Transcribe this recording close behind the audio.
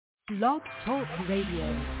Blog Talk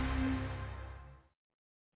Radio.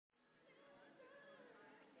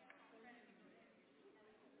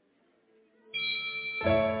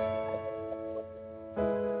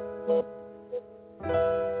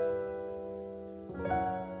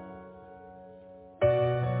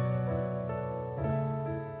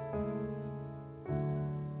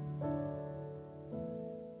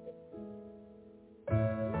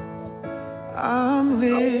 I'm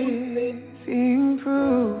living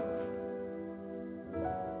proof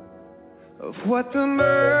of what the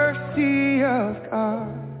mercy of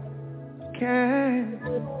God can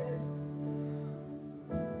do.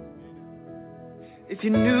 If you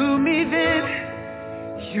knew me then,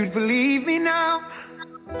 you'd believe me now.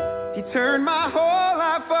 He turned my whole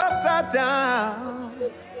life upside down.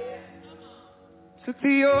 Took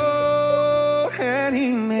the old and he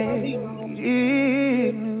made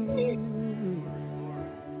it new.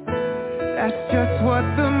 That's just what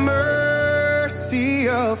the mercy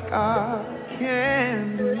of God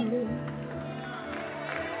can do.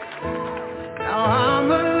 Now I'm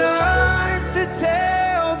alive to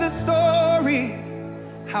tell the story,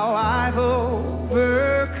 how I've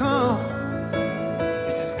overcome.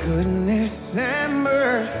 It's goodness and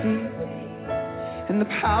mercy and the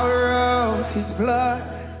power of his blood.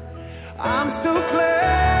 I'm so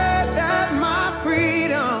glad that my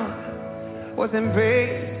freedom wasn't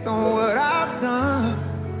based on what I've done.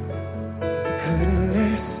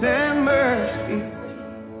 Goodness and mercy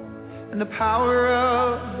and the power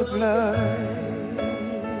of the blood.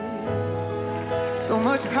 So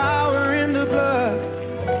much power in the blood.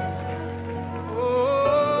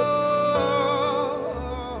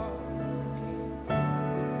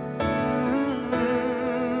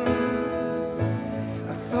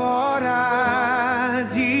 I thought I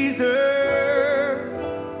deserved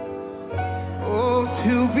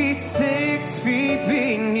to be 6 feet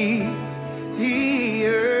beneath the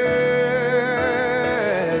earth.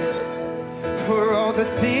 For all the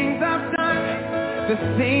things I've done, the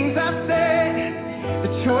things I've said, the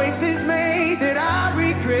choices made that I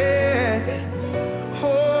regret,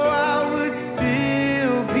 oh, I would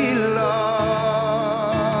still be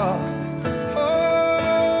lost.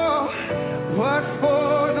 Oh, but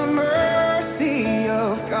for the mercy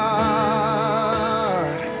of God.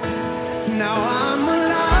 Now I'm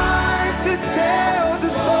alive to tell the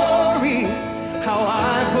story, how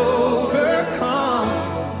I've overcome.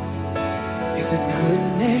 It's the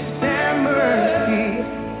goodness and mercy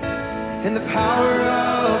and the power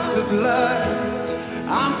of the blood.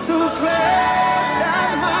 I'm so glad that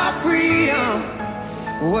my freedom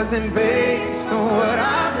wasn't based on what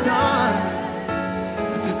I've done.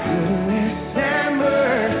 It's the goodness and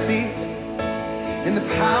mercy and the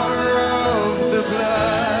power of the blood.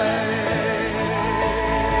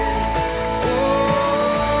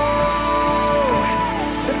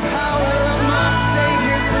 The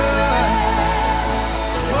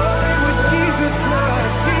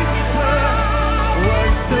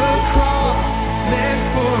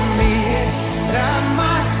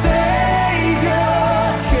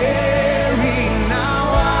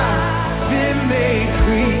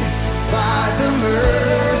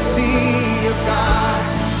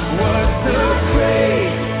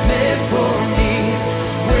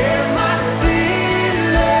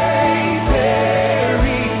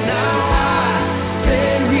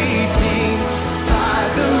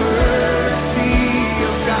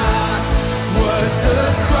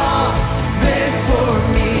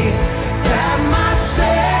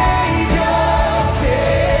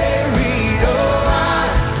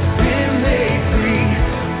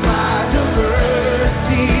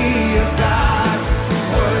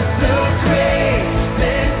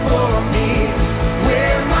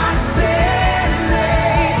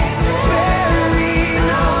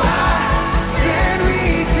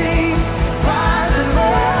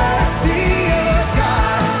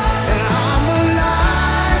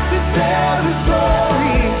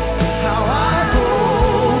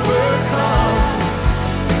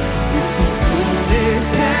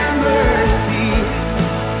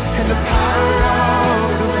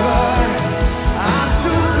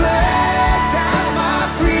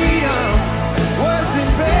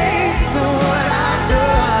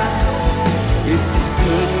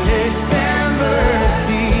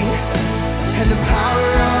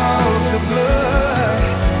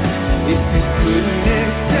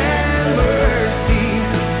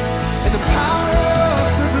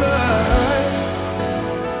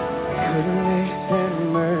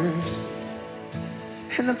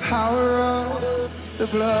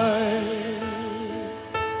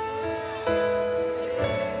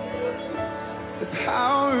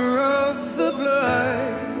power of the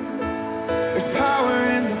blood.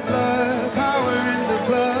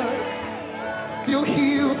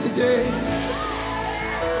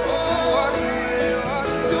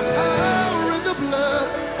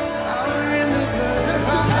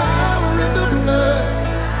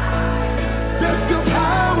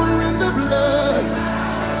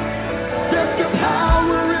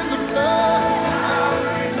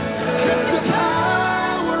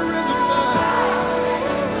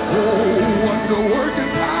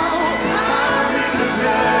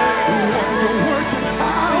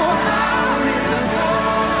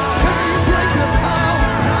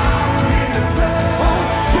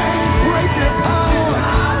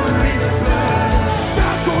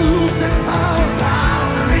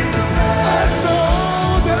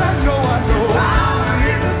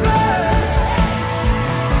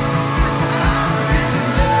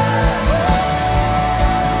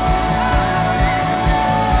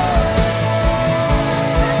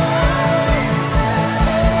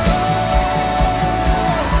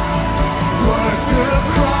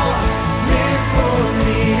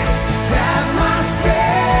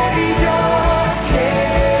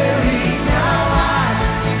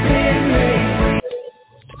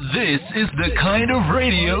 This is the kind of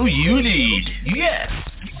radio you need. Yes,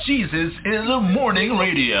 Jesus is a morning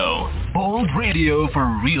radio. Bold radio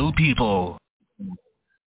for real people.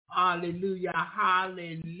 Hallelujah,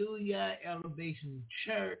 hallelujah, Elevation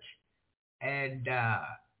Church and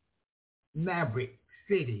Maverick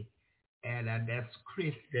City. And that's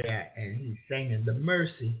Chris there, and he's singing the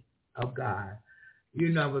mercy of God. You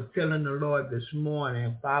know, I was telling the Lord this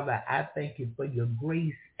morning, Father, I thank you for your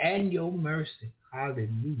grace and your mercy.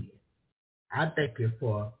 Hallelujah. I thank you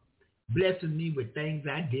for blessing me with things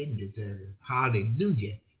I didn't deserve.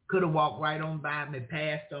 Hallelujah. Could have walked right on by me,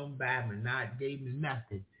 passed on by me, not gave me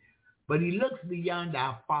nothing. But he looks beyond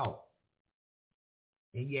our fault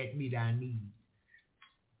and yet meet our needs.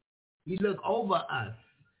 He looks over us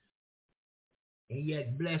and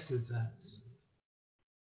yet blesses us.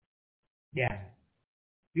 Yeah.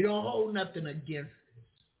 You don't hold nothing against us.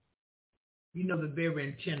 You know the very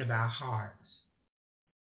intent of our hearts.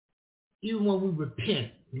 Even when we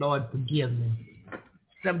repent, Lord, forgive me.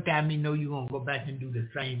 Sometimes you know you're going to go back and do the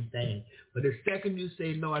same thing. But the second you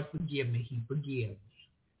say, Lord, forgive me, he forgives.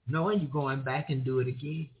 Knowing you're going back and do it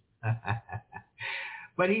again.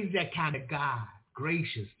 But he's that kind of God.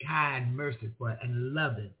 Gracious, kind, merciful, and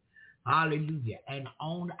loving. Hallelujah. And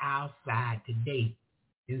on our side today,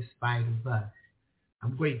 in spite of us.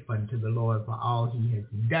 I'm grateful to the Lord for all he has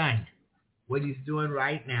done, what he's doing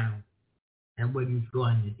right now, and what he's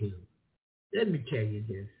going to do. Let me tell you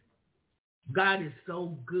this. God is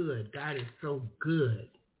so good. God is so good.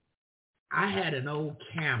 I had an old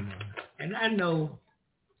camera, and I know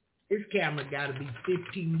this camera got to be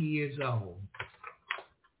 15 years old.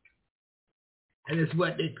 And it's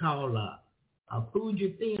what they call a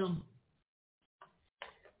Fujifilm.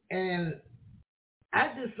 And I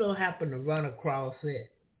just so happened to run across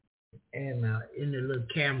it and in the little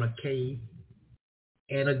camera case.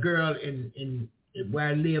 And a girl in where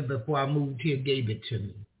I lived before I moved here gave it to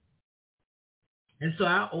me. And so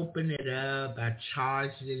I opened it up, I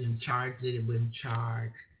charged it, it wouldn't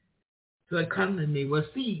charge. So it comes to me, well,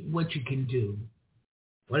 see what you can do.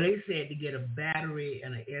 Well, they said to get a battery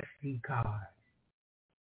and an SD card.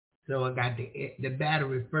 So I got the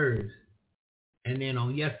battery first. And then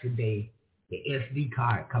on yesterday, the SD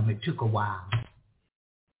card come. It took a while.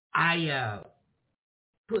 I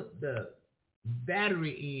put the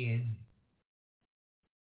battery in,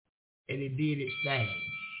 and it did its thing.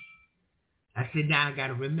 I said, now I got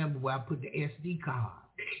to remember where I put the SD card.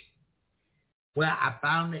 Well, I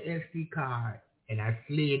found the SD card, and I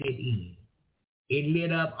slid it in. It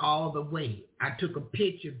lit up all the way. I took a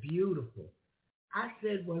picture, beautiful. I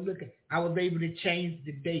said, well, look, I was able to change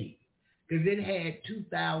the date because it had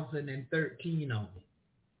 2013 on it.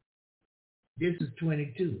 This is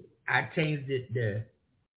 22. I changed it to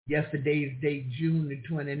yesterday's date, June the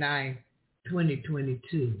 29th,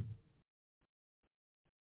 2022.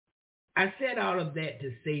 I said all of that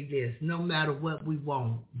to say this. No matter what we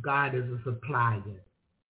want, God is a supplier.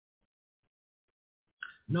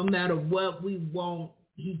 No matter what we want,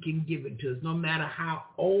 he can give it to us. No matter how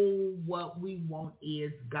old what we want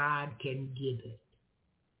is, God can give it.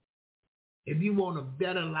 If you want a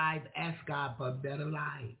better life, ask God for a better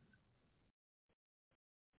life.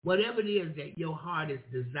 Whatever it is that your heart is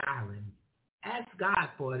desiring, ask God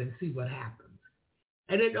for it and see what happens.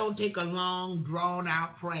 And it don't take a long,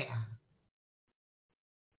 drawn-out prayer.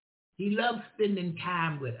 He loves spending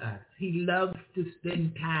time with us. He loves to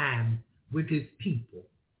spend time with his people.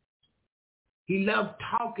 He loves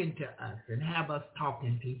talking to us and have us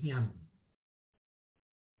talking to him.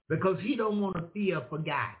 Because he don't want to feel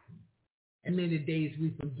forgotten. And many days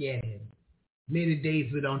we forget him. Many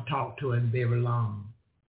days we don't talk to him very long.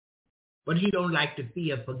 But he don't like to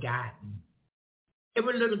feel forgotten.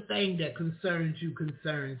 Every little thing that concerns you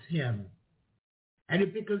concerns him. And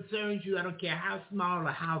if it concerns you, I don't care how small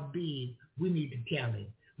or how big, we need to tell him.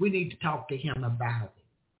 We need to talk to him about it.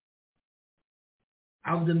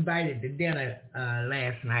 I was invited to dinner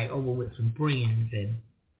last night over with some friends, and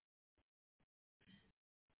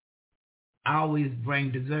I always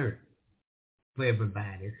bring dessert for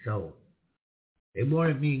everybody. So they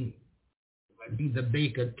wanted me to either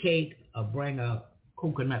bake a cake or bring a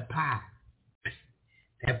coconut pie.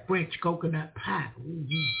 That French coconut pie.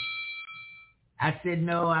 Mm-hmm. I said,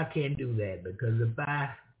 no, I can't do that because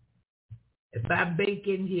if I bake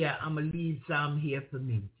in here, I'm going to leave some here for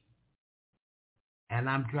me. And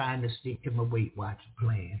I'm trying to stick to my Weight Watchers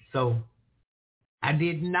plan. So I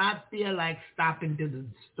did not feel like stopping to the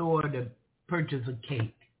store to purchase a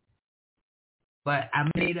cake. But I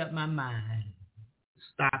made up my mind.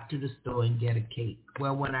 Stop to the store and get a cake.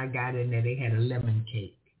 Well, when I got in there, they had a lemon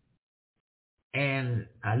cake. and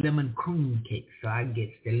a lemon cream cake. So I get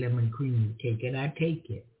the lemon cream cake and I take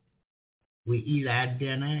it. We eat our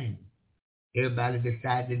dinner and everybody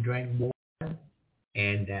decided to drink water.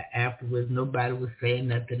 And afterwards, nobody was saying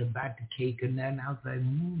nothing about the cake or nothing. I was like,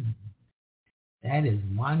 that is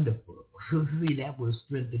wonderful. See, that will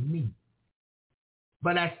strengthen me.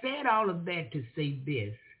 But I said all of that to say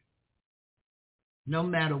this. No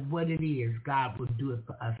matter what it is, God will do it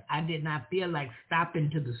for us. I did not feel like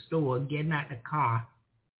stopping to the store, getting out the car,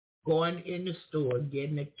 going in the store,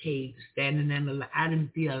 getting a cake, standing in the line. I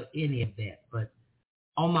didn't feel any of that. But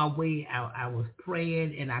on my way out, I was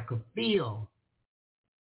praying and I could feel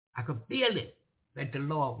it, that the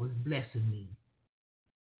Lord was blessing me.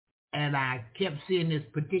 And I kept seeing this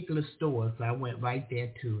particular store, so I went right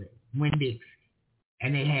there to it, Winn-Dixie,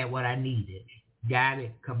 and they had what I needed. Got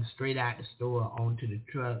it, come straight out the store onto the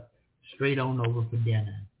truck, straight on over for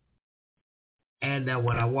dinner. And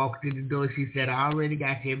when I walked through the door, she said, I already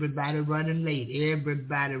got you. Everybody running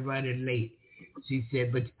late. She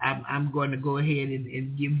said, but I'm going to go ahead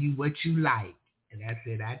and give you what you like. And I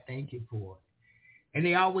said, I thank you for it. And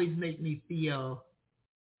they always make me feel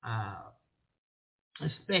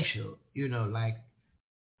special, like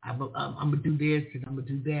I'm going to do this and I'm going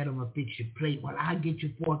to do that. I'm going to fix your plate. Well, I'll get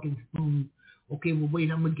your fork and spoon. Okay, well, wait,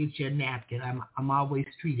 I'm going to get you a napkin. I'm always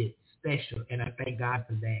treated special, and I thank God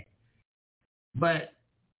for that. But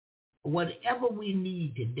whatever we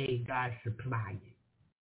need today, God supplies it.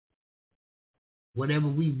 Whatever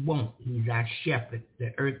we want, he's our shepherd.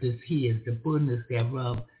 The earth is his, the fullness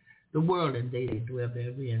thereof, the world and they that dwell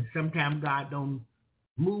therein. Sometimes God don't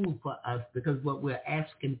move for us because what we're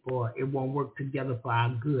asking for, it won't work together for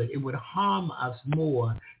our good. It would harm us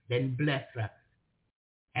more than bless us.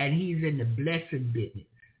 And he's in the blessing business.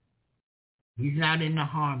 He's not in the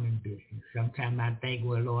harming business. Sometimes I think,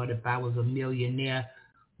 well, Lord, if I was a millionaire,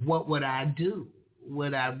 what would I do?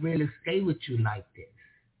 Would I really stay with you like this?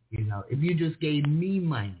 If you just gave me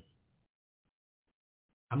money.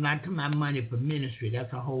 I'm not talking about money for ministry.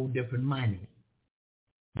 That's a whole different money.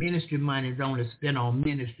 Ministry money is only spent on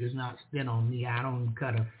ministry. It's not spent on me. I don't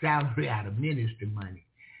cut a salary out of ministry money.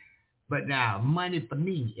 But now, money for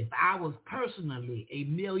me, if I was personally a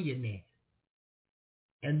millionaire,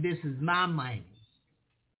 and this is my money,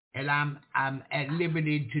 and I'm at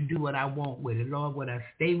liberty to do what I want with it, Lord, would I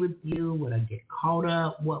stay with you? Would I get caught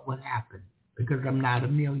up? What would happen? Because I'm not a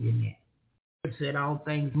millionaire. It said all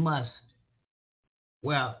things must.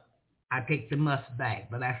 Well, I take the must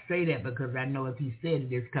back, but I say that because I know if he said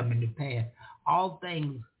it, it's coming to pass. All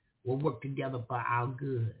things will work together for our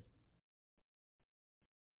good.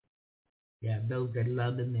 Yeah, those that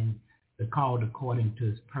love him and are called according to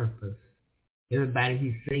his purpose. Everybody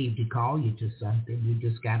he saved, he called you to something. You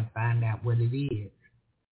just got to find out what it is.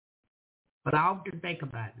 But I often think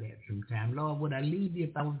about that sometimes. Lord, would I leave you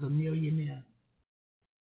if I was a millionaire?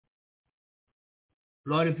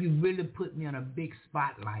 Lord, if you really put me on a big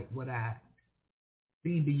spotlight, would I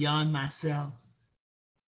be beyond myself?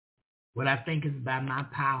 Would I think it's by my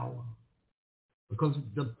power? Because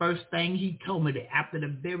the first thing he told me, that after the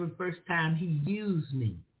very first time he used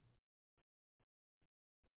me,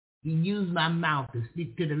 he used my mouth to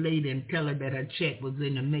speak to the lady and tell her that her check was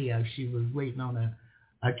in the mail. She was waiting on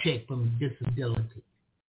a check from disability.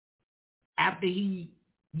 After he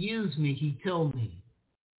used me, he told me,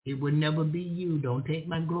 it will never be you. Don't take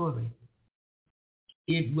my glory.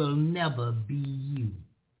 It will never be you.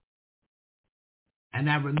 And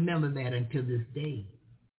I remember that until this day.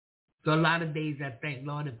 So a lot of days I think,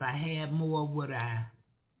 Lord, if I had more, would I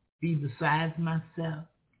be besides myself?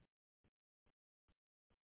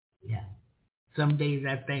 Yeah. Some days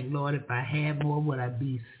I think, Lord, if I had more, would I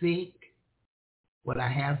be sick? Would I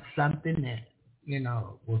have something that,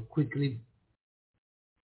 will quickly,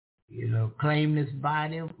 claim this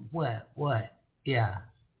body? What? Yeah.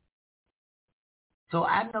 So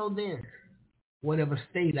I know this, whatever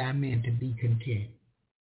state I'm in, to be content.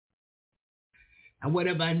 And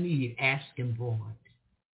whatever I need, ask him for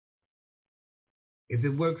it. If it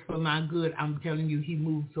works for my good, I'm telling you, he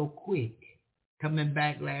moves so quick. Coming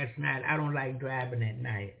back last night, I don't like driving at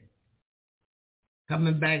night.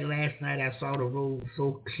 Coming back last night, I saw the road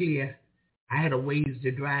so clear. I had a ways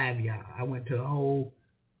to drive, y'all. I went to a whole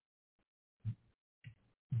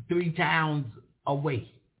 3 towns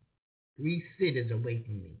away, 3 cities away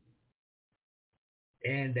from me.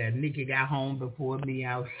 And Nikki got home before me.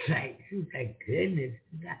 I was like, she was like, goodness,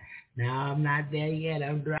 no, I'm not there yet.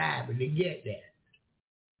 I'm driving to get there.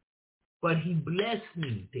 But he blessed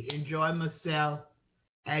me to enjoy myself,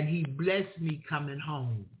 and he blessed me coming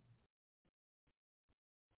home.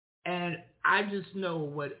 And I just know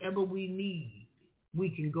whatever we need, we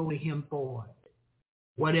can go to him for it.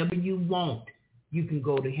 Whatever you want, you can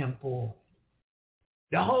go to him for.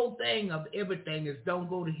 The whole thing of everything is don't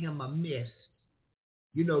go to him amiss.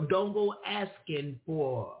 You know, don't go asking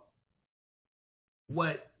for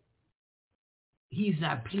what he's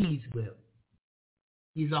not pleased with.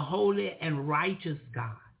 He's a holy and righteous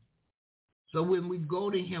God. So when we go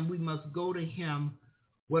to him, we must go to him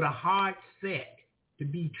with a heart set to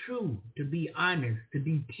be true, to be honest, to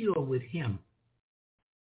be pure with him.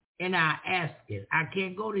 And I ask it. I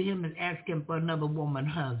can't go to him and ask him for another woman's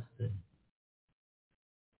husband.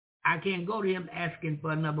 I can't go to him asking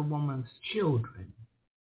for another woman's children.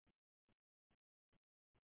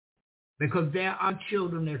 Because there are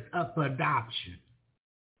children that's up for adoption.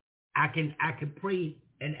 I can pray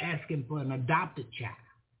and ask him for an adopted child.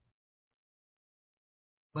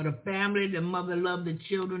 But a family, the mother loved the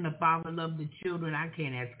children, the father loved the children. I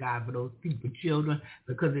can't ask God for those people's children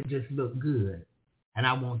because it just looked good. And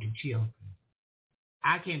I want the children.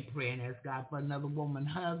 I can't pray and ask God for another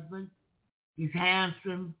woman's husband. He's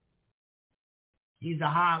handsome. He's a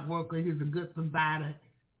hard worker. He's a good provider.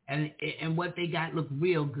 And what they got look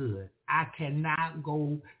real good. I cannot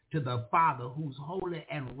go to the Father who's holy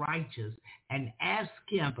and righteous and ask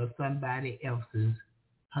him for somebody else's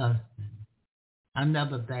husband.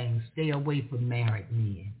 Another thing, stay away from married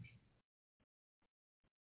men.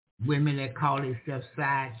 Women that call themselves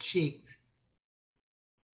side chicks,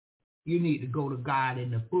 you need to go to God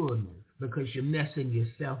in the fullness because you're messing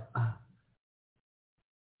yourself up.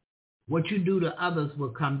 What you do to others will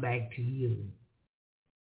come back to you.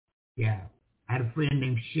 Yeah. I had a friend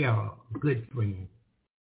named Cheryl, a good friend.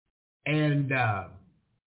 And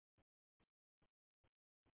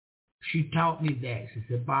she taught me that. She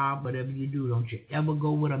said, Bob, whatever you do, don't you ever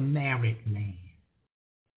go with a married man.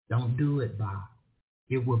 Don't do it, Bob.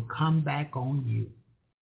 It will come back on you.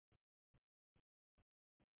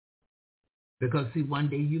 Because, see, one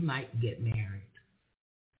day you might get married.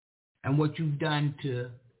 And what you've done to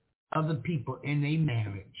other people in a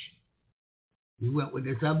marriage, you went with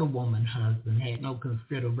this other woman's husband, had no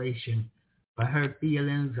consideration for her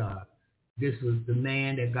feelings, or this was the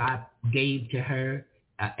man that God gave to her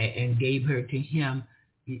and gave her to him.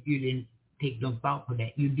 You didn't take no thought for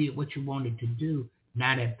that. You did what you wanted to do.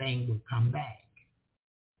 Now that thing will come back.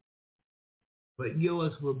 But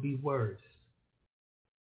yours will be worse.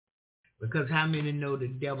 Because how many know the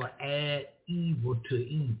devil add evil to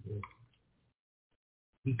evil?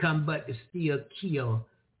 He come but to steal, kill,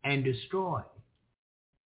 and destroy.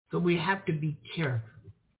 So we have to be careful.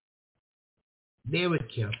 Very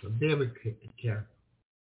careful, very careful.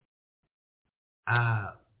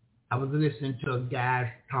 I was listening to a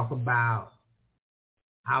guy talk about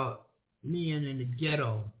how men in the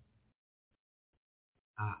ghetto,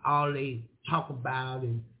 all they talk about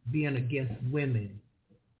is being against women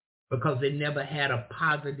because they never had a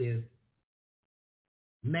positive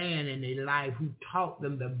man in their life who taught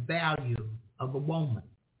them the value of a woman.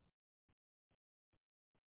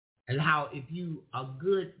 And how if you are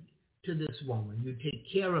good to this woman, you take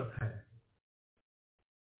care of her,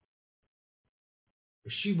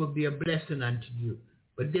 she will be a blessing unto you.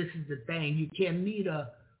 But this is the thing, you can't meet her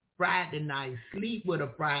Friday night, sleep with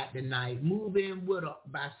her Friday night, move in with her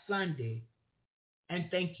by Sunday, and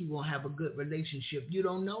think you won't have a good relationship. You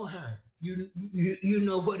don't know her. You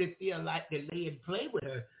know what it feels like to lay and play with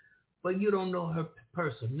her, but you don't know her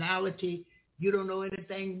personality. You don't know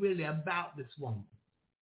anything really about this woman.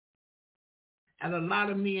 And a lot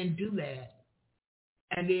of men do that.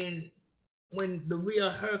 And then when the real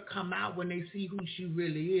her come out, when they see who she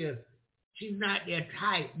really is, she's not their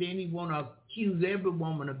type. Then he want to accuse every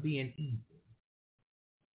woman of being evil.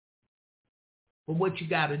 But what you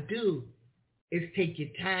got to do is take your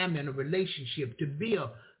time in a relationship to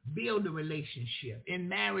build a relationship. In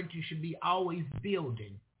marriage, you should be always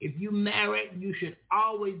building. If you married, you should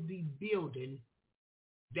always be building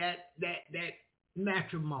that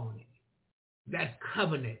matrimony, that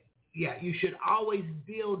covenant. Yeah, you should always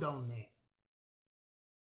build on that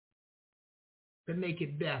to make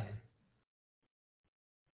it better.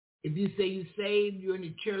 If you say you saved, you're in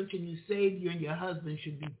the church and you saved, you and your husband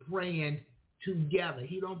should be praying together.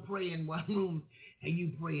 He don't pray in one room and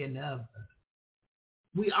you pray in the other.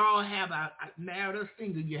 We all have a married or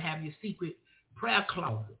single, you have your secret prayer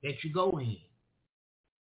closet that you go in.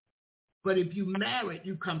 But if you married,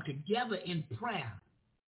 you come together in prayer.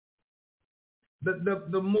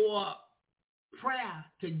 The more prayer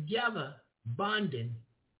together, bonding,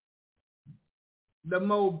 the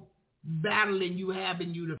more battling you have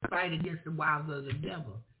in you to fight against the wiles of the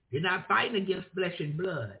devil. You're not fighting against flesh and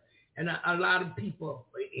blood. And a lot of people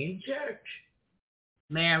in church,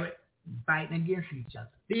 married, fighting against each other.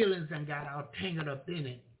 Feelings and got all tangled up in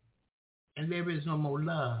it. And there is no more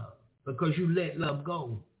love because you let love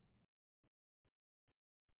go.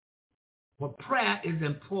 Well, prayer is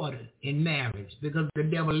important in marriage because the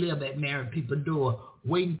devil lives at married people's door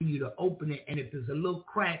waiting for you to open it. And if there's a little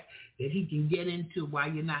crack that he can get into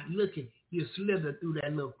while you're not looking, you slither through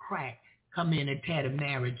that little crack, come in and tear the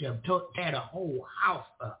marriage up, tear the whole house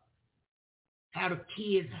up. How the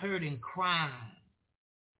kids hurt and crying.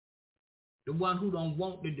 The one who don't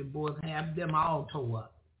want the divorce, have them all tore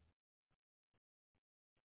up.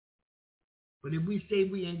 But if we say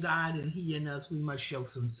we in God and he in us, we must show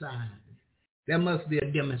some signs. There must be a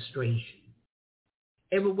demonstration.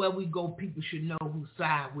 Everywhere we go, people should know whose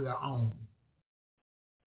side we are on.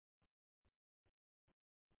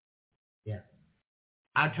 Yeah.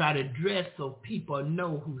 I try to dress so people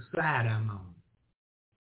know whose side I'm on.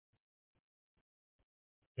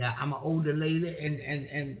 Yeah, I'm an older lady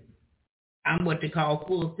and I'm what they call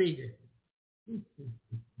full figure.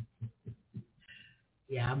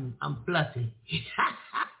 Yeah, I'm fluffy.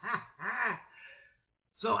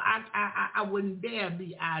 So I wouldn't dare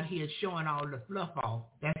be out here showing all the fluff off.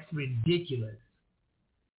 That's ridiculous.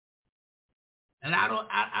 And I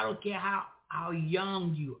don't care how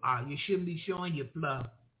young you are. You shouldn't be showing your fluff.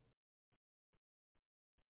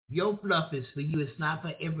 Your fluff is for you. It's not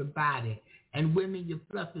for everybody. And women, your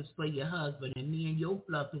fluff is for your husband. And men, your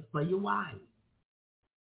fluff is for your wife.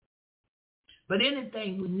 But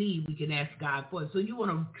anything we need, we can ask God for. So you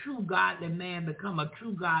want a true godly man, become a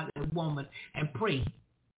true godly woman and pray.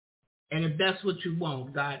 And if that's what you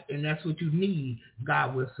want, God, and that's what you need,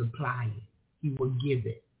 God will supply it. He will give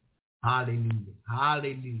it. Hallelujah.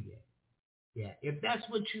 Hallelujah. Yeah, if that's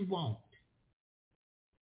what you want.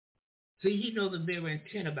 See, he knows the very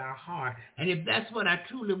intent of our heart. And if that's what I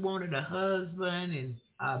truly wanted, a husband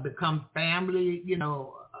and become family,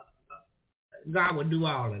 God will do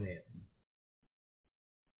all of that.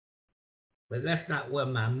 But that's not where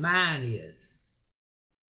my mind is.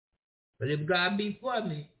 But if God be for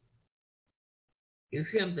me, it's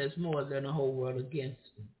him that's more than the whole world against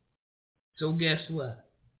me. So guess what?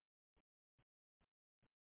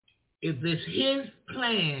 If it's his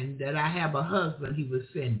plan that I have a husband, he was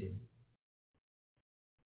sending.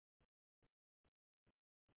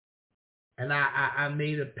 And I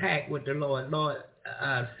made a pact with the Lord. Lord,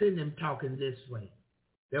 send him talking this way.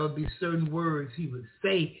 There would be certain words he would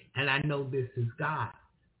say, and I know this is God.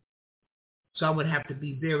 So I would have to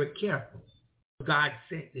be very careful. God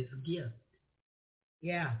sent this gift.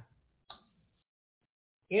 Yeah.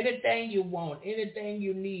 Anything you want, anything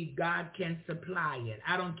you need, God can supply it.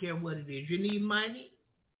 I don't care what it is. You need money?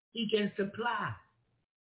 He can supply.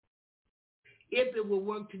 If it will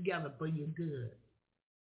work together for your good.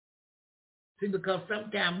 See, because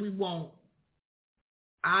sometimes we want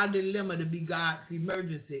our dilemma to be God's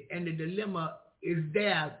emergency, and the dilemma is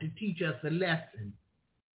there to teach us a lesson.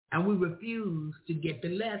 And we refuse to get the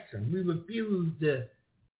lesson. We refuse to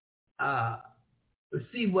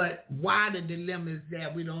see why the dilemma is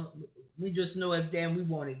there. We just know it's there and we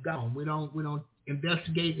want it gone. We don't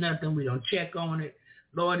investigate nothing. We don't check on it.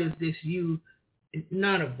 Lord, is this you?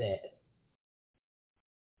 None of that.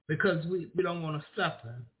 Because we don't want to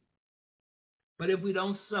suffer. But if we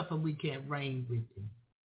don't suffer, we can't reign with him.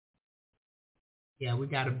 Yeah, we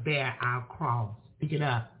got to bear our cross, pick it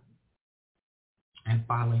up, and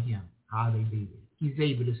follow him. Hallelujah. He's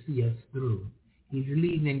able to see us through. He's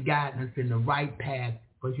leading and guiding us in the right path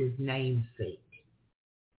for his name's sake.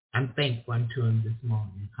 I'm thankful unto him this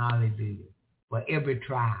morning. Hallelujah. For every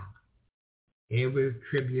trial, every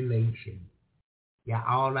tribulation. Yeah,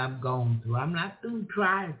 all I've gone through. I'm not through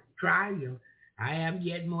trial. I have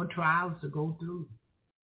yet more trials to go through.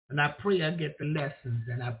 And I pray I get the lessons.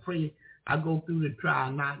 And I pray I go through the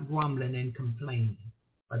trial not grumbling and complaining,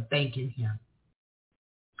 but thanking him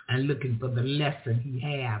and looking for the lesson he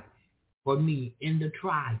has for me in the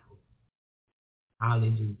trial.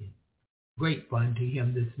 Hallelujah. Grateful unto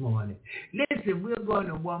him this morning. Listen, we're going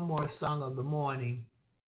to one more song of the morning.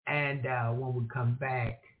 And when we come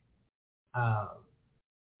back,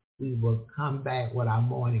 we will come back with our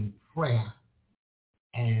morning prayer.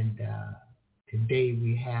 And today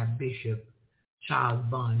we have Bishop Charles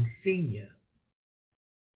Bond Sr.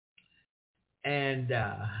 And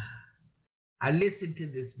I listened to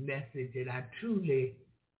this message and I truly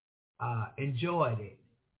enjoyed it.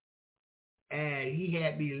 And he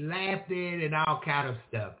had me laughing and all kind of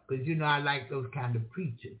stuff. Because, I like those kind of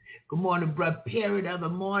preachers. Good morning, Brother Perry. The other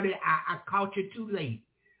morning, I caught you too late.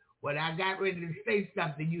 When I got ready to say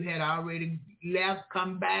something, you had already left,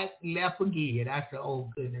 come back, left again. I said,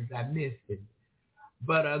 oh, goodness, I missed it.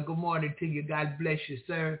 But good morning to you. God bless you,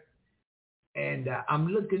 sir. And I'm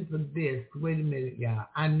looking for this. Wait a minute, y'all.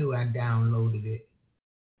 I knew I downloaded it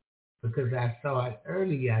because I saw it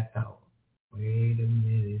earlier. I thought, wait a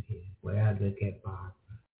minute here. Well, I look at Bob.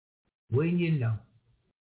 When you know.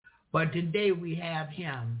 But today we have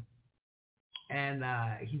him, and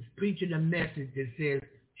he's preaching a message that says,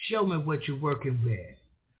 show me what you're working with.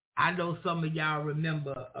 I know some of y'all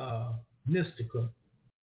remember Mystical,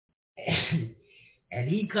 and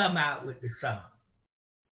he come out with the song.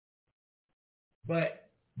 But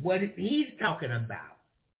what he's talking about,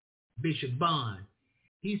 Bishop Bond,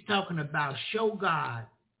 he's talking about show God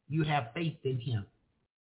you have faith in him.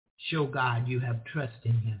 Show God you have trust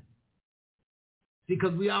in him.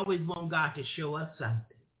 Because we always want God to show us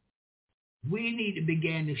something. We need to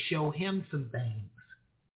begin to show him some things.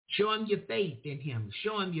 Show him your faith in him.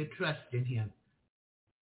 Show him your trust in him.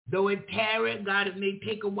 Though it tarry, God, it may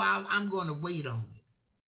take a while, I'm going to wait on it.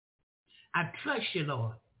 I trust you,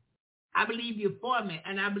 Lord. I believe you're for me,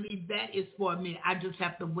 and I believe that is for me. I just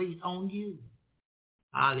have to wait on you.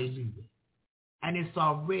 Hallelujah. And it's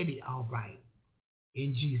already all right.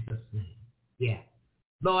 In Jesus' name. Yeah.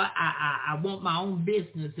 Lord, I want my own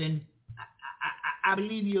business, and I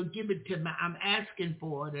believe you'll give it to me. I'm asking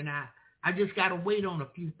for it, and I just got to wait on a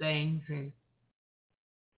few things. And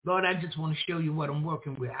Lord, I just want to show you what I'm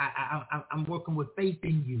working with. I'm working with faith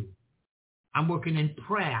in you. I'm working in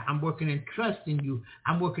prayer. I'm working in trust in you.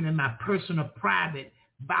 I'm working in my personal, private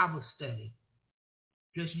Bible study.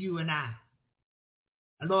 Just you and I.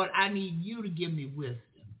 And Lord, I need you to give me wisdom.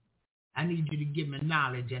 I need you to give me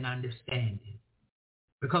knowledge and understanding.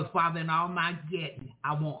 Because, Father, in all my getting,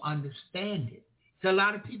 I won't understand it. So a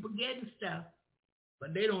lot of people getting stuff,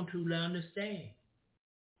 but they don't truly understand.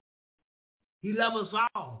 He loves us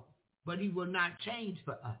all, but he will not change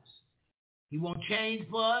for us. He won't change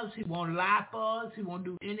for us. He won't lie for us. He won't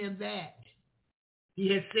do any of that.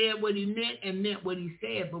 He has said what he meant and meant what he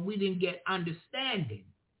said, but we didn't get understanding.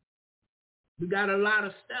 We got a lot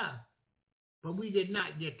of stuff, but we did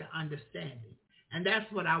not get to understanding. And that's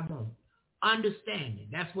what I want. Understanding.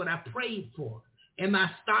 That's what I prayed for. Am I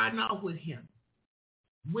starting off with him?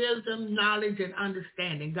 Wisdom, knowledge, and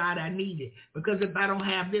understanding. God, I need it. Because if I don't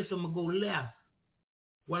have this, I'm going to go left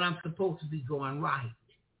when I'm supposed to be going right.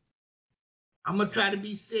 I'm going to try to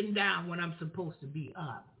be sitting down when I'm supposed to be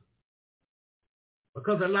up.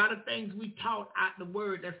 Because a lot of things we taught out the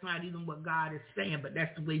word, that's not even what God is saying, but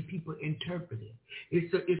that's the way people interpret it.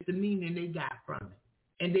 It's the meaning they got from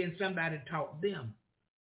it. And then somebody taught them.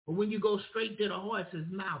 But when you go straight to the horse's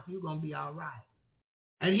mouth, you're going to be all right.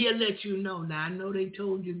 And he'll let you know. Now, I know they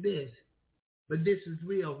told you this, but this is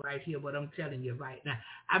real right here, what I'm telling you right now.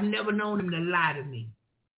 I've never known him to lie to me.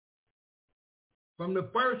 From the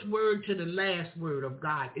first word to the last word of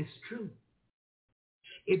God, it's true.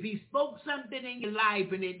 If he spoke something in your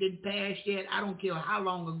life and it didn't pass yet, I don't care how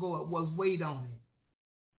long ago it was, wait on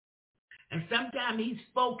it. And sometimes he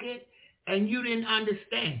spoke it and you didn't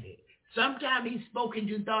understand it. Sometimes he spoke and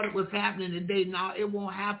you thought it was happening today. Now it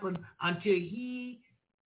won't happen until he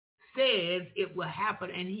says it will happen,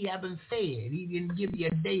 and he haven't said. He didn't give you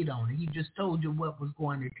a date on it. He just told you what was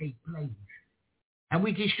going to take place. And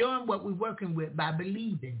we can show him what we're working with by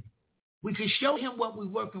believing. We can show him what we're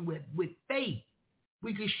working with faith.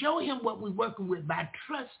 We can show him what we're working with by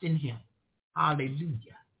trusting him.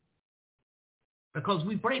 Hallelujah. Because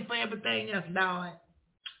we pray for everything else, Lord.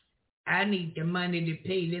 I need the money to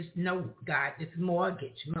pay this note, God, this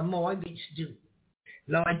mortgage. My mortgage due.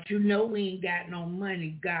 Lord, you know we ain't got no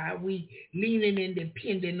money, God. We leaning and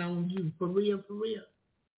depending on you, for real, for real.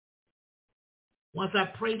 Once I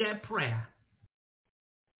pray that prayer,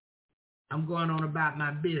 I'm going on about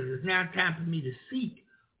my business. Now it's time for me to seek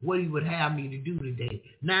what he would have me to do today.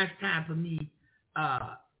 Now it's time for me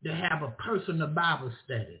to have a personal Bible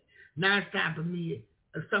study. Now it's time for me,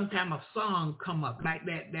 sometime a song come up, like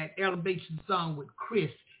that elevation song with Chris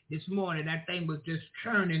this morning. That thing was just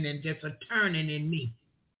churning and just a turning in me.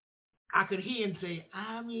 I could hear him say,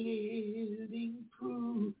 I'm living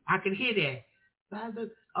proof. I could hear that. Father,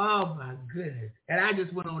 oh my goodness. And I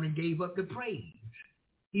just went on and gave up the praise.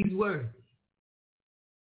 He's worthy.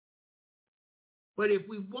 But if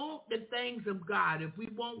we want the things of God, if we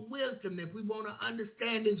want wisdom, if we want to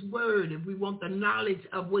understand his word, if we want the knowledge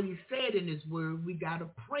of what he said in his word, we got to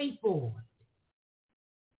pray for it.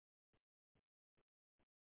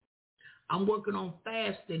 I'm working on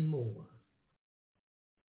fasting more.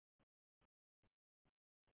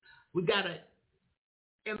 We got to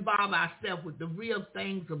involve ourselves with the real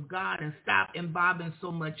things of God and stop involving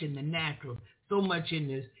so much in the natural, so much in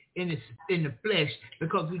the flesh,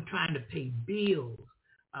 because we're trying to pay bills.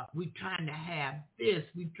 We're trying to have this.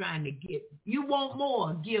 We're trying to get. You want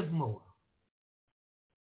more, give more.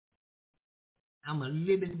 I'm a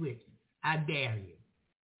living witness. I dare you.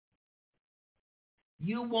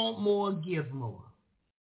 You want more, give more.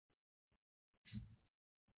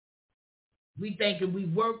 We think if we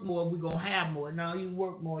work more, we're going to have more. No, you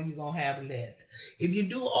work more, you're going to have less. If you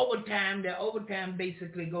do overtime, that overtime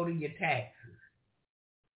basically go to your taxes.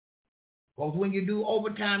 Because when you do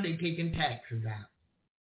overtime, they're taking taxes out.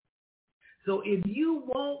 So if you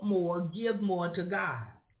want more, give more to God.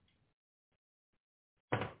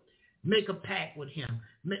 Make a pact with him.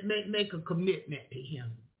 Make a commitment to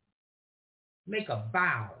him. Make a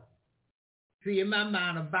vow. See, in my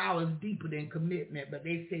mind, a vow is deeper than commitment, but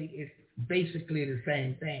they say it's basically the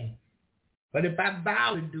same thing. But if I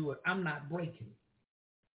vow to do it, I'm not breaking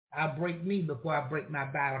it. I'll break me before I break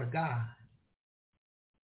my vow to God.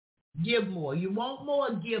 Give more. You want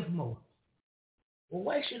more, give more. Well,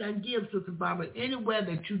 why should I give, Sister Barbara? Anywhere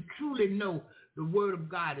that you truly know the word of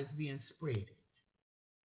God is being spread.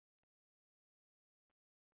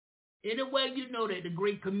 Anywhere you know that the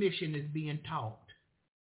Great Commission is being taught.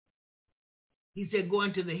 He said, go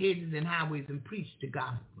into the hedges and highways and preach the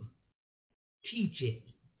gospel. Teach it.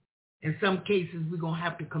 In some cases, we're going to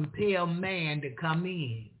have to compel man to come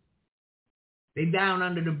in. They down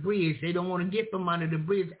under the bridge. They don't want to get from under the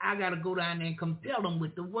bridge. I got to go down there and compel them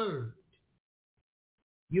with the word.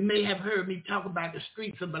 You may have heard me talk about the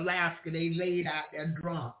streets of Alaska. They laid out there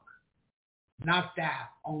drunk, knocked out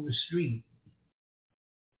on the street,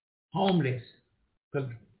 homeless, because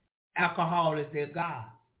alcohol is their God.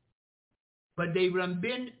 But they done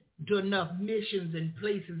been to enough missions and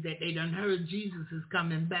places that they done heard Jesus is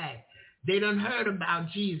coming back. They done heard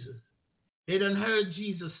about Jesus. They done heard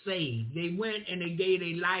Jesus saved. They went and they gave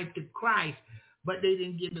their life to Christ, but they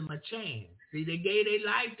didn't give him a chance. See, they gave their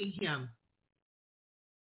life to him,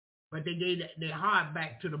 but they gave their heart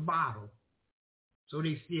back to the bottle. So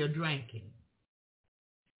they still drinking.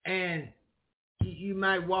 And you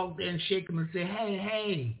might walk there and shake them and say,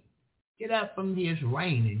 hey, get up from here. It's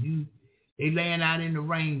raining. They laying out in the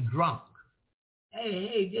rain drunk.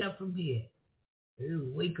 Hey, get up from here. They'll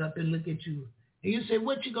wake up and look at you. And you say,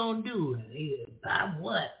 what you going to do? I'm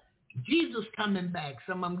what? Jesus coming back.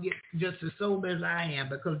 Some of them get just as sober as I am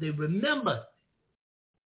because they remember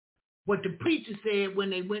what the preacher said when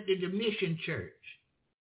they went to the mission church,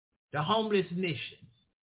 the homeless mission.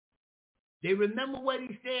 They remember what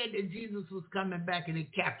he said that Jesus was coming back, and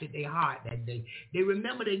it captured their heart that day. They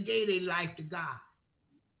remember they gave their life to God.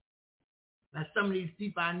 Now, some of these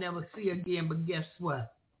people I never see again, but guess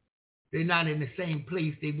what? They're not in the same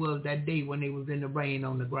place they was that day when they was in the rain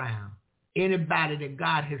on the ground. Anybody that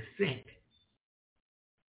God has sent,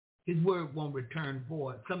 his word won't return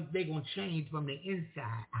void. They're going to change from the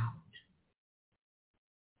inside out.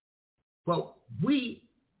 But we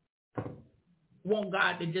want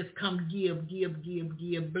God to just come give,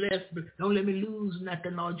 bless. Don't let me lose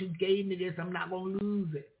nothing, Lord. You gave me this. I'm not going to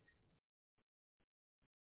lose it.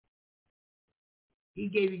 He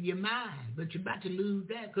gave you your mind, but you're about to lose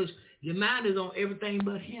that because your mind is on everything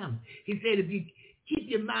but him. He said if you keep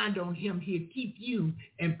your mind on him, he'll keep you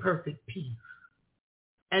in perfect peace.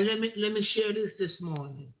 And let me share this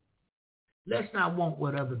morning. Let's not want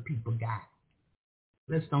what other people got.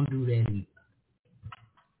 Let's don't do that either.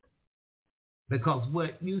 Because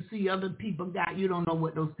what you see other people got, you don't know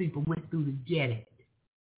what those people went through to get it.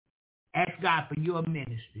 Ask God for your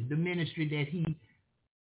ministry, the ministry that he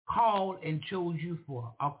called and chose you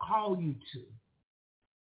for, or call you to.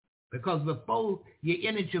 Because before you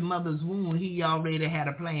entered your mother's womb, he already had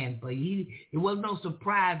a plan for you. It was no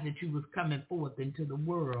surprise that you was coming forth into the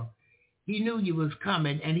world. He knew you was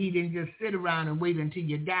coming, and he didn't just sit around and wait until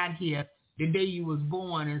you got here the day you was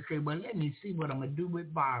born and say, well, let me see what I'm going to do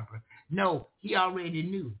with Barbara. No, he already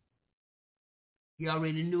knew. He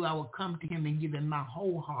already knew I would come to him and give him my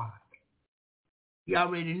whole heart. He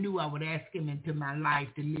already knew I would ask him into my life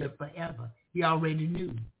to live forever. He already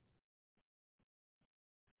knew.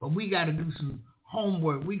 But we got to do some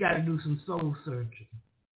homework. We got to do some soul searching.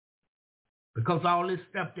 Because all this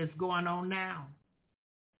stuff that's going on now,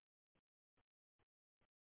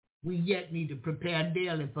 we yet need to prepare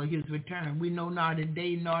daily for his return. We know not the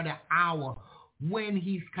day nor the hour when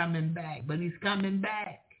he's coming back, but he's coming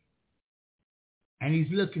back. And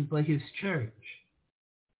he's looking for his church.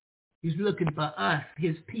 He's looking for us,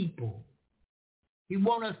 his people. He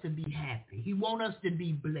wants us to be happy. He wants us to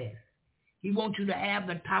be blessed. He wants you to have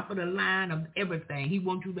the top of the line of everything. He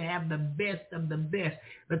wants you to have the best of the best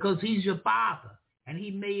because he's your father and he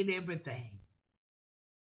made everything.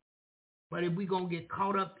 But if we're going to get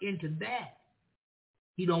caught up into that,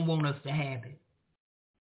 he don't want us to have it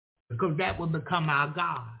because that will become our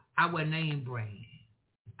God, our name brand.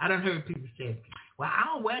 I done heard people say, Well,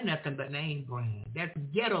 I don't wear nothing but name brand. That's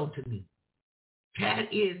ghetto to me.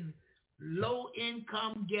 That is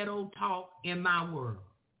low-income ghetto talk in my world.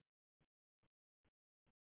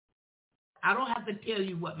 I don't have to tell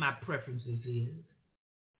you what my preferences is.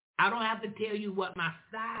 I don't have to tell you what my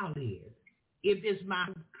style is. If it's my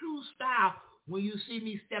true style, when you see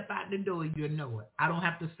me step out the door, you'll know it. I don't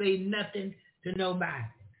have to say nothing to nobody.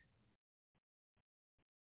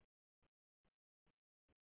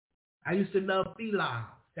 I used to love Fila.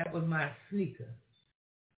 That was my sneaker.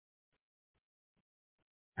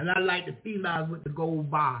 And I like the Filas with the gold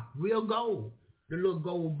bar. Real gold. The little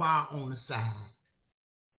gold bar on the side.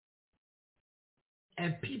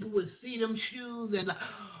 And people would see them shoes and like,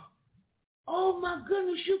 oh my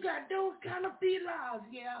goodness, you got those kind of Filas.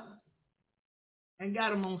 Yeah. And got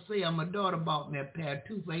them on sale. My daughter bought me a pair of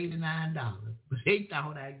two for $89. But they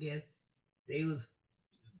thought, I guess, they was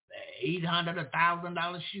 $800,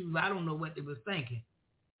 $1,000 shoes. I don't know what they was thinking.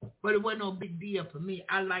 But it wasn't no big deal for me.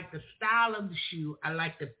 I like the style of the shoe. I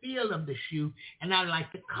like the feel of the shoe. And I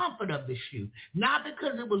like the comfort of the shoe. Not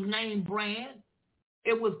because it was name brand.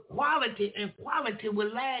 It was quality, and quality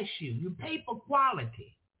will last you. You pay for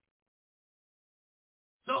quality.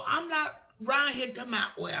 So I'm not around here talking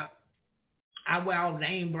about, well, I wear all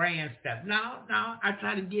name brand stuff. No. I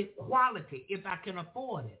try to get quality if I can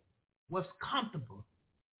afford it. What's comfortable.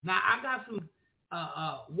 Now, I got some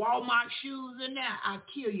Walmart shoes in there. I'll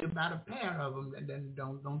kill you about a pair of them.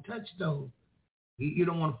 Don't touch those. You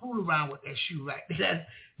don't want to fool around with that shoe right there.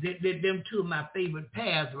 Them two of my favorite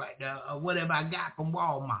pairs right there, or whatever I got from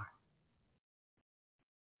Walmart.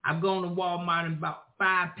 I've gone to Walmart and bought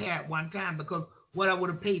 5 pair at one time because what I would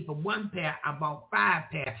have paid for 1 pair, I bought 5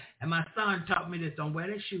 pair. And my son taught me this, don't wear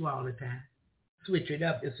that shoe all the time. Switch it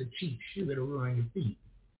up. It's a cheap shoe. It'll ruin your feet.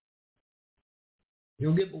 You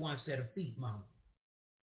don't get but one set of feet, Mama.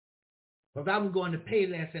 Because I was going to pay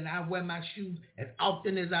less and I wear my shoes as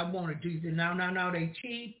often as I wanted to. He said, no, they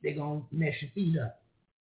cheap. They're going to mess your feet up.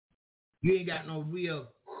 You ain't got no real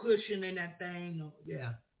cushion in that thing. No,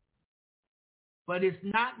 yeah. But it's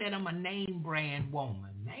not that I'm a name brand woman.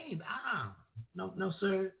 No,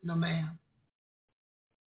 sir. No, ma'am.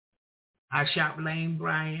 I shop name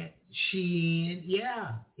brand, Shein.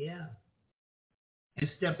 Yeah. And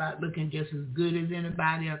step out looking just as good as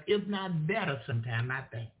anybody else, if not better sometimes, I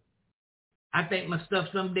think. I think my stuff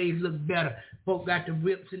some days look better. Folk got the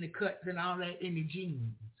rips and the cuts and all that in the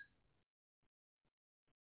jeans.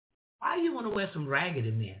 Why you want to wear some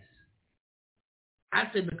raggedy mess? I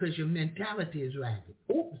said because your mentality is raggedy.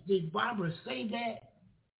 Oops, did Barbara say that?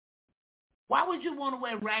 Why would you want to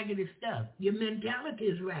wear raggedy stuff? Your mentality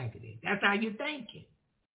is raggedy. That's how you're thinking.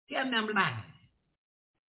 Tell me I'm lying.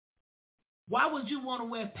 Why would you want to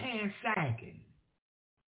wear pants sagging?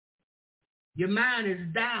 Your mind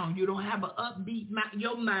is down. You don't have an upbeat mind.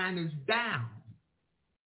 Your mind is down.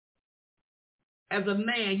 As a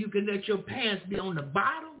man, you can let your pants be on the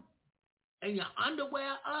bottom and your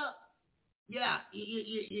underwear up. Yeah,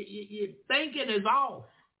 your thinking is off.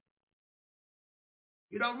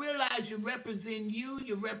 You don't realize you represent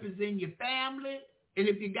you represent your family, and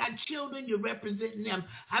if you got children, you're representing them.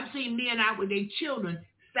 I've seen men out with their children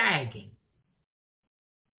sagging.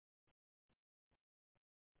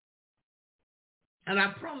 And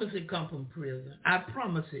I promise it comes from prison. I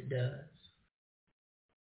promise it does.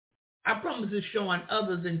 I promise it's showing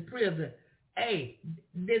others in prison, hey,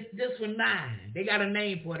 this one mine. They got a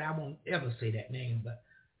name for it. I won't ever say that name, but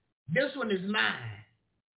this one is mine.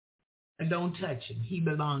 And don't touch him. He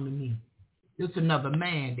belonged to me. This another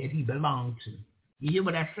man that he belonged to. You hear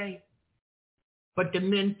what I say? But the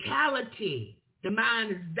mentality, the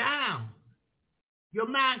mind is down. Your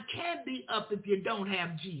mind can't be up if you don't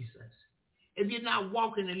have Jesus. If you're not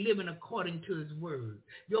walking and living according to his word.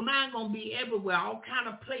 Your mind going to be everywhere, all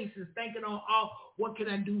kind of places, thinking on, what can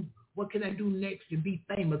I do? What can I do next to be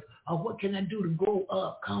famous? Or what can I do to go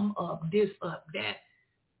up, come up, this, up, that?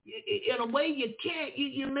 In a way you can't.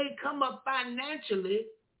 You may come up financially,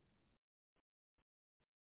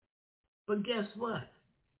 but guess what?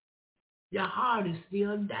 Your heart is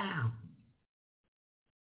still down.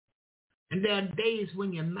 And there are days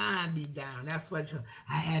when your mind be down. That's what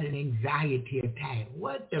I had an anxiety attack.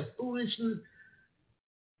 What the foolishness?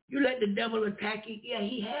 You let the devil attack you? Yeah,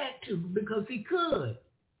 he had to because he could.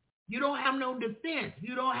 You don't have no defense.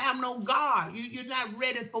 You don't have no guard. You're not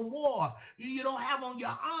ready for war. You don't have on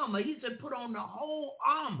your armor. He said put on the whole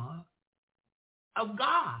armor of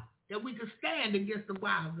God that we could stand against the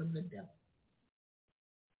wiles of the devil.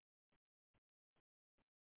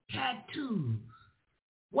 Tattoos.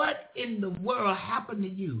 What in the world happened to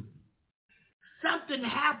you? Something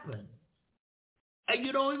happened, and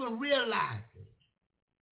you don't even realize it.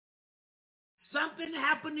 something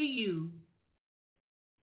happened to you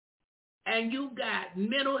and you got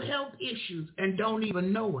mental health issues and don't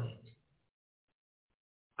even know it.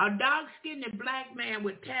 A dark-skinned black man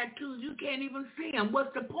with tattoos, you can't even see him.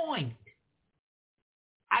 What's the point?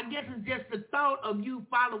 I guess it's just the thought of you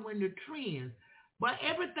following the trends. But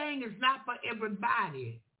everything is not for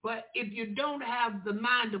everybody. But if you don't have the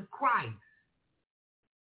mind of Christ,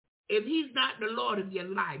 if he's not the Lord of your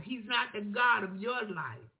life, he's not the God of your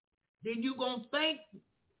life, then you're going to think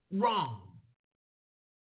wrong.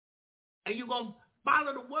 And you're going to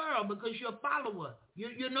follow the world because you're a follower.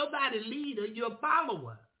 You're nobody's leader, you're a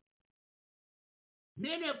follower.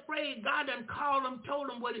 Many are afraid. God done called them, told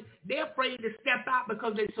them what they're afraid to step out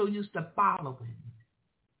because they're so used to following.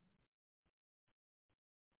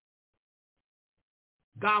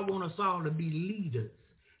 God wants us all to be leaders.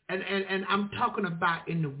 And I'm talking about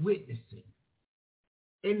in the witnessing,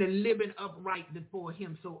 in the living upright before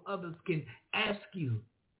him so others can ask you.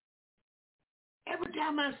 Every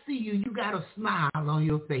time I see you, you got a smile on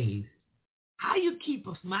your face. How you keep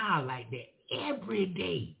a smile like that every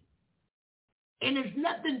day? And it's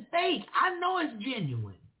nothing fake. I know it's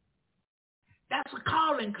genuine. That's a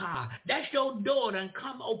calling card. That's your door and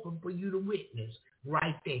come open for you to witness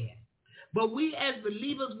right there. But we as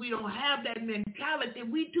believers, we don't have that mentality.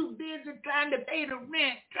 We too busy trying to pay the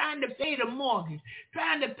rent, trying to pay the mortgage,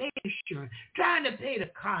 trying to pay the insurance, trying to pay the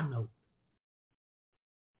car note.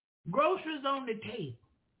 Groceries on the table.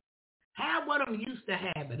 Have what I'm used to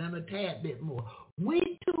having and a tad bit more. We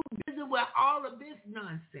too busy with all of this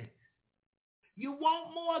nonsense. You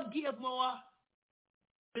want more, give more.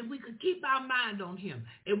 If we could keep our mind on him,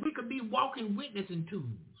 if we could be walking witnessing tools.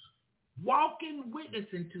 Walking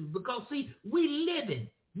witnessing tools. Because, see, we living.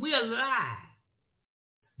 We're alive.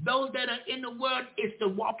 Those that are in the world, it's the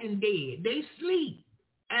walking dead. They sleep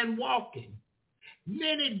and walking.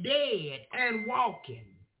 Many dead and walking.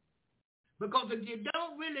 Because if you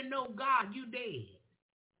don't really know God, you dead.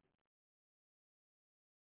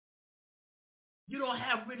 You don't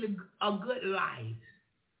have really a good life.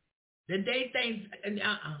 The day things,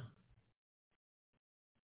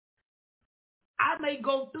 I may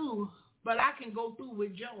go through, but I can go through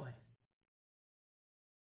with joy.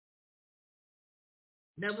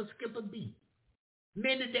 Never skip a beat.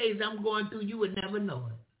 Many days I'm going through, you would never know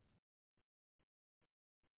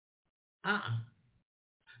it.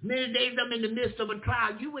 Many days I'm in the midst of a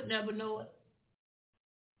trial, you would never know it.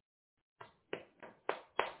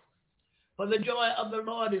 For the joy of the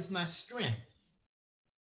Lord is my strength.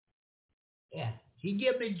 Yeah. He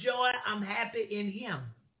gives me joy. I'm happy in him.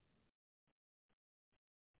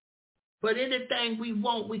 But anything we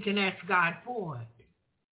want, we can ask God for it.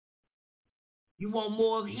 You want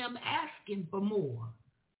more of him, asking for more.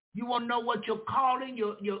 You want to know what you're calling,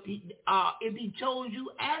 if he chose you,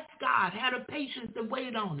 ask God. Have the patience to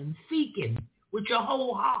wait on him. Seek him with your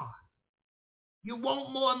whole heart. You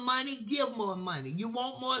want more money, give more money. You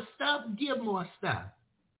want more stuff, give more stuff.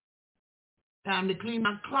 Time to clean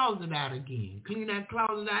my closet out again. Clean that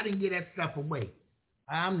closet out and get that stuff away.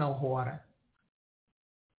 I'm no hoarder.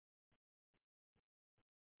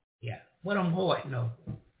 Yeah, what I'm hoarding, no.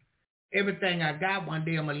 Everything I got, one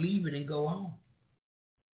day I'm going to leave it and go home.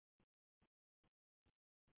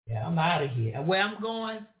 Yeah, I'm out of here. And where I'm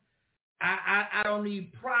going, I don't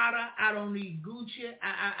need Prada. I don't need Gucci.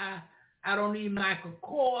 I don't need Michael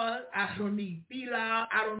Kors. I don't need Fila.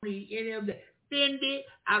 I don't need any of that. Fendi.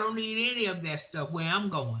 I don't need any of that stuff where I'm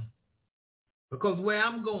going. Because where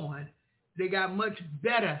I'm going, they got much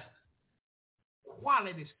better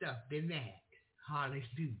quality stuff than that.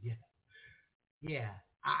 Hallelujah. Yeah.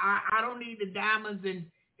 I don't need the diamonds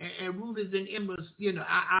and rubies and emeralds. You know,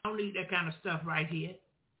 I don't need that kind of stuff right here.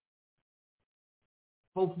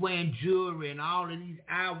 Folks wearing jewelry and all of these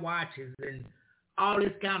eye watches and all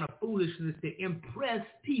this kind of foolishness to impress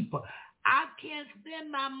people. I can't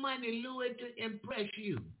spend my money, Louis, to impress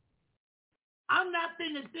you. I'm not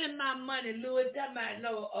finna spend my money, Louis. That might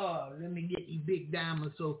know, let me get these big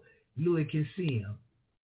diamonds so Louis can see them.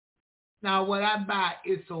 Now, what I buy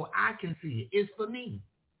is so I can see it. It's for me.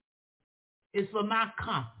 It's for my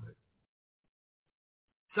comfort.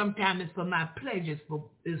 Sometimes it's for my pleasure.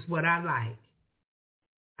 It's what I like.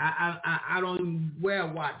 I don't even wear a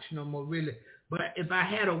watch no more, really. But if I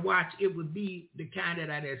had a watch, it would be the kind that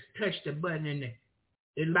I just touch the button and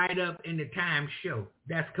it light up and the time show.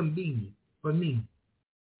 That's convenient for me.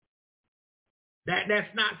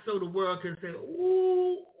 That's not so the world can say,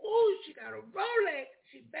 ooh, she got a Rolex.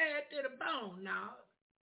 She bad to the bone now.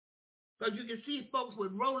 Because you can see folks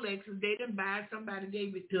with Rolexes, they didn't buy it. Somebody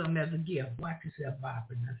gave it to them as a gift. Watch yourself, Bob,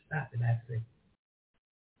 and now stop it, I say.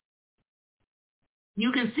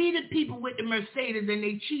 You can see the people with the Mercedes and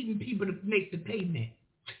they cheating people to make the payment.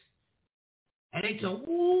 And they go,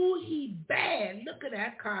 ooh, he bad. Look at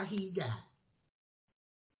that car he got.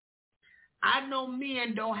 I know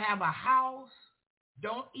men don't have a house,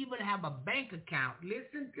 don't even have a bank account.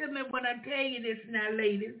 Listen to me when I tell you this now,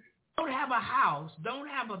 ladies. Don't have a house, don't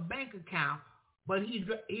have a bank account, but he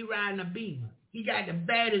riding a Beamer. He got the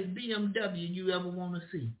baddest BMW you ever want to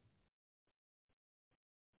see.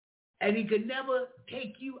 And he could never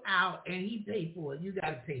take you out and he pay for it. You got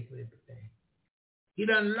to pay for everything. He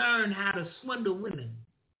done learned how to swindle women.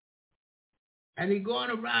 And he going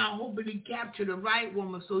around hoping he capture the right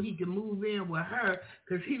woman so he can move in with her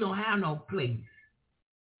because he don't have no place.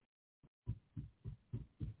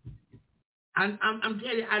 I'm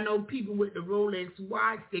telling you, I know people with the Rolex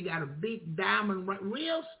watch, they got a big diamond,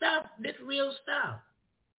 real stuff, this real stuff.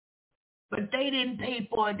 But they didn't pay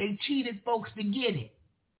for it. They cheated folks to get it.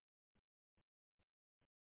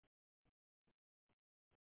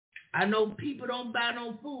 I know people don't buy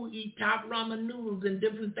no food, eat top ramen noodles and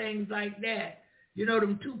different things like that. You know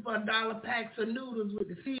them 2 for $1 packs of noodles with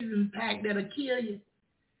the seasoning pack that'll kill you.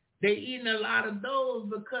 They eating a lot of those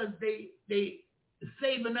because they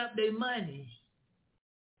saving up their money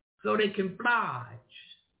so they can splurge.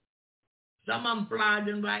 Some of them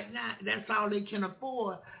splurging right now. That's all they can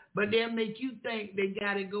afford. But they'll make you think they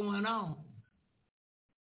got it going on.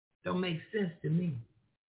 Don't make sense to me.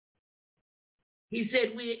 He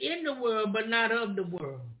said, we're in the world, but not of the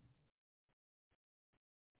world.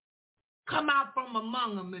 Come out from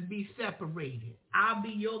among them and be separated. I'll be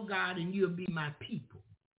your God and you'll be my people.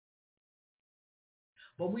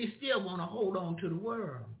 But we still want to hold on to the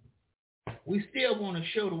world. We still want to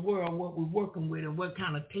show the world what we're working with and what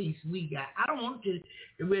kind of taste we got. I don't want you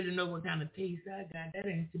to really know what kind of taste I got. That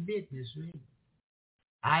ain't the business, really.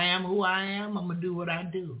 I am who I am. I'm going to do what I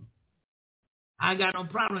do. I got no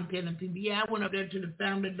problem telling people, yeah, I went up there to the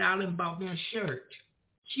Family Dollar and bought me a shirt.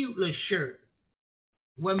 Cute little shirt.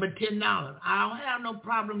 Went for $10. I don't have no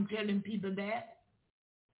problem telling people that.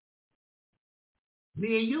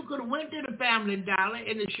 Me and you could have went to the Family Dollar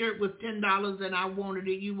and the shirt was $10 and I wanted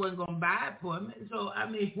it. You wasn't going to buy it for me. So, I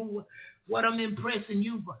mean, what I'm impressing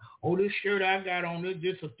you for? Oh, this shirt I got on is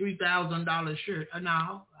just a $3,000 shirt.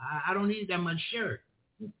 No, I don't need that much shirt.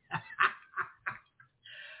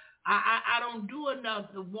 I don't do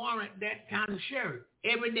enough to warrant that kind of shirt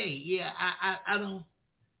every day. Yeah, I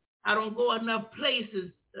don't go enough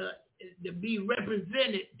places to be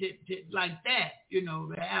represented to like that, you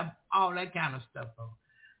know, to have all that kind of stuff on.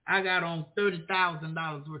 I got on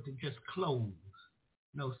 $30,000 worth of just clothes.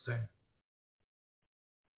 No, sir.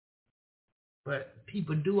 But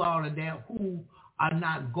people do all of that who are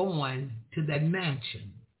not going to that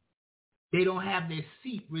mansion. They don't have their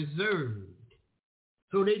seat reserved.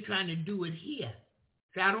 So they're trying to do it here.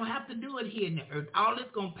 So I don't have to do it here in the earth. All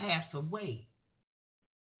it's going to pass away.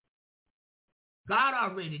 God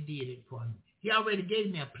already did it for me. He already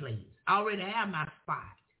gave me a place. I already have my spot.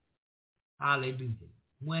 Hallelujah.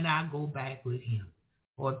 When I go back with him.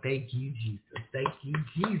 Oh, thank you, Jesus. Thank you,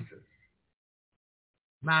 Jesus.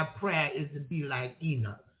 My prayer is to be like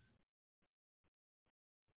Enoch.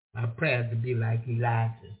 My prayer is to be like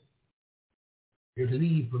Elijah. Just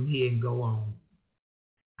leave from here and go on.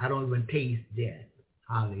 I don't even taste death.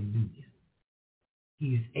 Hallelujah.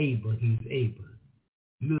 He's able. He's able.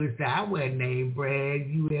 Lewis said, I wear name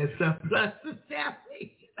brand, U.S. surplus and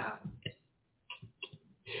salvation.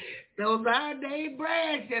 Those are name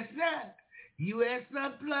brands, yes, sir. U.S.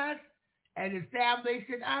 surplus and the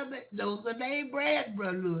Salvation Army, those are name brands,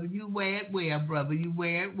 Brother Lewis. You wear it well, brother. You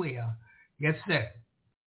wear it well. Yes, sir.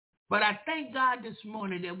 But I thank God this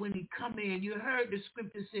morning that when he come in, you heard the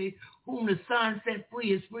scripture say, whom the Son set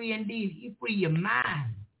free is free indeed. He free your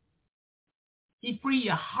mind. He free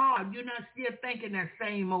your heart. You're not still thinking that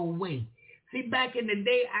same old way. See, back in the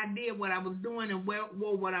day, I did what I was doing and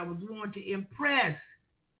wore what I was doing to impress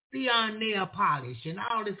beyond nail polish and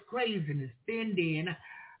all this craziness, spending.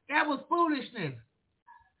 That was foolishness.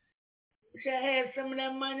 Should I had some of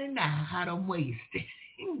that money now? I don't waste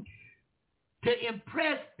it. To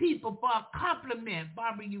impress people for a compliment,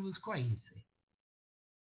 Barbara, you was crazy.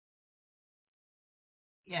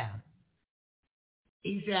 Yeah.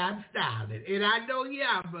 He said, I'm styling. And I know you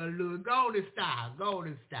are, Brother Lewis. Go to style. Go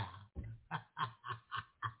to style.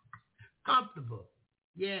 Comfortable.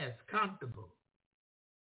 Yes, comfortable.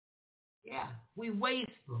 Yeah, we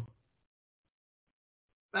wasteful.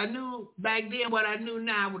 If I knew back then what I knew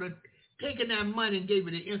now, I would have taken that money and gave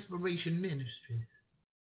it to Inspiration Ministries.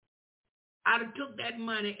 I'd have took that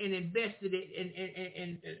money and invested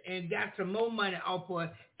it and got some more money off of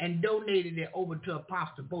it and donated it over to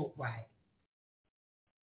Apostle Boatwright.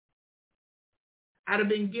 I'd have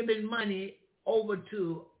been giving money over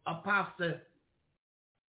to Apostle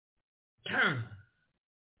Turner,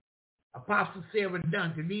 Apostle Sarah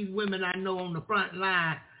Duncan. These women I know on the front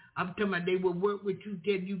line, I'm talking about they will work with you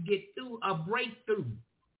till you get through a breakthrough.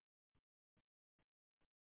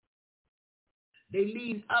 They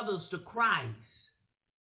lead others to Christ.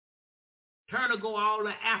 Turner go all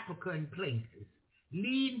to Africa and places.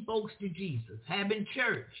 Leading folks to Jesus. Having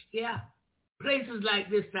church. Yeah. Places like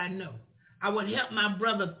this I know. I would help my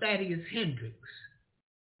brother Thaddeus Hendricks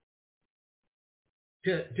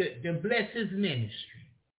to bless his ministry.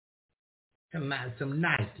 Some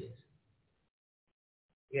Nikes.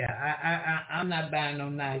 Yeah, I'm not buying no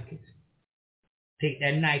Nikes. Take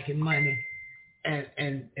that Nike money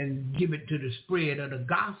and give it to the spread of the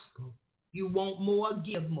gospel. You want more,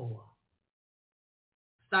 give more.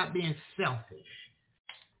 Stop being selfish.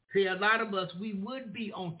 See, a lot of us, we would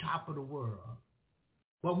be on top of the world,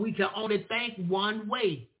 but we can only think one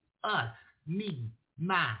way. Us, me,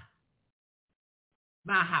 my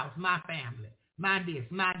house, my family, my this,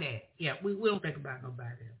 my that. Yeah, we don't think about nobody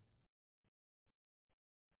else.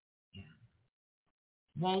 Yeah.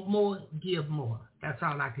 Want more, give more. That's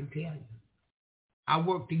all I can tell you. I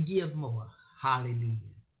work to give more. Hallelujah.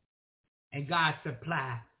 And God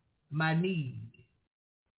supply my need.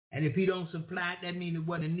 And if he don't supply it, that means it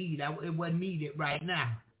wasn't needed. It wasn't needed right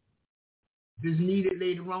now. If it's needed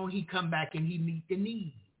later on, he come back and he meet the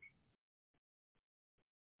need.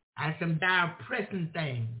 I had some dire pressing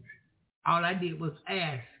things. All I did was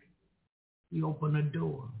ask. He opened a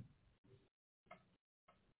door.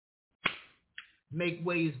 Make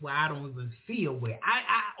ways where I don't even see a way.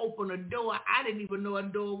 I opened a door. I didn't even know a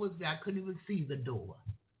door was there. I couldn't even see the door.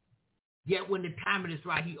 Yet when the time is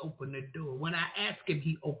right, he opened the door. When I asked him,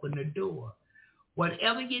 he opened the door.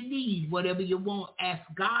 Whatever you need, whatever you want, ask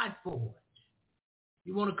God for it.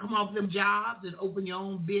 You want to come off them jobs and open your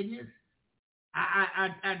own business?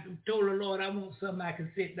 I told the Lord I want something I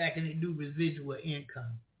can sit back and do residual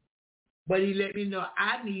income. But he let me know,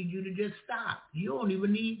 I need you to just stop. You don't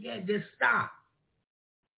even need that. Just stop.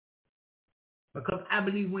 Because I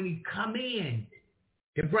believe when he come in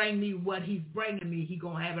to bring me what he's bringing me, he's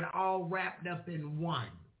going to have it all wrapped up in one.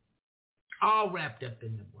 All wrapped up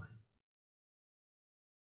in the one.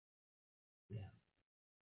 Yeah.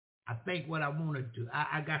 I think what I want to do,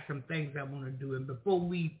 I got some things I want to do. And before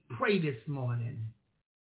we pray this morning,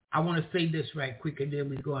 I want to say this right quick, and then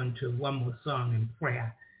we go into one more song and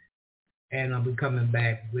prayer. And I'll be coming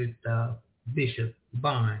back with Bishop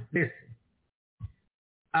Bond. Listen,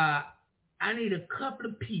 I need a couple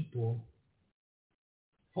of people,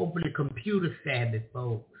 hopefully computer savvy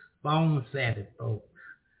folks, phone savvy folks,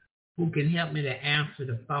 who can help me to answer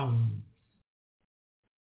the phone.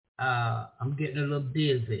 I'm getting a little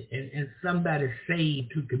busy. And somebody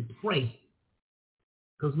saved who can pray.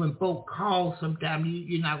 Because when folk call, sometimes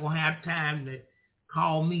you're not going to have time to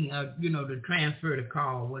call me, to transfer the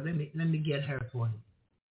call. Well, let me get her for you.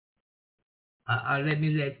 Let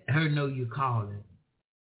me let her know you're calling.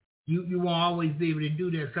 You won't always be able to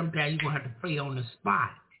do that. Sometimes you're going to have to pray on the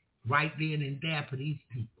spot, right then and there for these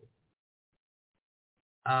people.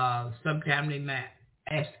 Sometimes they might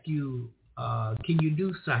ask you, can you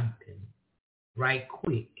do something right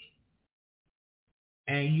quick?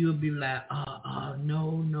 And you'll be like,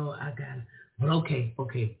 no, I got it. Well,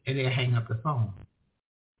 okay. And they'll hang up the phone.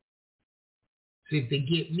 So if they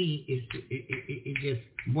get me, it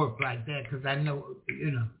just work like that because I know,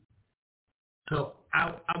 So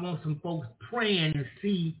I want some folks praying to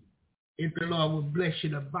see if the Lord will bless you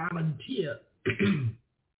to volunteer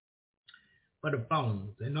for the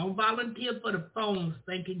phones. And don't volunteer for the phones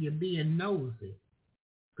thinking you're being nosy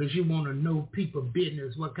because you want to know people's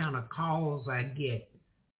business, what kind of calls I get.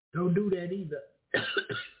 Don't do that either.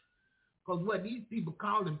 Because what these people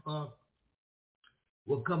calling for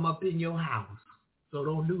will come up in your house. So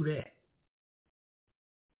don't do that.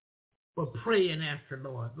 But pray and ask the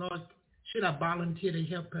Lord, Lord, should I volunteer to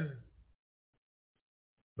help her?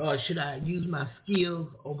 Lord, should I use my skills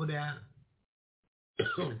over there?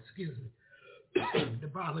 Excuse me. To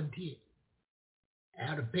volunteer. I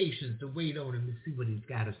have the patience to wait on him to see what he's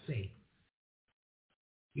got to say.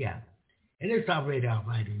 Yeah. And it's already all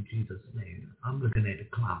right in Jesus' name. I'm looking at the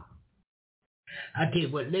clock. I tell you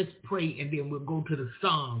what, let's pray and then we'll go to the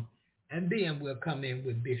song and then we'll come in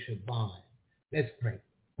with Bishop Bond. Let's pray.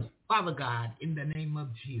 Father God, in the name of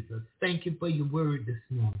Jesus, thank you for your word this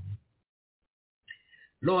morning.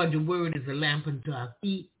 Lord, your word is a lamp unto our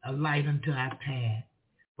feet, a light unto our path.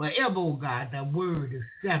 Wherever, oh God, thy word is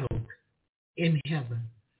settled in heaven.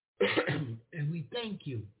 And we thank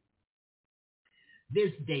you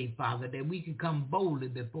this day, Father, that we can come boldly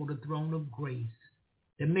before the throne of grace.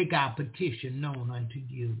 to make our petition known unto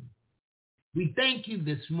you. We thank you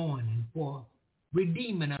this morning for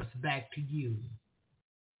redeeming us back to you.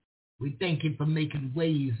 We thank you for making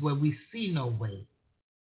ways where we see no way.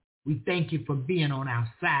 We thank you for being on our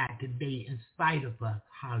side today in spite of us.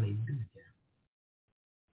 Hallelujah.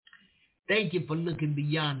 Thank you for looking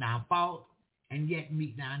beyond our faults and yet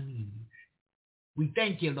meeting our needs. We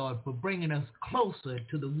thank you, Lord, for bringing us closer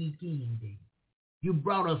to the weekend. You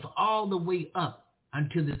brought us all the way up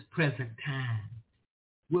until this present time.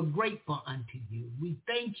 We're grateful unto you. We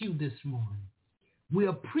thank you this morning. We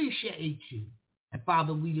appreciate you. And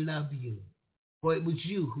Father, we love you. For it was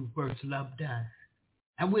you who first loved us.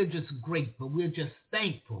 And we're just grateful. We're just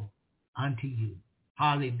thankful unto you.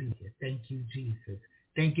 Hallelujah. Thank you, Jesus.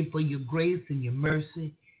 Thank you for your grace and your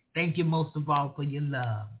mercy. Thank you most of all for your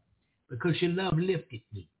love. Because your love lifted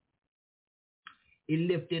me. It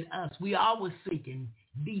lifted us. We always sinking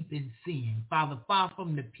deep in sin. Father, far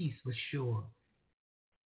from the peaceful shore.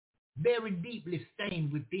 Very deeply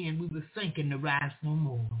stained within, we were sinking to rise no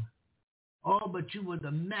more. Oh, but you were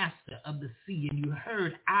the master of the sea, and you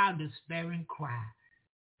heard our despairing cry.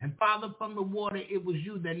 And Father, from the water, it was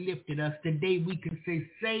you that lifted us. Today we can say,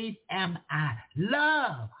 saved am I.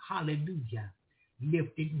 Love, hallelujah,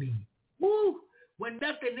 lifted me. Woo, when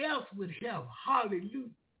nothing else would help, hallelujah.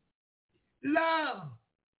 Love,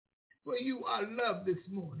 for you are love this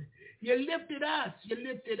morning. You lifted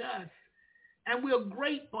us, and we're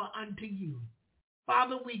grateful unto you.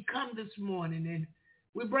 Father, we come this morning, and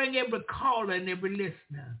we bring every caller and every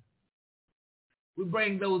listener. We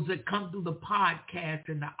bring those that come through the podcast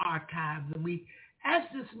and the archives, and we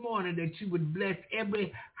ask this morning that you would bless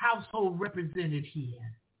every household represented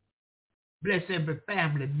here. Bless every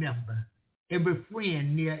family member, every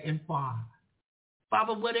friend near and far.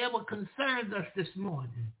 Father, whatever concerns us this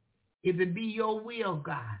morning, if it be your will,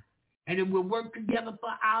 God, and it will work together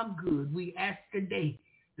for our good, we ask today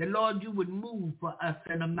that, Lord, you would move for us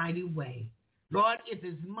in a mighty way. Lord, if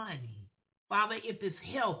it's money, Father, if it's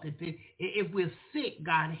health, if we're sick,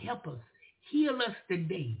 God, help us. Heal us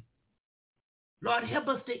today. Lord, help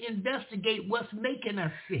us to investigate what's making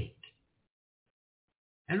us sick.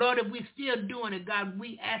 And Lord, if we're still doing it, God,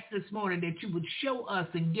 we ask this morning that you would show us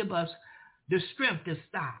and give us the strength to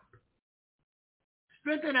stop.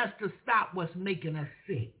 Strengthen us to stop what's making us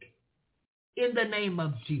sick. In the name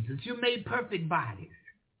of Jesus, you made perfect bodies.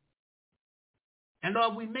 And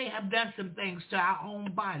Lord, we may have done some things to our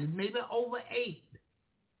own bodies, maybe overate,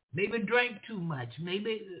 maybe drank too much,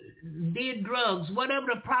 maybe did drugs, whatever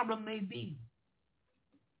the problem may be.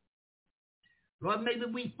 Lord, maybe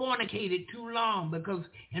we fornicated too long, because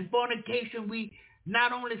in fornication we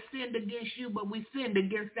not only sinned against you, but we sinned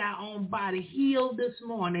against our own body. Heal this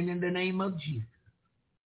morning in the name of Jesus.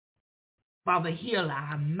 Father, heal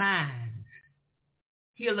our minds.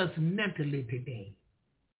 Heal us mentally today.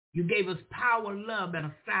 You gave us power, love, and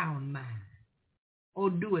a sound mind. Oh,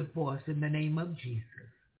 do it for us in the name of Jesus.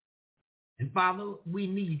 And Father, we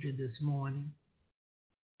need you this morning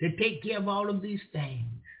to take care of all of these things.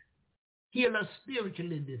 Heal us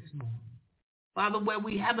spiritually this morning. Father, where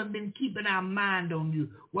we haven't been keeping our mind on you,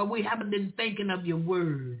 where we haven't been thinking of your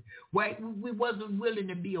word, where we wasn't willing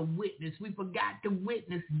to be a witness, we forgot to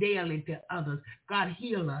witness daily to others. God,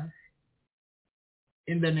 heal us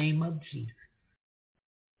in the name of Jesus.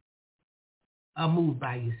 Are moved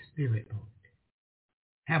by your spirit, Lord.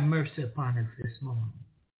 Have mercy upon us this morning.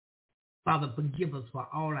 Father, forgive us for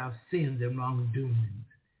all our sins and wrongdoings.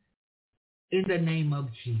 In the name of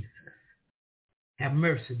Jesus, have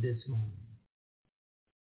mercy this morning.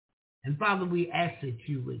 And Father, we ask that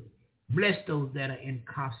you would bless those that are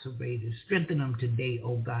incarcerated. Strengthen them today,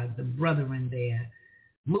 oh God, the brethren there.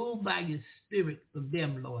 Move by your spirit for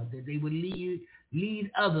them, Lord, that they would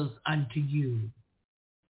lead others unto you.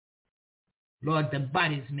 Lord, the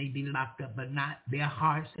bodies may be locked up, but not their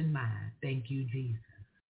hearts and minds. Thank you, Jesus.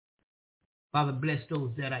 Father, bless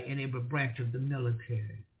those that are in every branch of the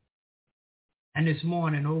military. And this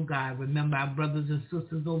morning, oh God, remember our brothers and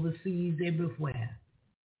sisters overseas everywhere.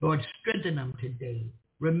 Lord, strengthen them today.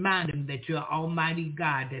 Remind them that you're Almighty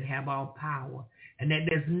God that have all power and that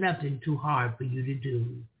there's nothing too hard for you to do.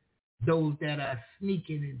 Those that are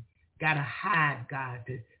sneaking and got to hide, God,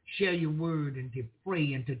 to share your word and to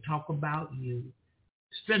pray and to talk about you.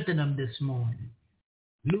 Strengthen them this morning.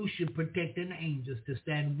 Loose your protecting angels to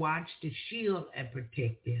stand watch, to shield and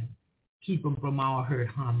protect them. Keep them from all hurt,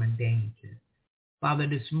 harm, and danger. Father,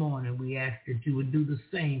 this morning we ask that you would do the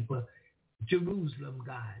same for Jerusalem,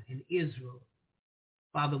 God, and Israel.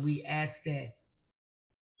 Father, we ask that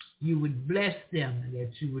you would bless them and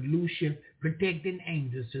that you would loose your protecting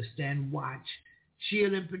angels to stand watch,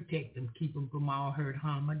 Shield and protect them. Keep them from all hurt,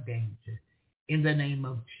 harm, or danger. In the name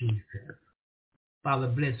of Jesus. Father,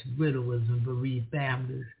 bless widowers and bereaved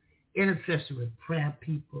families, intercessory prayer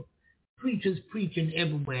people, preachers preaching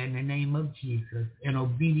everywhere in the name of Jesus, in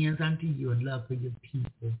obedience unto you and love for your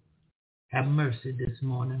people. Have mercy this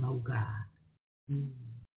morning, oh God.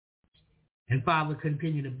 And Father,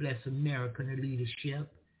 continue to bless America and the leadership.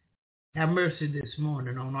 Have mercy this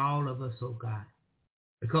morning on all of us, oh God,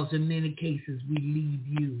 because in many cases we leave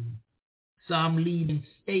you. Some leave and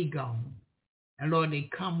stay gone. And Lord, they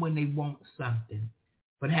come when they want something.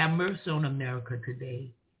 But have mercy on America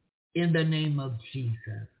today in the name of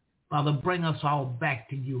Jesus. Father, bring us all back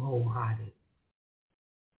to you wholehearted.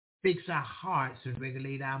 Fix our hearts and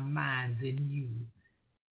regulate our minds in you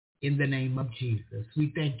in the name of Jesus.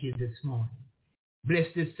 We thank you this morning. Bless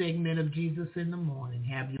this segment of Jesus in the morning.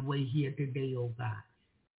 Have your way here today, oh God.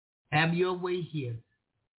 Have your way here.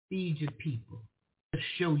 Feed your people. To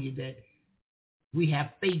show you that we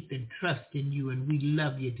have faith and trust in you and we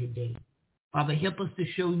love you today. Father, help us to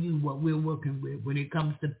show you what we're working with when it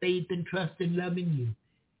comes to faith and trust and loving you.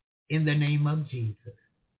 In the name of Jesus.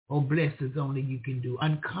 Oh, bless as only you can do.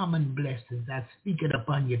 Uncommon blessings. I speak it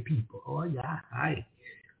upon your people. Oh, yeah. Hi.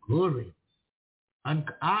 Glory.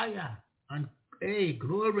 Hey,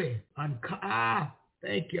 glory.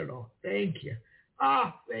 Thank you, Lord. Thank you.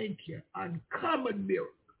 Thank you. Uncommon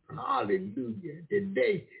miracle. Hallelujah.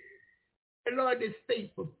 Today, and Lord, this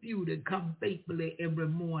faithful few that come faithfully every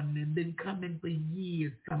morning and been coming for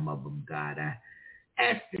years, some of them, God. I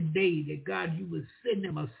ask today that, God, you would send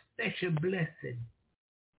them a special blessing.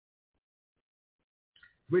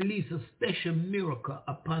 Release a special miracle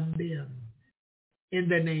upon them in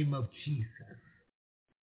the name of Jesus.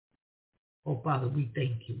 Oh, Father, we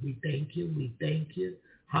thank you. We thank you. We thank you.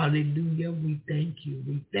 Hallelujah. We thank you.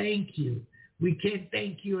 We thank you. We can't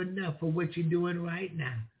thank you enough for what you're doing right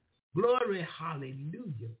now. Glory.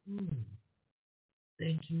 Hallelujah.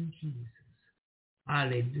 Thank you, Jesus.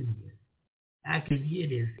 Hallelujah. I can hear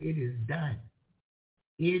this. It is done.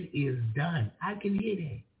 It is done. I can hear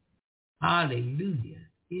that. Hallelujah.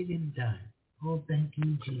 It is done. Oh, thank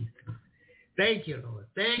you, Jesus. Thank you, Lord.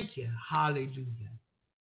 Thank you. Hallelujah.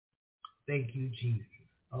 Thank you, Jesus.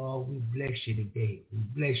 Oh, we bless you today. We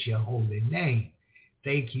bless your holy name.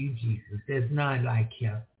 Thank you, Jesus. There's none like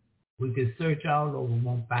him. We can search all over,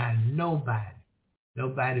 won't find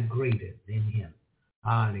nobody greater than him.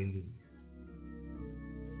 Hallelujah.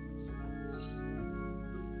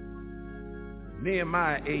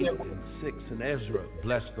 Nehemiah 8:6 and Ezra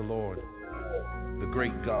blessed the Lord, the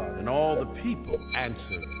great God, and all the people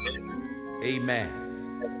answered, Amen.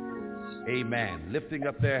 Amen. Lifting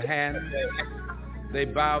up their hands, they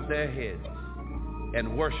bowed their heads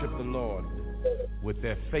and worshiped the Lord with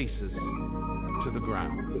their faces to the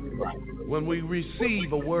ground. When we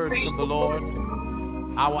receive a word from the Lord,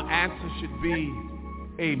 our answer should be,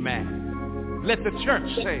 Amen. Let the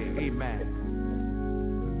church say, Amen.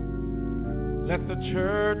 Let the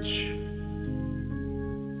church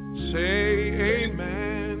say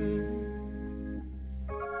amen.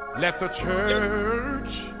 Let the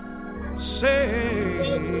church say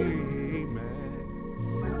amen.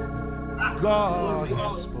 God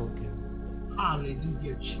has spoken.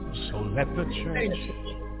 Hallelujah, Jesus. So let the church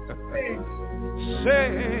say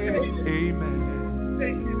amen.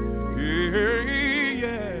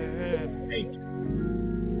 Yeah.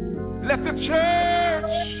 Let the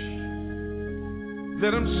church,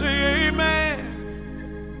 let them say amen.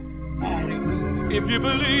 If you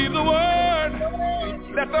believe the word,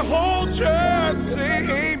 let the whole church say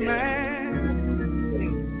amen.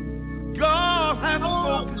 God has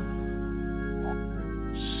spoken.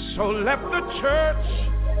 So let the church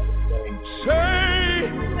say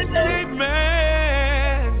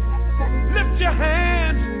amen. Lift your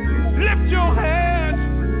hands. Lift your hands.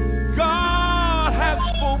 God has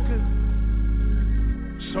spoken.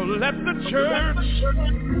 So let the church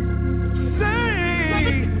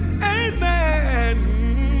say amen.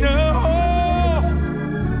 Oh,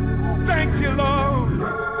 thank you, Lord.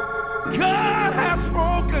 God has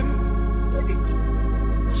spoken.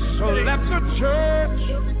 So let the church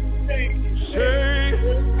say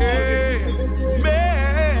amen.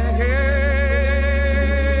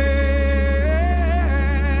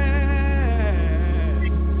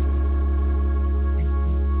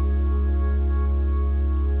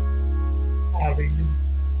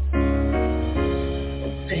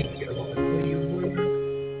 Thank you, Lord, for your word.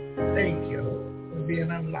 Thank you, Lord, for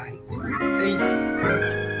being a light. Thank you.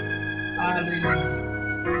 Hallelujah.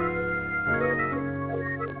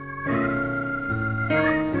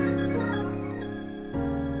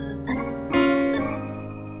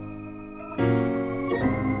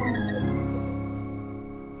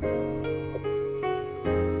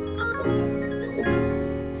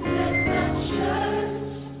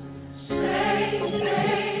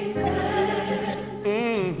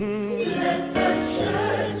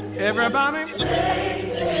 Everybody.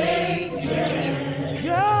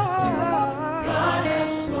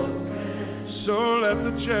 So let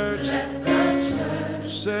the church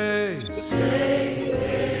say,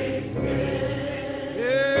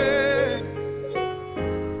 yeah.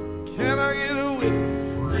 Can I get a witness?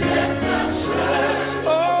 Let the church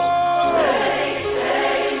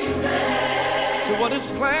to what his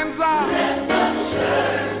plans are,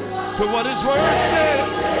 to what his word says.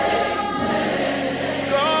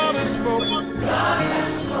 God has spoken.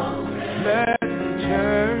 Let the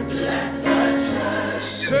church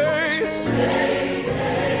say.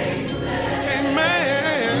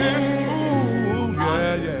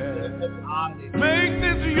 Make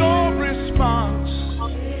this your response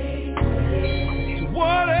to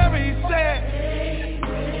whatever he said,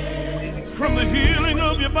 from the healing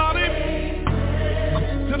of your body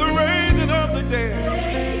to the raising of the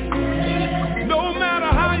dead. No matter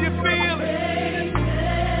how you feel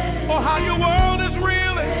or how your world is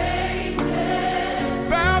reeling,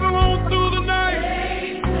 battle on through the night,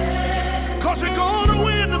 'cause you're gonna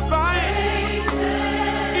win the fight.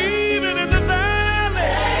 Even in the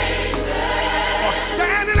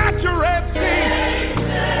standing at your Red Sea,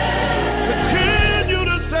 continue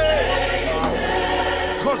to say,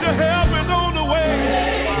 'cause your help is on the way.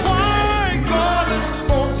 Why God has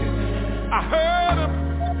spoken, I heard him.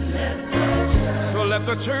 So let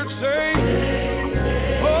the church say,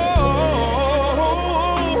 oh,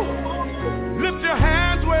 lift your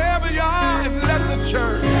hands wherever you are and let the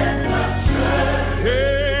church,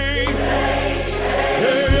 hey,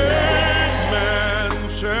 amen,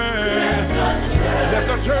 say. Let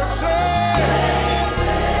the church say,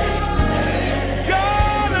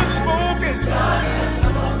 God has spoken.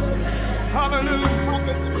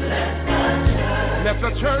 Hallelujah. Let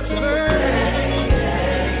the church say,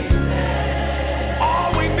 all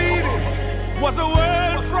we needed was a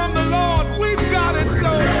word from the Lord. We've got it,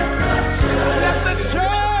 so let the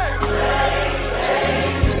church,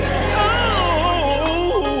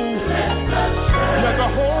 let the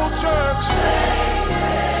whole church.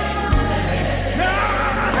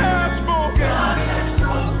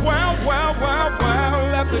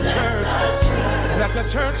 Let the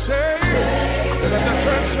church say, let the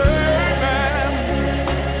church say, amen.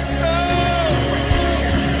 Oh,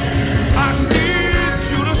 I need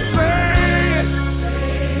you to say it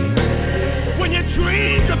when your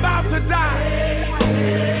dream's about to die,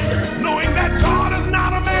 knowing that God is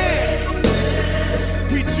not a man,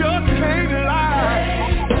 he just can't lie.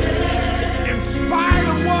 In spite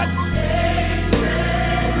of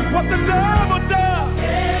what the devil does,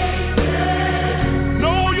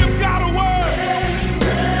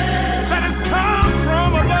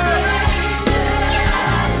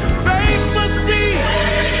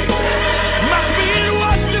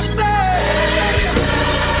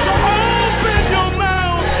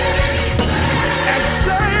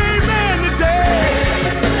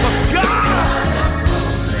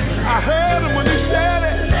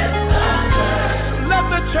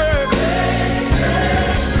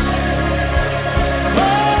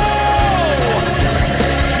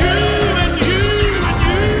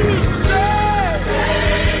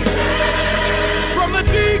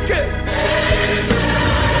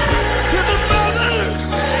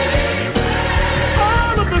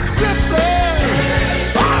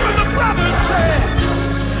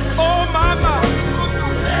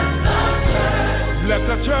 let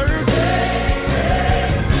the church,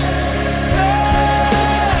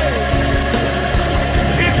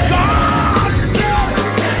 it's God's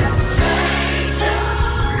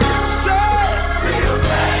will.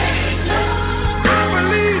 I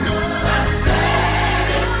believe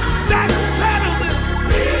that settles it.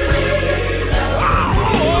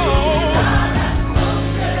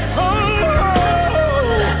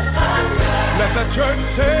 Let the church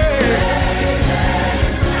say,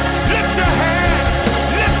 lift your hand.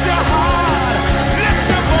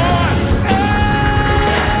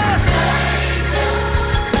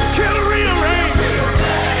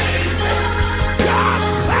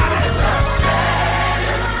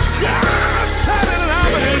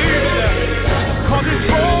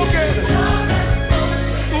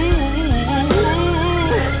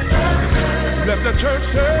 Let the church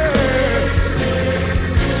say,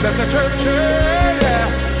 let the church say, yeah.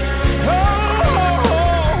 Oh.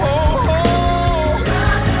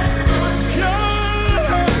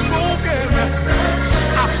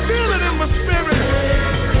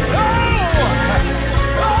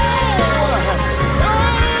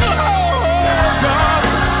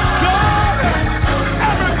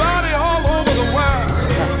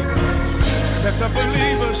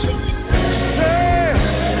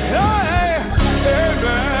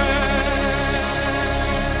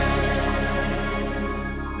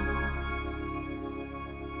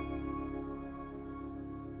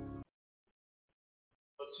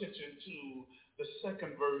 attention to the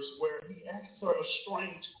second verse where he asks her a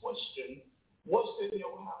strange question. What's in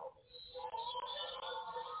your house?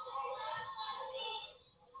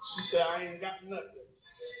 She said, I ain't got nothing.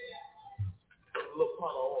 A little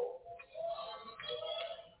pot of oil.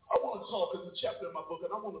 I want to talk, it's a chapter in my book,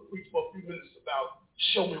 and I want to preach for a few minutes about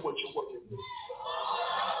show me what you're working with.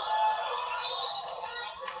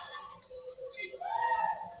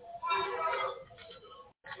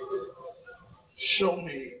 Show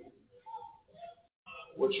me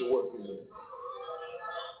what you're working with.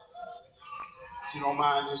 If you don't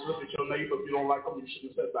mind, just look at your neighbor. If you don't like them, you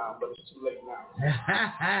shouldn't sit down, but it's too late now.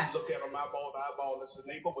 Look at them eyeball to eyeball. It's the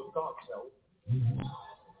neighbor with God's help.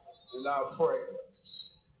 And I pray.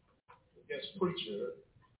 The guest preacher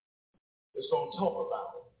is going to talk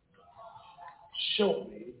about show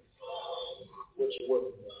me what you're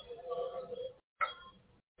working with.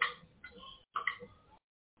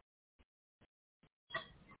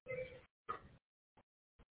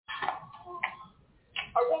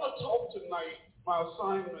 I want to talk tonight. My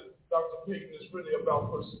assignment, Dr. Payton, is really about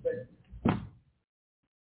perspective.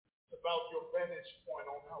 It's about your vantage point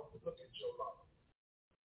on how to look at your life.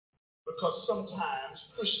 Because sometimes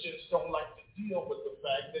Christians don't like to deal with the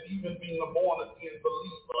fact that even being a born-again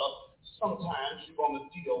believer, sometimes you're going to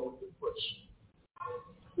deal with depression.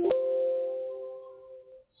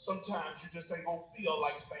 Sometimes you just ain't going to feel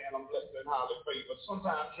like saying I'm blessed and highly favored.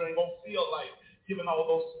 Sometimes you ain't going to feel like giving all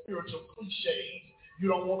those spiritual cliches. You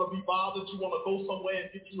don't want to be bothered. You want to go somewhere and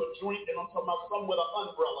get you a drink, and I'm talking about something with an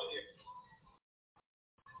umbrella in it.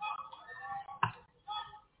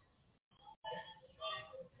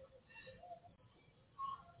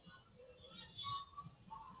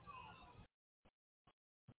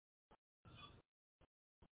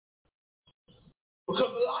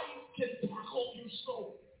 Because life can tackle you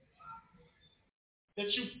so that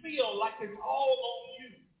you feel like it's all on you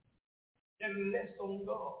and less on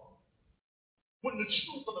God. When the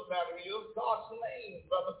truth of the matter is, God's name,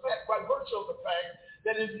 by virtue of the fact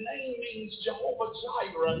that his name means Jehovah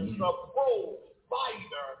Jireh, he's a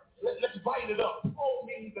provider. Let's bite it up. Pro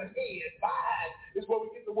means the head. Bide is where we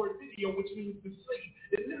get the word video, which means to see.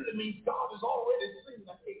 It literally means God has already seen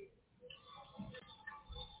the head.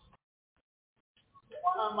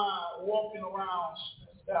 Why am I walking around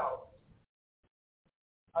stressed out?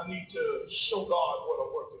 I need to show God what I'm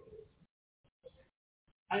working with.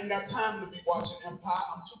 I ain't got time to be watching Empire.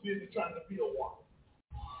 I'm too busy trying to build one.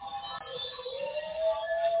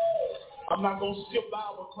 I'm not going to skip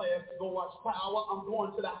Bible class to go watch Power. I'm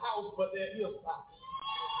going to the house, but there is power.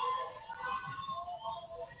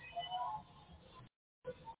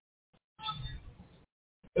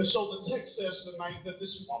 And so the text says tonight that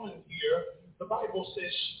this woman here, the Bible says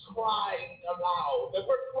she cried aloud. The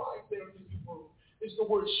word cry there in Hebrew is the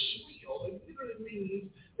word shrill. It literally means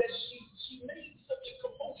that she made such a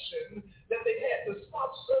commotion that they had to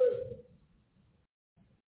stop serving.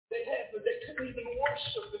 They couldn't even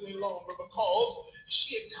worship any longer because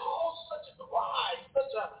she had caused such a cry,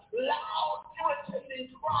 such a loud,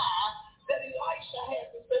 irritating cry that Elisha had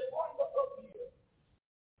to say, bring her up here.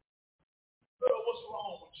 Girl, what's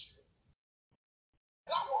wrong with you?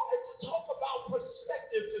 And I wanted to talk about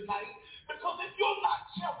perspective tonight because if you're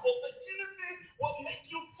not careful, the enemy will make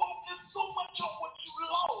you focus so much on what you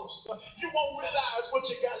lost, you won't realize what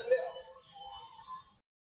you got left.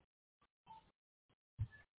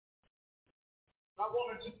 I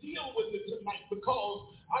wanted to deal with it tonight because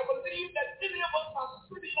I believe that many of us are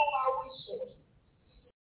sitting on our resources.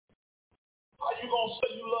 How you going to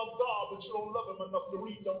say you love God, but you don't love him enough to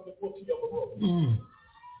read the only book he ever wrote?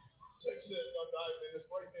 Text says, it's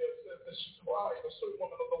right there. It says that she cried, a certain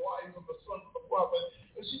woman of the wives of the sons of the prophet.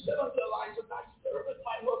 And she said unto Elijah, thy servant,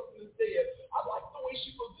 my husband is dead. I like the way she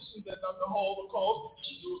positioned that, Dr. Hall, because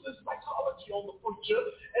she uses psychology on the preacher.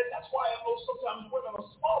 And that's why I know sometimes women are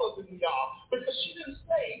smarter than we are. Because she didn't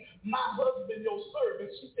say, my husband, your servant.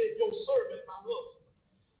 She said, your servant, my husband.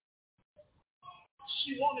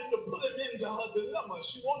 She wanted to put him into her dilemma.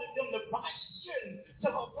 She wanted him to question to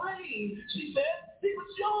her brain. She said, he was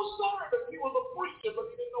your servant. He was a preacher, but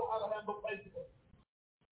he didn't know how to handle paper.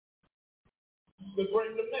 He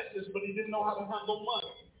bring the message, but he didn't know how to handle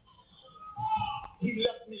money. He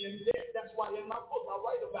left me in debt. That's why in my book I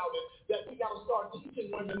write about it, that we got to start teaching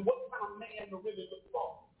women what kind of man to really look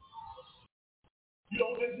for. You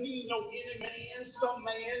don't just need no any man, some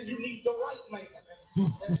man. You need the right man.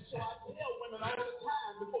 And so I tell women all the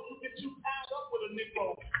time, before you get too tied up with a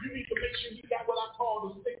Negro, you need to make sure he got what I call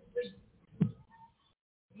the 6 feet.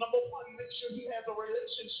 Number one, make sure he has a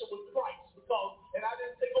relationship with Christ. Because, and I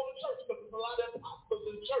didn't say go to church because there's a lot of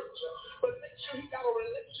apostles in church, but make sure he got a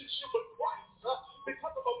relationship with Christ.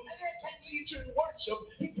 Because of a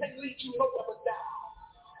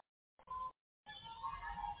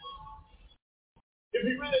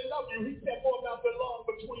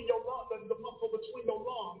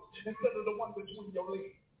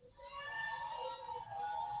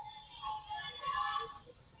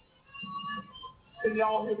Can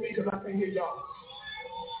y'all hear me? Because I can't hear y'all.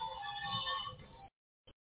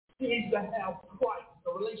 He needs to have Christ,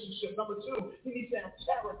 the relationship. Number two, he needs to have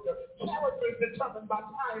character. Character is determined by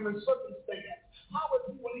time and circumstance. How is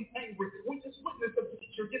he when he's angry? We just witnessed a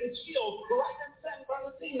teacher getting killed right in San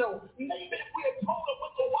Bernardino. Maybe if we had told him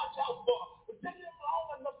what to watch out for, but take him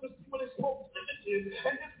long enough to see what his proclivities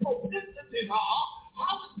and his propensities are.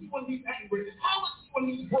 How is he when he's angry? How is he when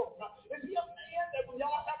he's broke? Is he a man that when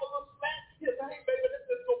y'all have a little smack, he'll say, hey, baby, let's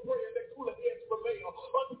just go pray and let cooler heads prevail?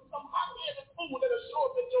 Or do some hot-headed fool that'll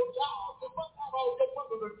show up at your job, bust out all your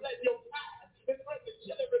windows and flat your tires and threaten to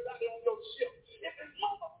kill everybody on your ship? If his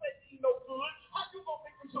mama said he no good, how you gonna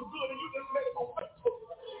make him so good and you just met him on Facebook?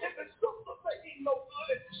 If his sister said he no good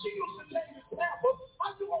and she used to change his pampers,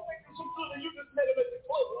 how you gonna make him so good and you just met him at the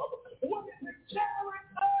club? What is his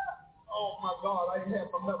character? Oh my God, I ain't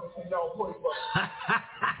had my members and y'all pray for me.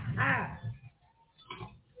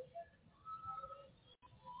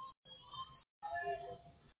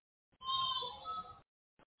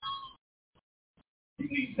 He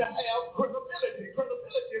needs to have credibility.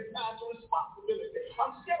 Credibility is tied to responsibility.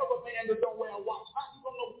 I'm scared of a man that don't wear a watch. How you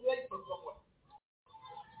gonna know he's late for somewhere?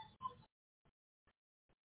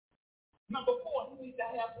 Number four, he needs to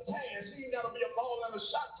have cash. He ain't got to be a ball and a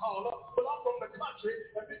shot caller, but I'm from the country,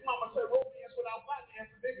 and Big Mama said romance without finance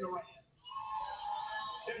is ignorant.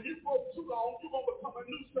 And if you broke too long, you're going to become a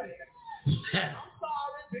news fan. I'm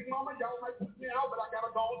sorry, Big Mama, y'all might put me out, but I got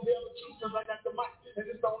to go and tell the truth because I got the mic, and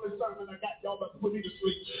it's the only sermon I got. Y'all about to put me to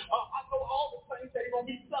sleep. I know all the saints ain't going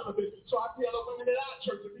to be celibate, so I tell the women at our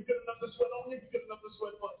church, if you're good enough to sweat on me, you're good enough to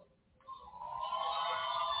sweat for us.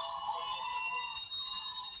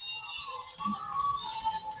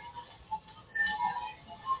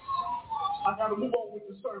 I got to move on with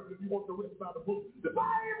the sermon if you want the rest out of the book. The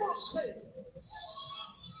Bible says,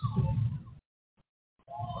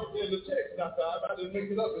 right there in the text, I didn't make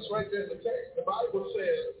it up, it's right there in the text. The Bible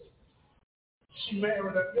says she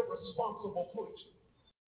married an irresponsible preacher.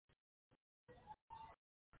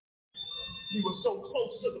 He was so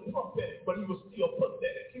close to the prophetic, but he was still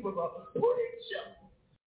pathetic. He was a preacher.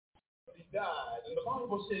 But he died, and the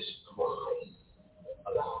Bible says she cried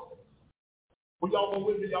aloud. Well, y'all go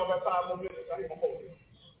with me. Y'all got 5 more minutes. I ain't gonna hold it.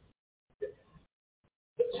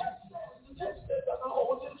 The text says,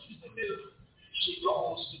 what's interesting is she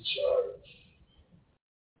goes to church.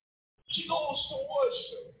 She goes to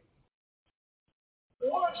worship.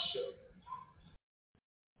 Worship.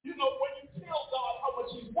 You know, when you tell God how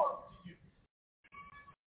much he's worth to you.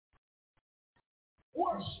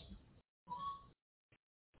 Worship.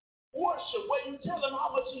 Worship, where you tell him how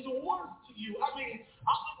much he's worth to you. I mean,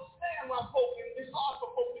 I understand why folks, it's hard for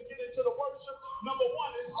folks to get into the worship. Number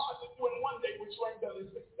one, it's hard to do in one day, which you ain't done in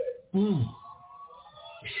 6 days.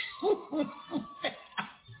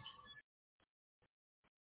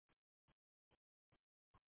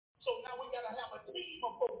 So now we got to have a team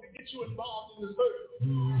of folks to get you involved in the service.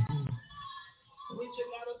 Preacher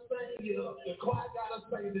got to sing you up. The choir got to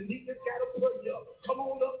sing. The deacons got to pray you up. Come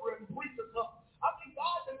on up and preach us up. I mean,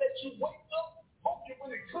 God can let you wake up, hope you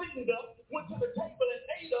went and cleaned up, went to the table and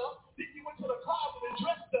ate up, then you went to the closet and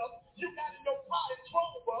dressed up, you got in your car and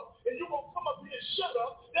drove up, and you going to come up here and shut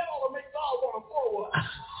up. That ought to make God want to forward.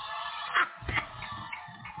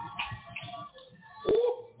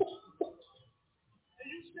 And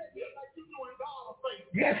you sit here like you doing God a favor.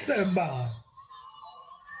 Yes, sir, Bob.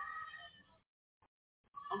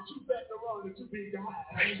 I'm too fat to run and too big to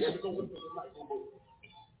hide. I need you to go with me tonight.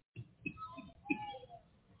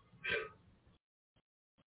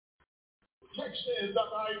 The text says,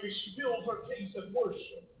 Dr. Ivy, she builds her case in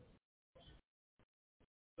worship.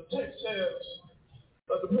 The text says,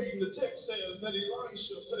 the text says that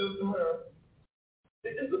Elisha says to her,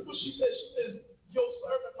 and look what she says. She says, your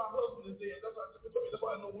servant, my husband, is dead. That's why I told you that's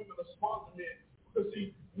why I know women are smart than men. Because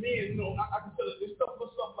see, men, you know, I can tell you this stuff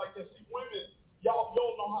like that. See, women, y'all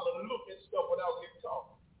don't know how to look at stuff without getting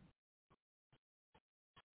caught.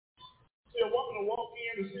 See, a woman will walk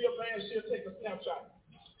in and see a man, she'll take a snapshot.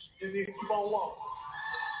 And then keep on walking.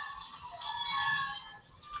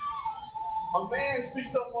 A man sees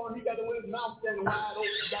someone, he got to with his mouth standing wide open,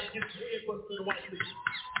 he got to get his head busted in the white meat.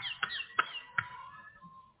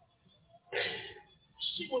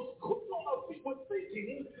 She was quick on her feet with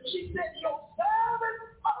thinking. She said, your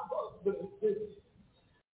servant, my husband is dead.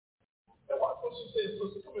 And watch what she says,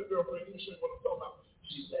 sister. Come here, girlfriend. Let me show you what I'm talking about.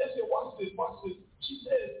 She says here, watch this. She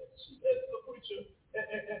says to the preacher,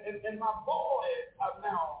 and my boys are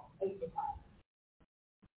now on the line.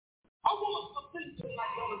 I want us to think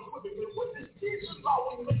tonight on this with it. What decisions are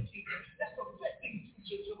we making that's affecting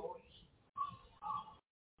future generations?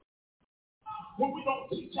 when we don't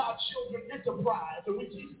teach our children enterprise and we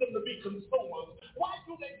teach them to be consumers? Why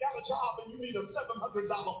do they got a job and you need a $700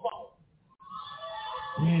 phone?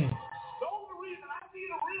 The only reason I need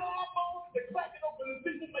a real iPhone is to crack it open and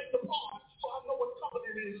people make the parts so I know what company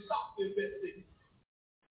it is stock to invest in.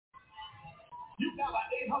 You got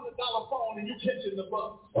an $800 phone and you catching the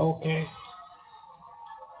bus. Okay.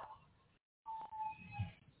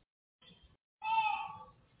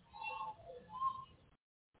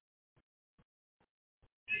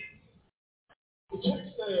 The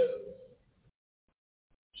text says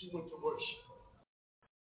she went to worship.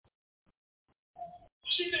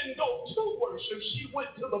 She didn't go to worship, she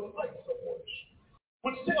went to the place of worship.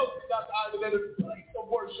 Which tells me that either that in the place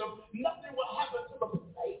of worship, nothing will happen to the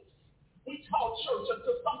place. We call church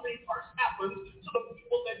until something first happens to the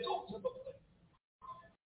people that go to the place.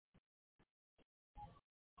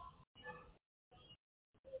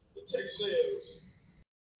 The text says,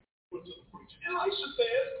 went to the preacher. Elisha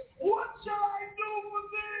says, what shall I do for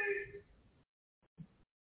thee?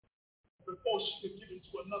 Before she could get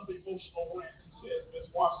into another emotional rant, he says, Miss,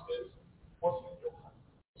 watch this. What's in your house?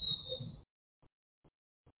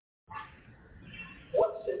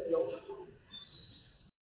 What's in your house?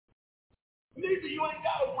 Maybe you ain't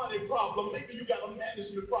got a money problem. Maybe you got a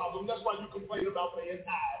management problem. That's why you complain about paying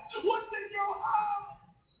tithes. What's in your house?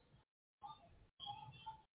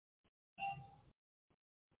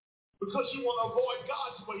 Because you want to avoid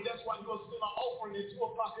God's way, that's why you're going to send an offering at 2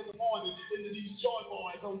 o'clock in the morning into these joy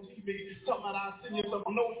boys on TV talking about I'll send you some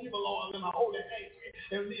no evil oil and a holy handkerchief.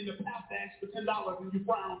 And then the pastor asks for $10 and you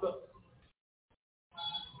frowned up.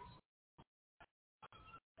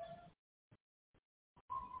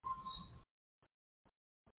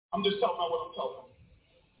 I'm just talking about what I'm talking about.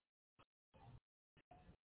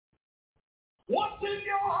 What's in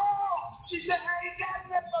your house? She said, I ain't got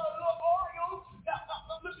nothing but a little oil. Now,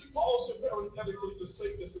 let me pause here parenthetically to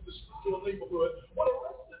say this in the street neighborhood. What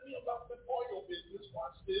arrested me about the oil business,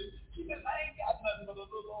 watch this. She said, I ain't got nothing but a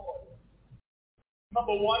little oil.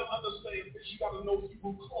 Number one, understand this. You got to know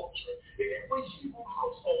Hebrew culture. In every Hebrew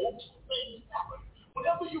household, two things happen.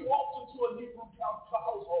 Whenever you walked into a Hebrew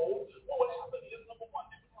household, what would happen is, number one,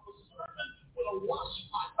 they would have a servant with a wash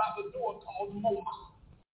pot by the door called Moab.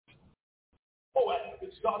 Moab,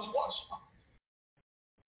 it's God's wash pot.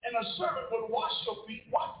 And a servant would wash your feet,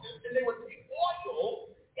 watch this, and they would take oil.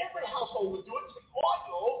 Every household would do it. Take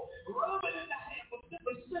oil, rub it in the hand with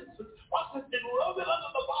different senses. Watch this, and rub it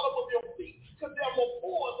under the bottom of your feet, because there are more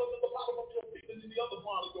pores under the bottom of your feet than in the other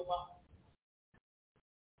part of your body.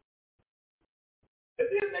 And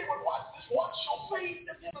then they would watch this, wash your face,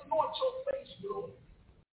 and then anoint your face with oil.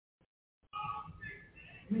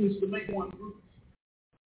 Means to make one group.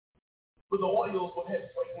 But the oils would have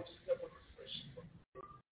fragrances that were refreshing.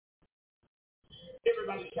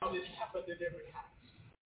 Everybody shouted, it happened in every house.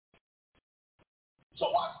 So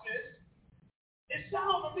watch this. It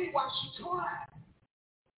sounds to me while she cried.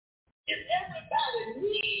 If everybody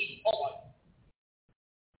needs oil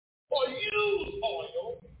or use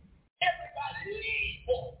oil, everybody needs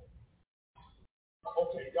oil.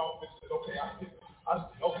 Okay, y'all listen.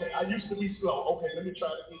 Okay, I used to be slow. Okay, let me try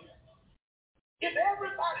it again. If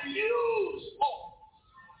everybody use oil,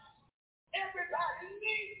 everybody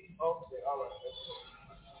needs. Okay, all right.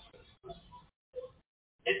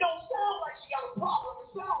 It don't sound like she got a problem.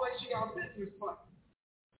 It sounds like she got a business plan.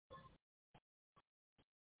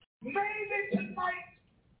 Maybe tonight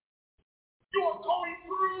you are going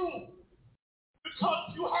through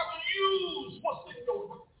because you haven't used what's in your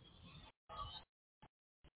life.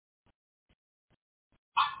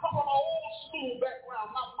 I come from an old school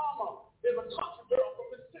background. My mama is a country girl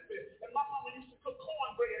from Mississippi, and my mama used to cook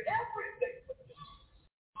cornbread every day.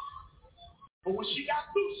 But when she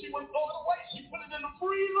got through, she wouldn't throw it away. She put it in the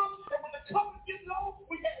freezer, and when the cup would get low,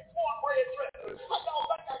 we had cornbread dressing. I don't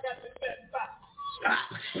think I got this bad inside.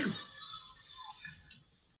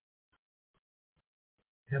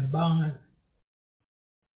 And bond.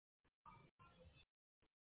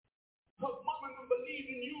 Because mama didn't believe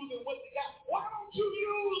in using what you got. Why don't you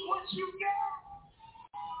use what you got?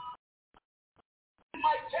 You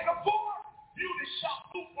might take a fork, beauty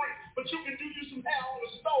shop blueprint, but you can do you some hair on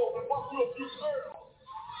the stove and walk through a few girls.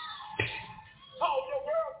 Call your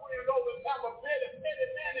girlfriend over and have a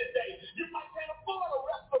petty day. You might can't afford a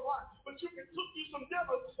restaurant, but you can cook you some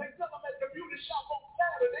dinner and tell them at the beauty shop on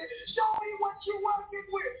Saturday, show me what you're working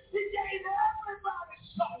with. He gave everybody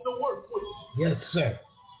something to work with. Yes, sir.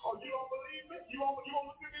 Oh, you don't believe me? You don't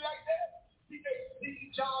look at me like that? He gave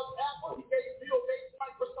Steve Jobs Apple. He gave Bill Gates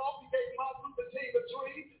Microsoft. He gave Martin Luther King a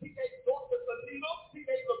tree. He gave Dorcas a needle. He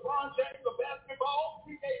gave LeBron James a basketball.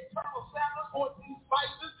 He gave Colonel Sanders 14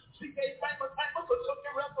 spices. He gave famous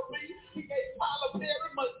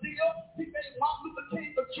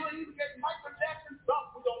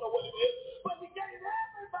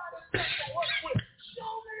work with.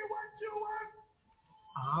 Show me what you want.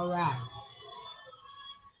 All right.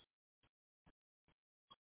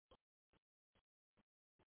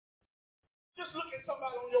 Just look at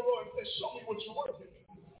somebody on your road and say, show me what you're working with.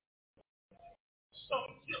 Some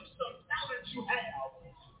gifts, some talent you have.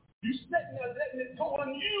 You sitting there letting it go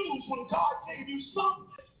unused when God gave you something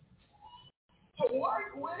to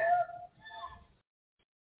work with.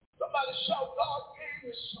 Somebody shout, God gave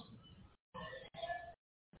me something.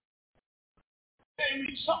 Gave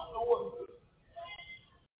me something to work with.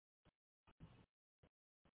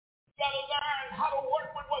 You gotta learn how to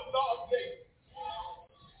work with what God gave you.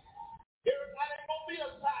 Everybody ain't gonna be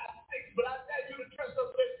a size 6, but I tell you to dress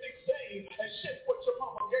up at 16 and shift what your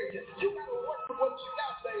mama gave you. You gotta work with what you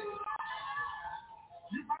got, baby.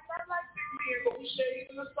 You might not like big men, but we shade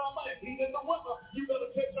in the summer and heat in the winter. You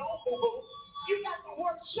better catch your own boo-boo. You got to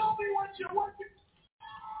work. Show me what you're working.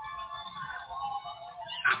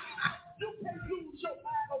 You can't lose your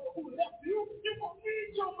mind over who left you. You gonna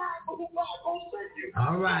need your mind for who God gonna send you.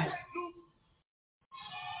 All right.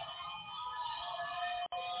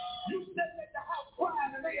 You sitting at the house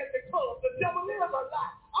crying and they at the club. The devil is a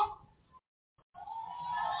lie.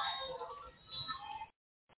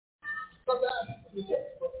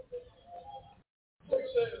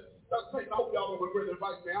 I hope y'all don't regret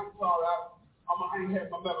advice, man. I'm sorry. I ain't had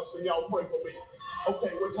my medicine. Y'all pray for me.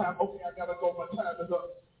 Okay, what time? Okay, I gotta go. My time is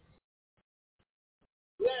up.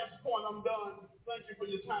 Last point, I'm done. Thank you for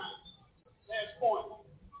your time. Last point.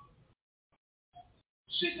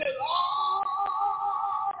 She said,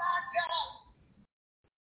 all I got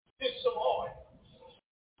is some oil.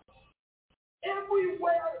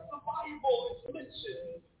 Everywhere the Bible is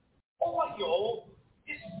mentioned, oil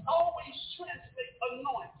is always translated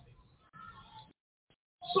anointing.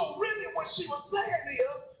 So really what she was saying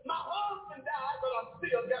is, my husband died, but I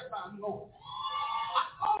still got my anointing. I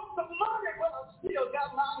lost some money, but I still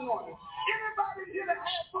got my anointing. Anybody here that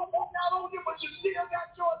had some walk out on you, but you still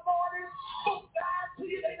got your anointing? Folks died to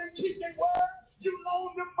you, they didn't keep their word. You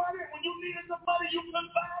loaned them money. When you needed some money, you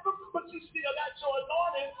couldn't buy them, but you still got your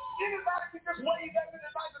anointing. Anybody can just wave at me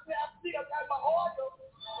tonight and say, I still got my oil.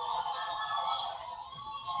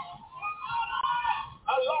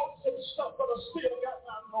 I lost some stuff, but I still got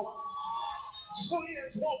my anointing.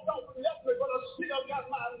 Friends walked off and left me, but I still got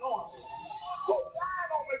my anointing. Folks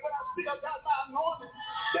lied on me, but I still got my anointing.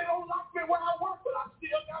 They don't like me where I work, but I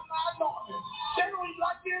still got my anointing. They don't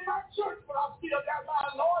like me in my church, but I still got my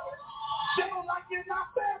anointing. They don't like me in my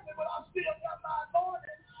family, but I still got my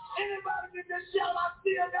anointing. Anybody can just shout, I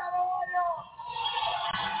still got oil.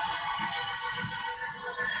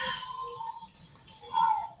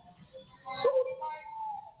 So tonight,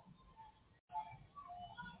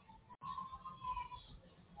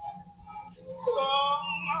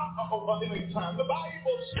 it ain't time. The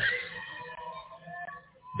Bible says,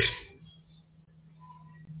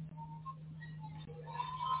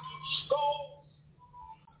 so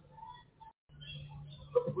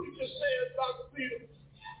the preacher said, Dr. Peter,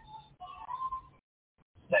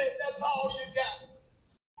 said that's all you got.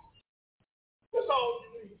 That's all you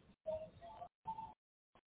need.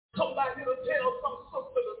 Come back here to tell some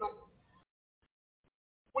sister tonight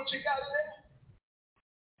what you got there.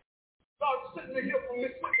 God's sitting here from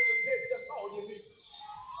Mississippi and said, that's all you need.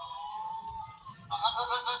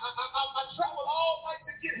 I traveled all night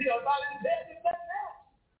to get here. I didn't tell you nothing else.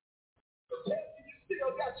 But tell you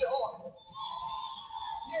still got your oil.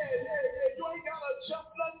 Yeah. You ain't got to jump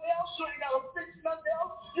nothing else. You ain't got to fix nothing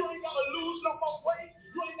else. You ain't got to lose no more weight.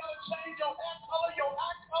 You ain't got to change your hair color, your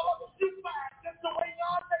eye color. You fine just the way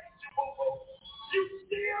God made you, boo-boo. You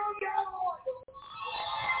still got oil.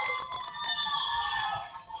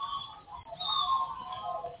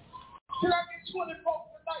 Can I get 20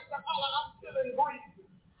 folks tonight to holler, I'm still in breathing?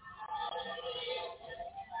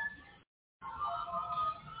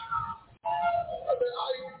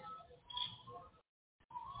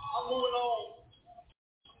 I'm moving on.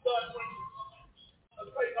 I'm done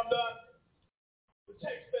preaching. I'm done. The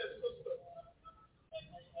text says, sister.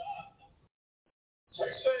 The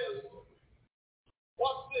text says,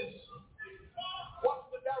 watch this.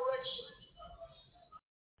 Watch the direction.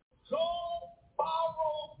 Go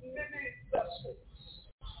borrow many vessels.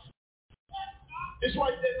 It's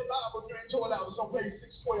right there in the Bible. You ain't told out. It's on page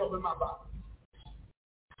 612 in my Bible.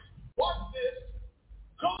 Watch this.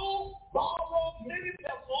 Go borrow many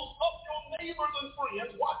vessels of your neighbors and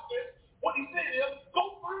friends. Watch this. What he said is,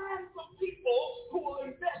 go find some people who will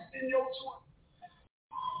invest in your trust.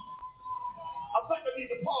 I think I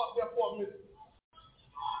need to pause there for a minute.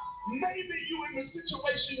 Maybe you in the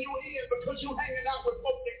situation you're in because you're hanging out with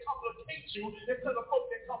folks that complicate you instead of folks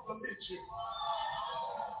that compliment you.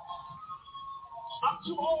 I'm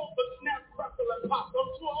too old for snap, crackle, and pop.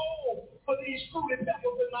 I'm too old for these fruity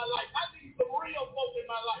pebbles in my life. I need some real folk in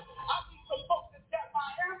my life. I need some folks that got my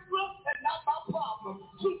answer and not my problem.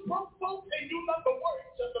 Two broke folks and you know the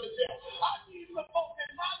words of the devil. I need some folks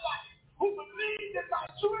in my life who believe in my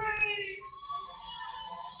dreams.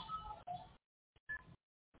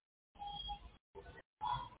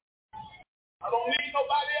 I don't need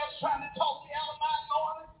nobody else trying to talk me out of my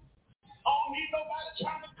anointing. I don't need nobody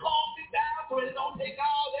trying to calm me down so it don't take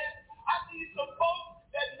all that. I need some folks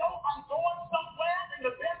that know I'm going somewhere, and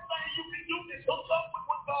the best thing you can do is hook up with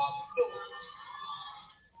what God is doing.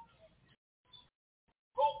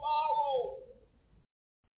 Go borrow.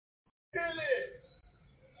 Billy.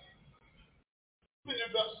 Billy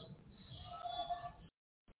Russell.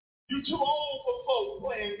 You too old for folks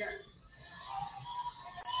playing games.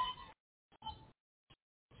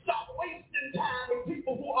 Stop wasting time with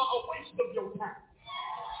people who are a waste of your time.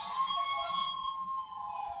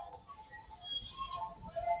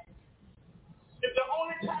 If the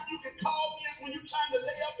only time you can call me is when you're trying to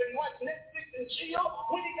lay up and watch Netflix and chill,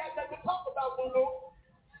 when you got nothing to talk about, boo-boo.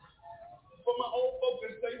 For my old folks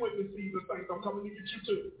that stay with me, Caesar Saints, I'm coming to get you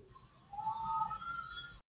too.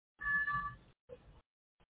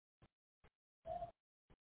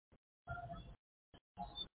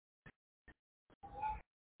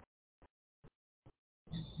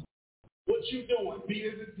 What you doing?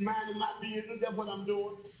 Business, minding my business, that's what I'm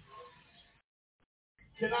doing.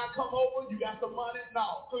 Can I come over? You got some money?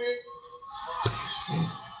 No, clear.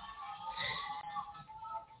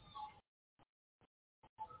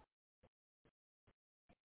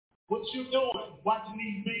 What you doing? Watching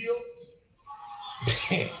these bills?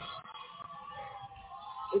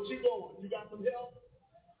 What you doing? You got some help?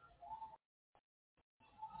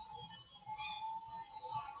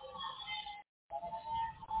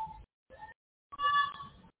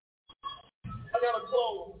 I gotta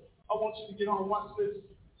close. I want you to get on. Watch this.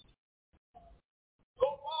 Go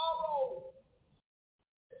borrow.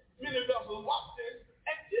 Many vessels. Watch this.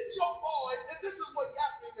 And get your boy. And this is what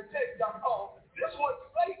got me to take y'all home. This is what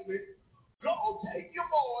saved me. Go take your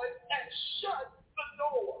boy and shut the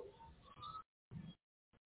door.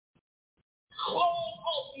 Close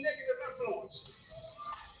off negative influence.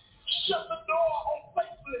 Shut the door on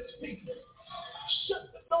faithless people. Shut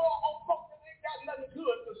the door on folks that ain't got nothing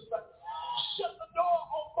good to say. Shut the door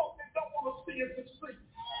on folks that don't want to see you succeed.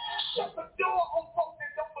 Shut the door on folks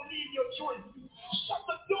that don't believe your dream. Shut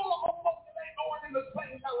the door on folks that ain't going in the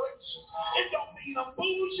same direction. It don't mean I'm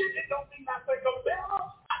bullshit. It don't mean I think I'm better.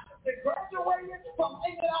 I just been graduated from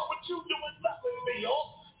hanging out with you doing nothing, Bill.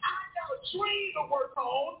 I got a dream to work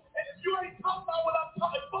on, and if you ain't talking about what I'm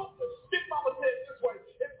talking about, Big Mama said it this way: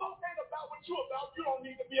 if folks ain't about what you about, you don't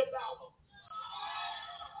need to be about them.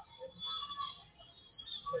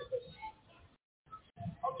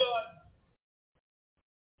 I'm done.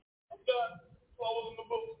 I'm done. Closing the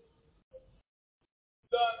book.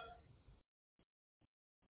 Done.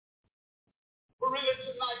 But really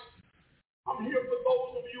tonight, I'm here for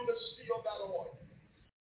those of you that still got oil.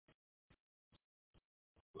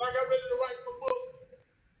 When I got ready to write the book,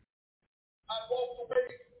 I walked away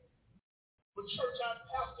from church I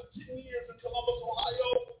pastored 10 years in Columbus,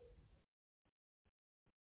 Ohio.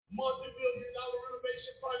 Multi-billion-dollar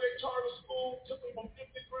renovation project, charter school, took me from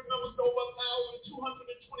 53 members to over 1,220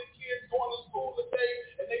 kids going to school today,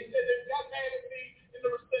 and they said they got mad at me in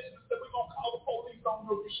the reception and said, we're going to call the police on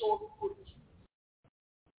you if you show us the footage.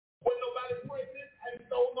 Wasn't nobody pregnant, hadn't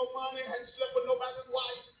stole no money, hadn't slept with nobody's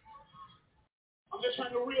wife. I'm just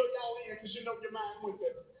trying to reel y'all in because you know your mind went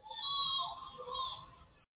there.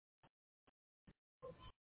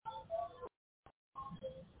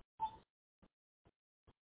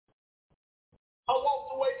 I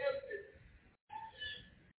walked away empty,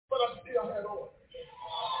 but I still had oil.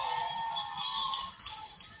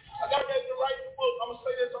 I got ready to write the book. I'm going to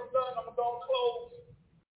say this, I'm done, I'm going to close.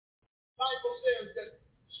 The Bible says that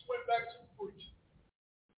she went back to preach.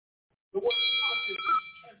 The word conscience is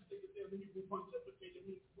translated there when you pontificate, it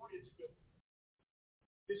means bridge building.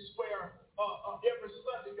 This is where every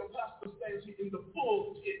Sunday your pastor stands in the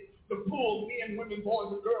pulpit to pull men, women,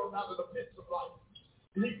 boys, and girls out of the pits of life.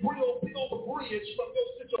 And he build a bridge from your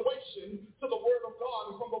situation to the Word of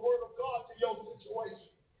God, and from the Word of God to your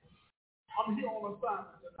situation. I'm here on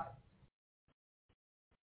assignment tonight.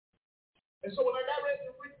 And so when I got ready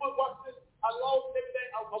to read the book, watch this, I lost everything.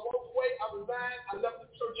 I walked away, I resigned, I left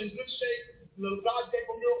the church in good shape. God gave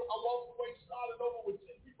a miracle. I walked away, started over with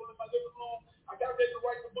 10 people in my living room. I got ready to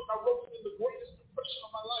write the book. I wrote it in the greatest depression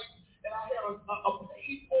of my life, and I had a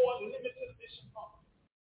paid-for limited edition copy.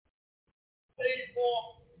 Paid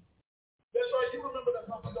for. That's right, you remember that,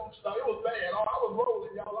 Papa, don't you? It was bad. mad. Oh, I was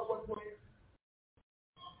rolling, y'all. I wasn't playing.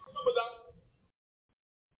 Remember that?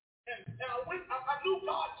 And I knew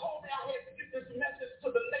God told me I had to get this message to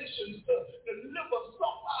the nations to deliver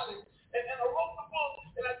somebody. And I wrote the book,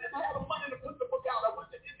 and I didn't have the money to put the book out. I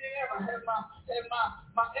went to Indiana, had my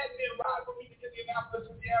admin ride with me to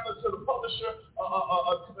Indianapolis, Indiana, to the publisher.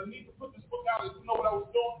 Because I need to put this book out, and you know what I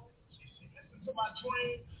was doing. She listened to my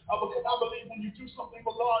dream, because I believe when you do something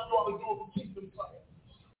for God, you ought to do it for kingdom plans.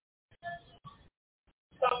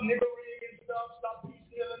 Stop niggering and stuff, stop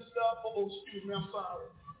piecemealing stuff. Oh, excuse me, I'm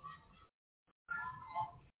sorry.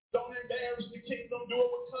 Don't embarrass the kingdom, do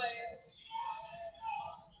it with class.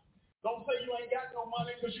 Don't say you ain't got no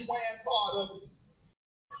money because you ain't part of it.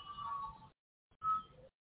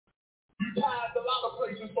 You tied a lot of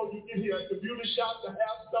places before you get here. The beauty shop, the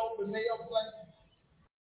hair store, the nail place.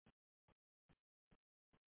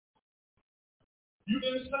 You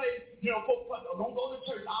didn't say, folks, don't go to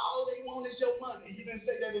church. All they want is your money. You didn't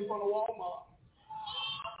say that in front of Walmart.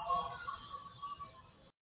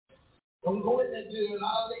 Don't go in that deal.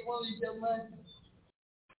 All they want is your money.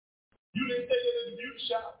 You didn't say that in the beauty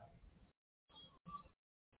shop.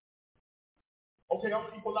 Okay, I'm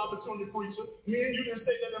an equal opportunity preacher. Me and you didn't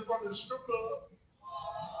say that in front of the strip club.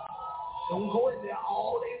 Don't go in there.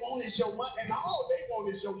 All they want is your money. And all they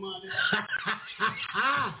want is your money.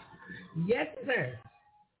 Yes, sir.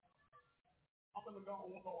 I'm going to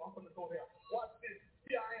go there. Watch this.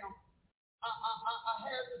 Here I am. I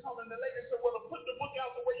had this home, and the lady said, well, to put the book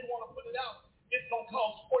out the way you want to put it out, it's going to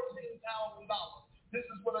cost $14,000. This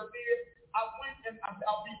is what I did. I went, and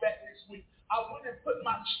I'll be back next week. I went and put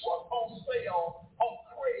my truck on sale on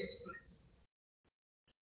Craigslist.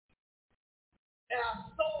 And I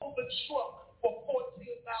sold the truck for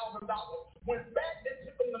 $14,000. Went back and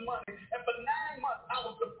took them the money. And for 9 months, I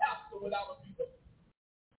was the pastor without a vehicle.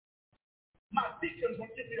 My deacons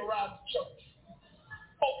would give me a ride to church.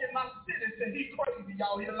 Folk in my city said, he crazy,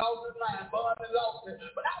 y'all. He lost his mind. Bun and lost it.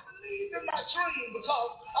 But I believed in my dream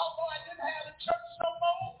because although I didn't have a church no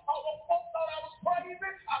more, although folk thought I was crazy,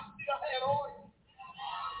 I still had oil.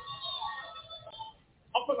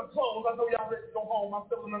 I'm going to close. I know y'all ready to go home. I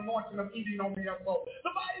feel an anointing of eating on me. The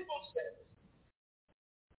Bible says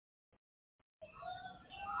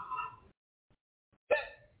that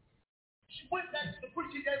she went back to the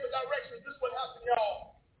preacher, gave her directions. This is what happened,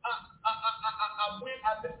 y'all. I went,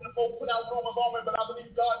 I listened to folks put out rumors on me, but I believe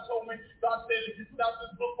God told me, God said, if you put out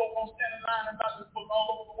this book, folks gonna stand in line and buy this book all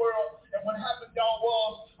over the world. And what happened, y'all,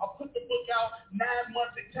 was I put the book out, 9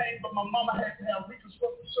 months it came, but my mama had to have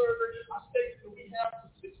reconstructive surgery. I stayed in the rehab for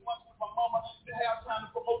 6 months with my mama to have time to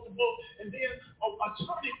promote the book. And then an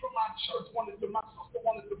attorney from my church my sister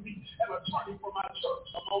wanted to meet an attorney from my church.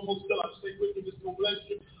 I'm almost done. I stay with you, this will bless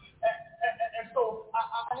you. And so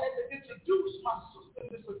I had to introduce my sister,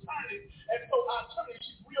 this attorney. And so our attorney,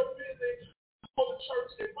 she's real busy for the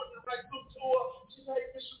church. They put the right book to her. She said,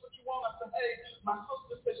 hey, Bishop, what you want? I said, hey, my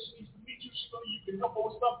sister said she needs to meet you. She knows you can help her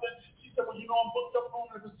with something. She said, well, I'm booked up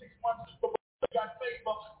on her for 6 months, but I got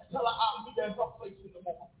favor. And tell her I'll meet at her place in the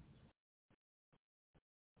morning.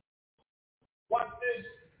 Watch this.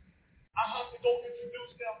 I have to go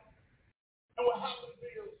introduce them. And what happens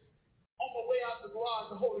is, on my way out the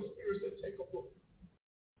garage, the Holy Spirit said, take a book.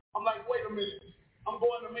 I'm like, wait a minute. I'm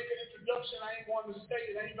going to make an introduction. I ain't going to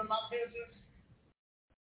stay. It ain't even my business.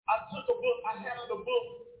 I took a book. I handed a book,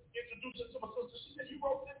 introduced it to my sister. She said, you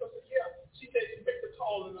wrote this? I said, yeah. She said, expect a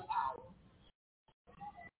call in an hour.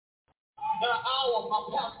 In an hour, my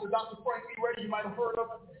pastor, Dr. Frank E. Ray, you might have heard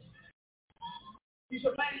of him. He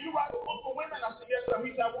said, man, you write a book for women? I said, yes, sir.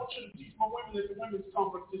 He said, I want you to teach my women at the women's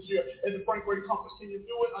conference this year, at the Frank Ray conference. Can you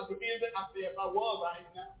do it? I said, is it? I said, if I was, I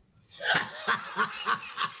ain't now.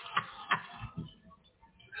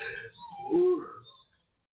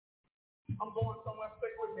 I'm going somewhere,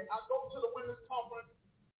 stay with me. I go to the women's conference.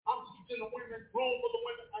 I'm teaching the women, room for the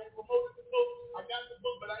women. I ain't promoted the book. I got the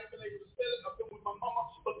book, but I ain't been able to sell it. I've been with my mama.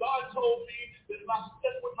 But God told me that if I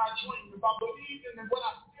step with my dream, if I believed in what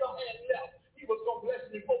I still had left, He was going to bless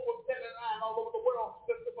me. Folks were standing in line all over the world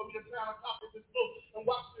just for me to sign a copy of this book. And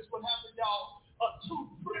watch this, what happened, y'all.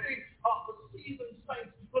 Two pretty seasoned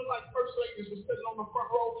saints, looked like first ladies, were sitting on the front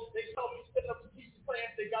row. They saw me sitting up to teach the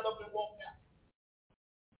class. They got up and walked out.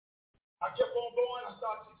 I kept on going. I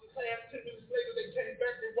started teaching class. 10 minutes later, they came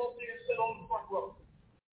back. They walked in and sat on the front row.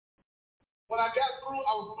 When I got through,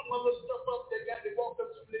 I was putting my little stuff up. They walked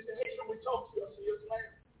up to me. They said, hey, can we talk to you? I said, yes, ma'am.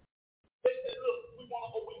 They said, look, we want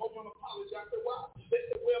to open an apology. I said, why? They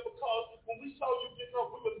said, well, because when we saw you getting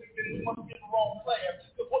up, we were thinking we must be in the wrong class.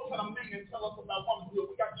 Because what kind of man tell us about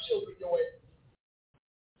womanhood? We got children your age.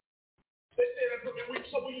 They said,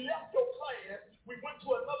 so we left your class. We went to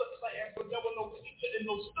another class, but there was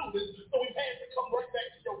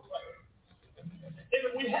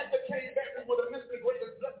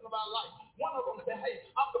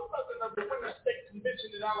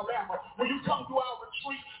Alabama. When you come to our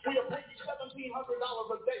retreat, we'll pay you $1,700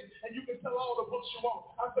 a day, and you can sell all the books you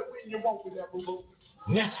want. I said, when you want with that, boo-boo.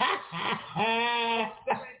 This ain't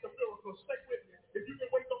the miracle. Stay with me. If you can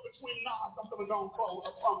wake up between now, I'm going to go and close.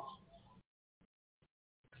 I promise.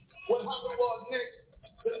 What happened was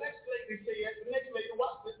the next lady,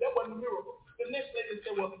 watch this, that wasn't a miracle. The next lady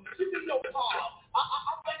said, well, give me your card.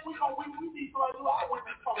 I think we need to do our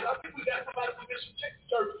women's card. I think we got somebody from Bishop Texas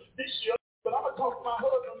Church this year, but I'm going to talk to my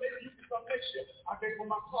husband. Maybe you can come next year. I gave her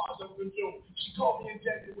my card that was in June. She called me in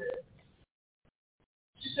January.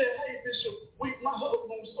 She said, hey, Bishop, my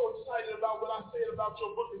husband was so excited about what I said about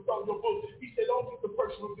your book and saw your book. He said, don't get the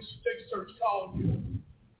person with Bishop Texas Church called you.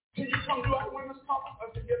 Can you come do our women's conference?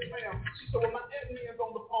 I said, yes, ma'am. She said, well, my admin is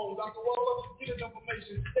on the phone. Dr. Waller, get his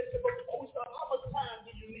information. They said, but before we start, how much time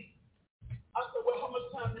do you need? I said, well, how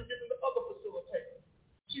much time do you give the other facilitator?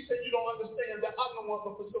 She said, you don't understand that I'm the one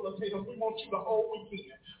for facilitators. We want you the whole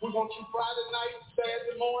weekend. We want you Friday night,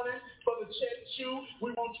 Saturday morning for the chat shoe.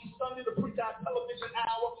 We want you Sunday to preach our television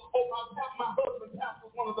hour. Oh, my husband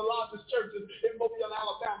pastors one of the largest churches in Mobile,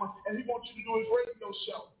 Alabama, and he wants you to do his radio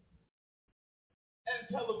show. And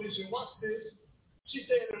television, watch this. She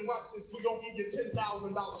said, and watch this, we're going to give you $10,000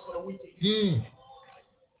 for the weekend.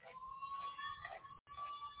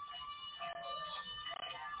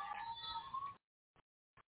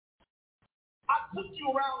 I took you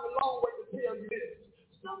around the long way to tell you this.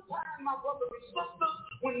 Sometimes, my brothers and sisters,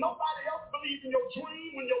 when nobody else believes in your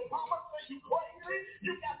dream, when your mama says you crazy,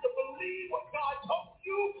 you got to believe what God told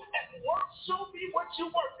you and work, show me what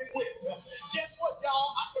you're working with. Guess what,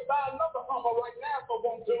 y'all? I can buy another Hummer right now if I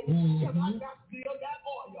want to, because I still got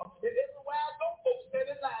oil. And everywhere I go, folks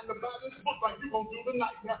stand in line to buy this book like you're going to do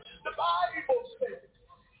tonight. Now, the Bible says,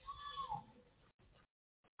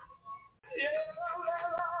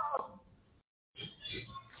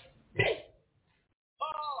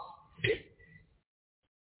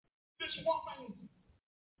 this woman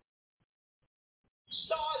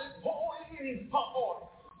started pouring her oil.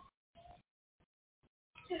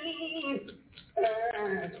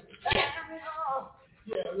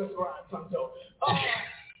 Yeah, let's ride, Tonto.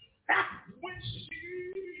 When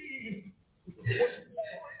she was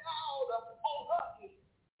pouring out on her,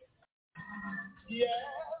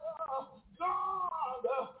 God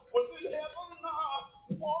was in heaven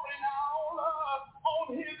pouring out on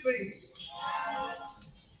his knees.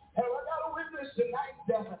 And I got a witness tonight,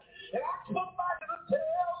 and I come by to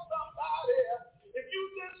tell somebody, if you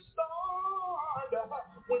just start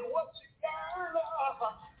with what you got,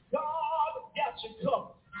 God got you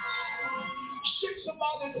covered. Shake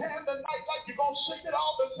somebody's hand tonight like you're going to shake it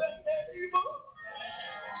off and say, neighbor,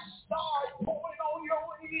 start pouring on your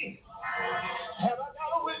knees. And I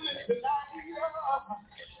got a witness tonight,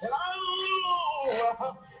 and I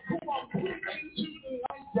know who I'm preaching to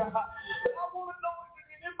tonight, and I want to know if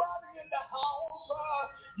there's anybody in the house,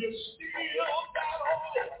 you still got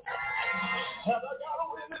oil. And I got a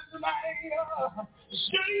witness tonight,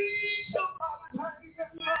 shake somebody's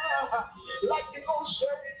hand like you're going to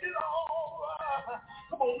shake it off.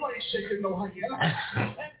 Come on, you ain't shaking no hand.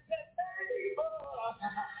 And say, neighbor,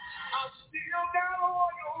 I still got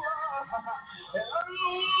oil. And I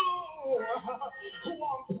know who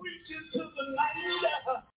I'm preaching to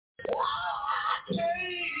tonight. I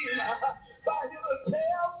came by here to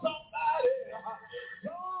tell somebody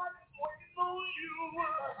God is waiting on you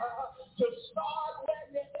to start where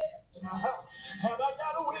you're at. And I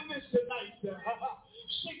got a witness tonight.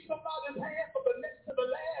 Shake somebody's hand for the next to the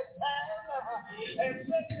last time and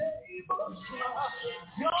say, neighbor,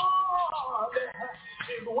 God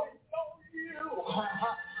is waiting on you.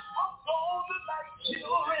 I'm gone tonight,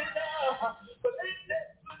 children, but ain't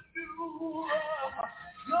that the news?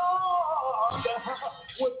 God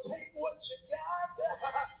will take what you got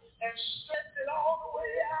and stretch it all the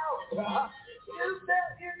way out. Is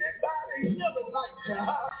there anybody here tonight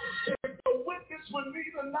that can witness with me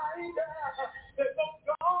tonight that no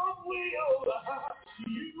God will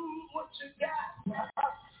use what you got?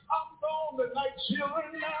 I'm gone tonight,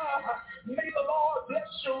 children. May the Lord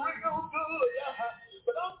bless you real good.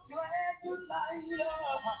 But I'm glad tonight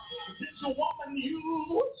this woman used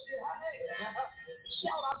what she had.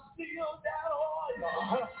 Shall I still got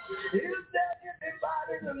oil? Is there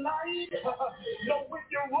anybody tonight? Know when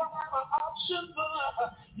you run out of options,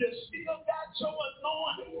 you still got your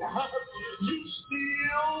anointing. You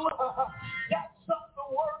still got something to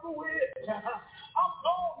work with. I'm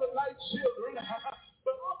gone tonight, children.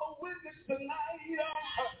 But I'm a witness tonight.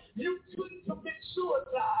 You couldn't commit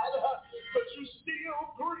suicide, but you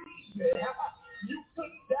still breathe. You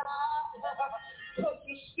couldn't die, but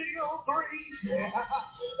you still breathe.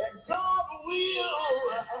 And God will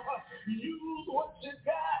Use what you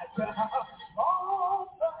got.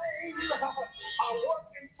 All things are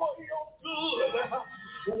working for your good.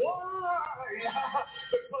 Why?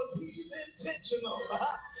 Because he's intentional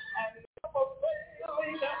and never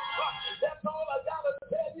failing. That's all I gotta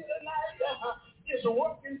tell you tonight. It's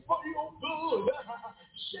working for your good.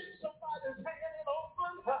 Shake somebody's hand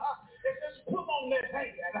open and just pull on their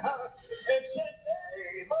hand and say,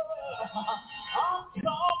 neighbor, I'm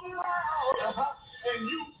coming out and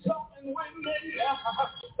you coming with me.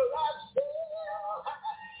 But I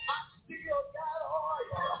still got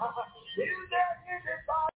oil. Is there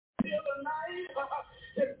anybody here tonight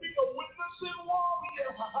can be a witness and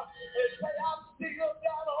warrior and say, I still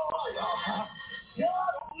got oil?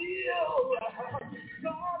 God will.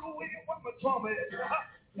 God will. What my trumpet?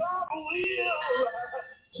 God will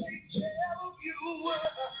take care of you.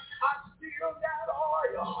 I still got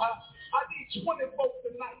oil. I need 20 folks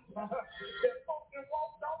tonight. That folks that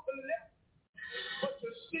walked on the left, but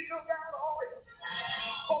you still got oil.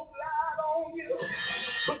 Folks lied on you,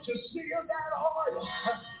 but you still got oil.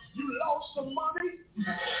 You lost some money,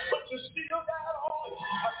 but you still got oil.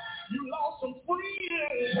 You lost some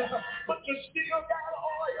friends, but you still got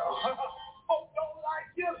oil. Folks don't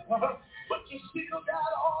like you, but you still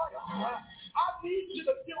got oil. I need you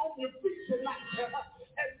to get on your feet tonight and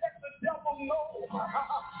let the devil know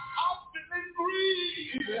I'm feeling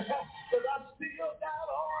grieved, but I still got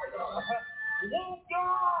oil. Won't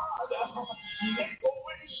God make a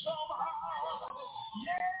way somehow?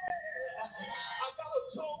 Yeah, I got a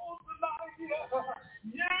soul tonight.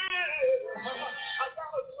 Yeah, I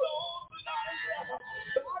got a soul tonight.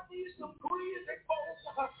 But I need some crazy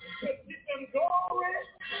folks to get them glory,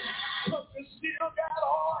 because you still got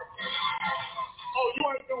oil. Oh, you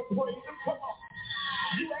ain't gonna praise him? Come on.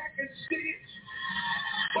 You acting sick,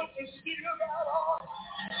 but you still got oil.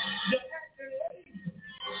 You're acting lazy.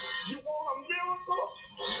 You want a miracle,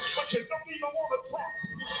 but you don't even want to clap.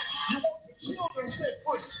 You want the children set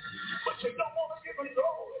free, but you don't want to give them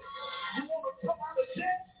glory. You want to come out of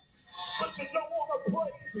debt, but you don't want to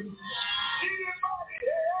praise him. Anybody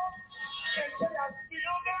else can say, I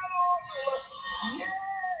still got oil? Yeah,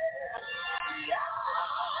 yeah.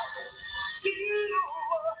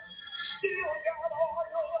 Still got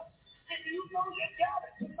oil. And you know you got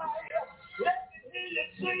it tonight. Let me hear you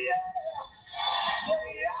say yeah.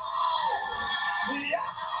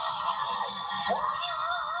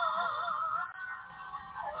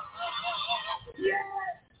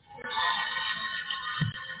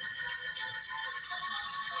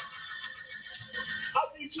 I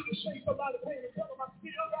need you to shake somebody's hand and tell them I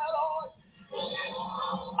still got oil.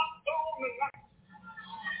 I'm gone tonight.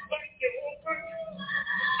 Thank you, open.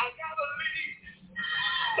 I gotta leave.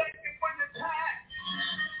 Thank you for your time.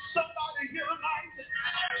 Somebody here tonight,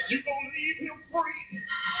 you're gonna leave him free.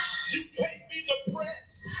 You can't be depressed,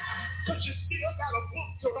 because you still got a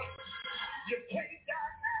book to write. You can't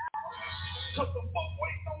die now, because the book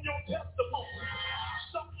waiting on your testimony.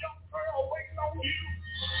 Some young girl waiting on you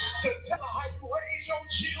to tell her how you raise your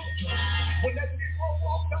children. When that Negro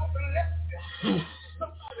walked off and left you,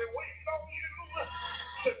 somebody waiting on you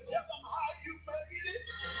to tell them how you made it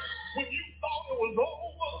when you thought it was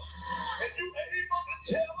over. And you ain't able to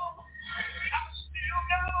tell them, I still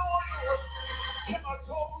got oil. Can I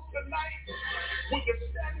close tonight? Would you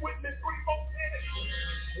stand with me 3 more minutes?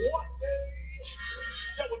 One day,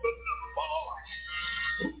 there was a little boy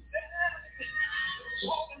who died,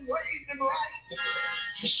 taught him, raised him right,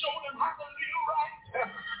 showed him how to live right,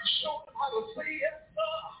 showed him how to say yes,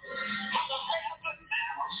 how to have the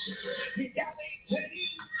manners. He got 18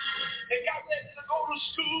 and got ready to go to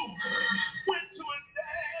school. Went to his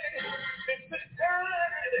daddy and said,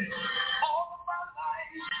 Daddy, all of my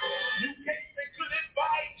life you gave me good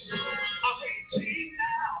advice. I'm 18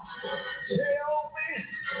 now. Tell me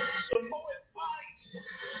some more advice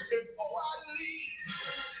before I leave.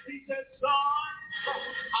 He said, son,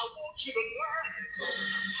 I want you to learn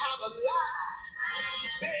how to lie,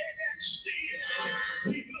 beg and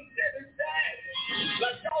steal. He looked at his daddy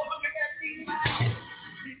like y'all looking at me now.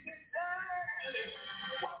 He said, Daddy,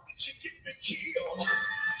 why would you get me killed?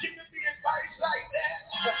 Giving me advice like that.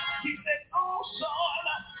 He said, oh, son,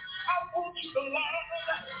 I want you to learn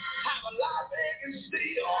how to lie, beg, and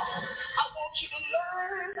steal. I want you to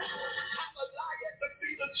learn how to lie at the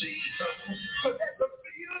feet of Jesus. Because at the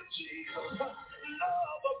feet of Jesus,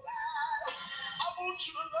 love abides. I want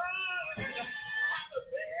you to learn how to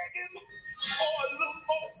beg him for a little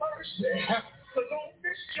more mercy. Because on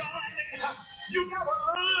this journey, you got to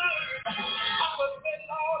learn how to say,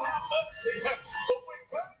 Lord, have mercy. But when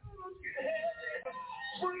burdens get heavy,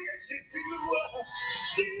 friends, if you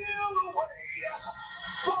steal away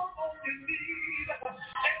from the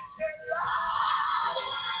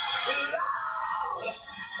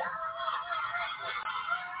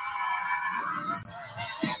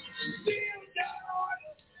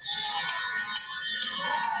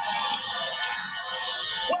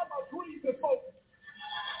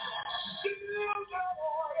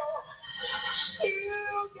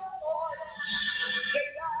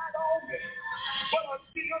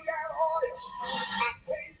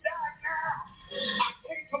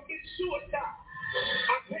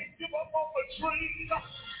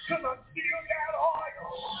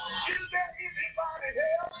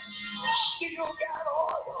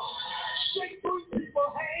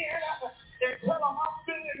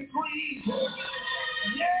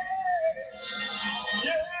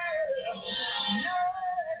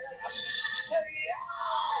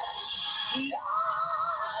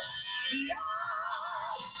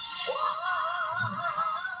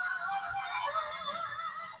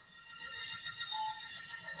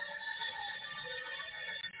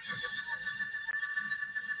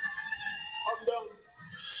I'm done.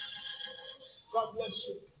 God bless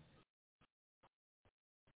you.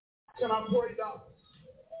 Can I pray, Doc?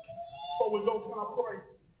 Before we go, can I pray?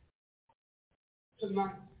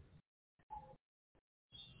 Tonight,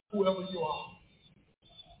 whoever you are,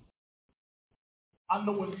 I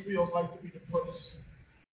know what it feels like to be depressed.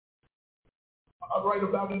 I write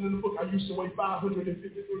about it in the book. I used to weigh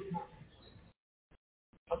 553 pounds.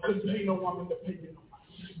 I couldn't pay no woman to pay me no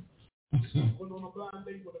money. Went on a blind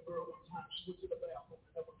date with a girl one time. She went to the bathroom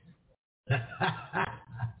and never came back.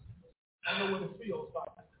 I know what it feels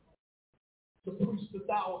like to preach to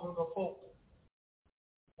thousands of folk.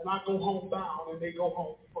 And I go home bound and they go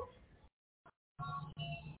home free.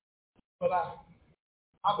 But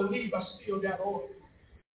I believe I still got oil.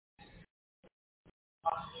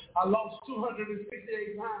 I lost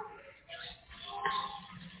 268 pounds.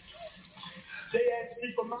 They asked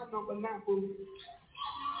me for my number now, boo.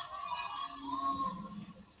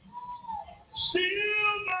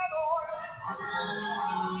 Still got oil.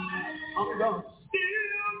 I'm done.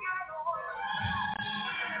 Still got oil.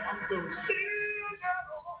 I'm done. Still got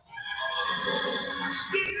oil.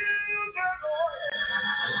 Still got oil.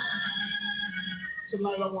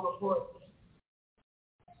 Tonight I want to pray.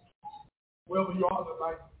 Wherever you are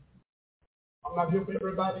tonight, I'm not here for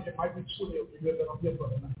everybody. It might be 20 of you here that I'm here for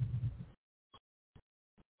tonight.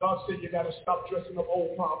 God said you got to stop dressing up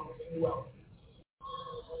old problems and new outfits.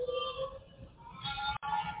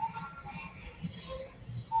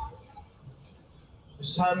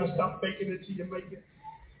 It's time to stop faking it till you make it.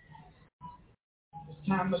 It's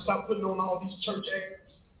time to stop putting on all these church ads.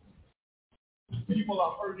 People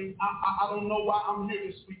are hurting. I don't know why I'm here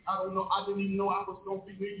this week. I don't know. I didn't even know I was going to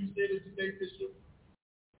be here. You said it today, Bishop.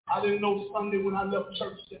 I didn't know Sunday when I left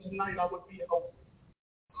church that tonight I would be at home.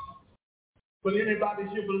 But anybody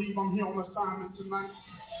here believe I'm here on assignment tonight?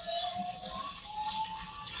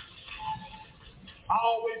 I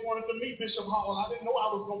always wanted to meet Bishop Hall. I didn't know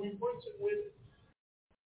I was going to be preaching with him.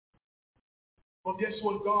 But guess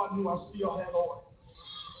what? God knew I still had oil.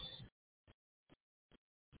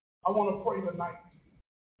 I want to pray tonight.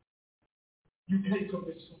 You can't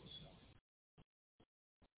commit suicide.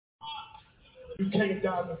 You can't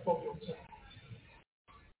die before your time.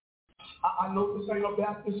 I know this ain't a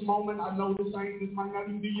Baptist moment. I know this might not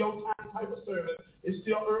even be your time type of service. It's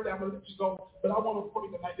still early. I'm going to let you go. But I want to pray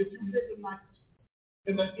tonight. If you're here tonight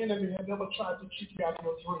and the enemy has never tried to keep you out of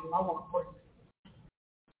your dream, I want to pray.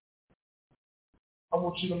 I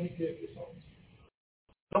want you to meet me at this altar.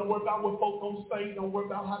 Don't worry about what folks going to say. Don't worry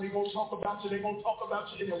about how they're going to talk about you. They're going to talk about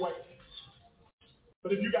you anyway.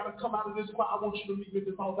 But if you got to come out of this choir, I want you to meet me at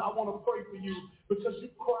this altar. I want to pray for you because you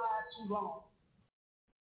cried too long.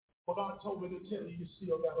 But God told me to tell you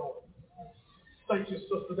still got oil. Thank you,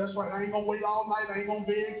 sister. That's right. I ain't going to wait all night. I ain't going to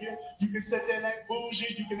beg you. You can sit there and act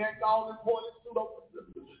bougie. You can act all important,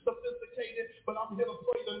 sophisticated. But I'm here to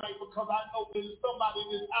pray tonight because I know there's somebody in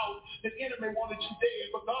this house. The enemy wanted you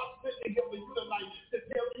dead. But God sent me here for you tonight to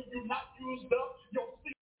tell you you're not used up. Your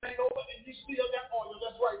season ain't over and you still got oil.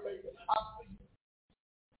 That's right, baby. I see you.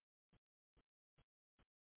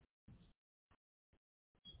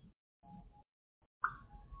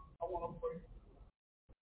 I want to pray.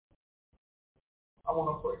 I want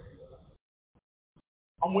to pray.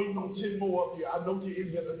 I'm waiting on 10 more of you. I know you're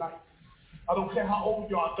in here tonight. I don't care how old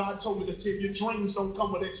you are. God told me to tell you, your dreams don't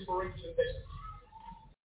come with expiration dates.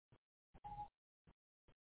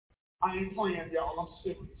 I ain't playing, y'all. I'm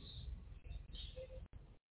serious.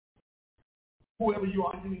 Whoever you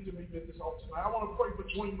are, you need to meet me at this altar tonight. I want to pray for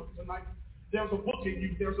dreamers tonight. There's a book in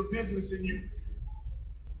you. There's a business in you.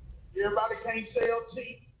 Everybody can't sell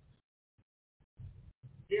tea.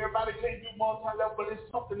 Everybody can't do multi-level, but it's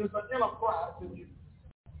something. It's an enterprise in you.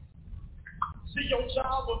 See, your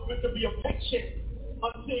job was meant to be a paycheck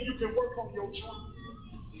until you can work on your dream.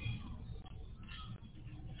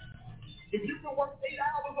 If you can work 8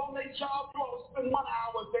 hours on their job, you ought to spend 1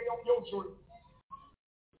 hour a day on your dream.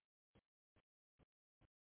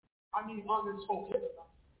 I need honest folk here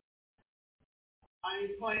tonight. I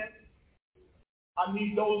ain't playing. I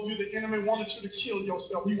need those of you, the enemy wanted you to kill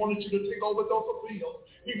yourself. He wanted you to take overdose of pills.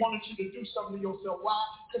 He wanted you to do something to yourself. Why?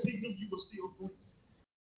 Because he knew you were still breathing.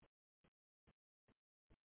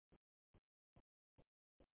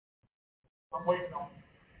 I'm waiting on you.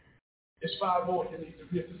 It's 5 more that need to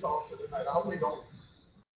get this off for tonight. I'll wait on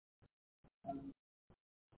you.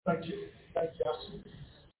 Thank you. Thank you. I see you.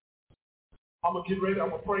 I'm going to get ready. I'm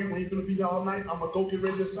going to pray. We ain't going to be here all night. I'm going to go get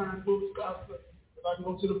ready to sign books. If I can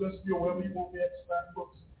go to the vestibule, wherever you want me at to sign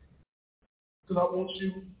books. Because I want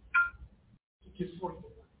you to get free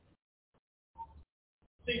tonight.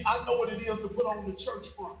 See, I know what it is to put on the church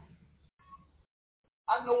front.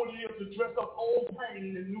 I know what it is to dress up old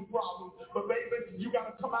pain and new problems, but baby, you got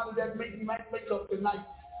to come out of that makeup tonight.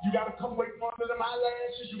 You got to come away from under them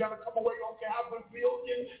eyelashes. You got to come away, don't care how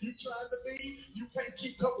brilliant you trying to be. You can't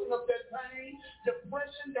keep covering up that pain.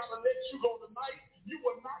 Depression got to let you go tonight. You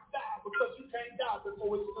will not die because you can't die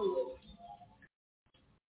before it's good.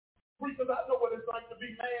 Because I know what it's like to be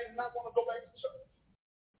mad and not want to go back to church.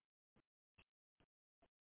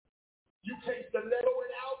 You can't stiletto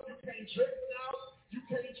it out. You can't dress it out. You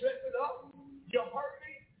can't dress it up. You're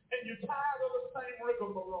hurting and you're tired of the same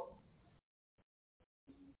rigmarole.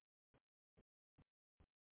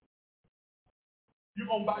 You're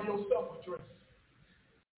going to buy yourself a dress.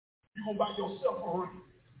 You're going to buy yourself a ring.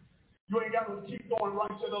 You ain't got to keep going right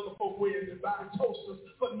to other folk weddings and buying toasters,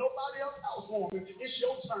 but nobody else housewarming. It's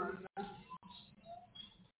your turn now.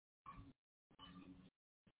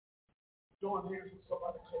 Join hands with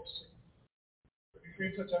somebody close to you. If you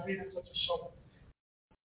can't touch a hand, touch a shoulder.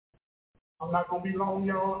 I'm not going to be long,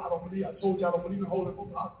 y'all. I told you I don't believe in holding for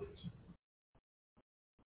hostage.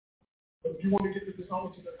 But if you want to get to this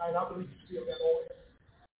altar tonight, I believe you still got oil.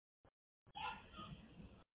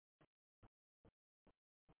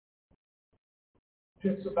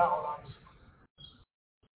 Heads are bowed, eyes.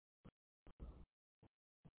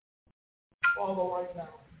 Father, right now.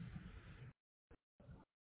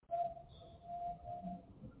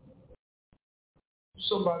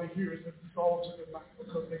 Somebody here is at this altar tonight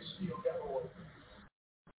because they still got oil.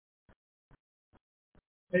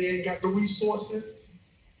 They ain't got the resources.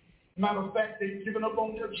 Matter of fact, they've given up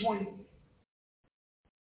on their dream.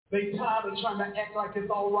 They tired of trying to act like it's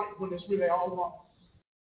all right when it's really all wrong.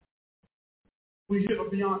 We're here to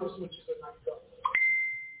be honest with you tonight, though.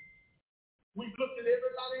 We've looked at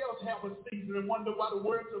everybody else have a season and wonder why the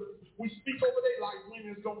words we speak over their life when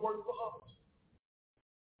it's going to work for us.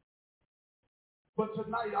 But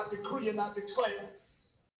tonight I decree and I declare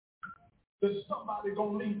that somebody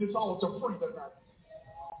going to leave this altar free tonight.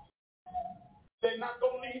 They're not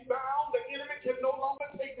going to leave bound. The enemy can no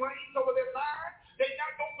longer take reins over their mind. They're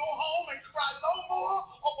not going to go home and cry no more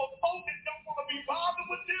over folks that don't want to be bothered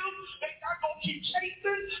with them. They're not going to keep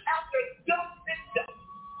chasing after dust and dust.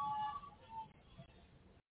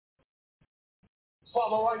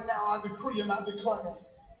 Father, right now I decree and I declare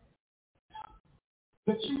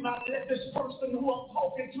that you not let this person who I'm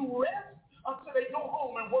talking to rest until they go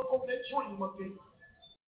home and work on their dream again.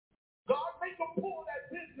 God, make them pull that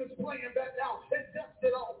business plan back out and dust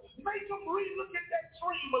it off. Make them relook at that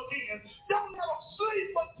dream again. Don't let them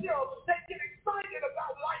sleep until they get excited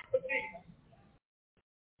about life again.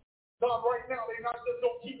 God, right now, they're not just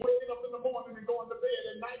going to keep waking up in the morning and going to bed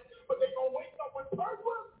at night, but they're going to wake up with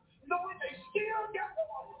purpose, knowing they still got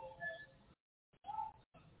one.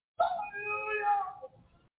 Hallelujah!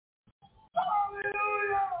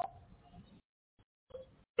 Hallelujah!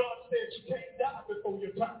 God said you can't die before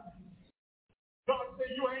your time. God said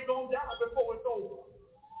you ain't going to die before it's over.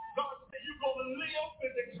 God said you're going to live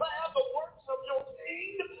and declare the works of your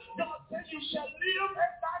King. God said you shall live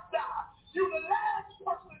and not die. You're the last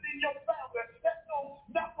person in your family that's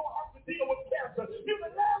not going to have to deal with cancer. You're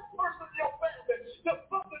the last person in your family that's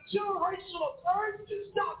from the generational curse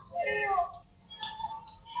stop here.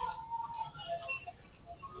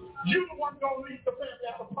 You're the one going to lead the family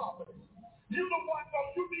out of poverty. You're the one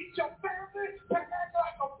you need your family to act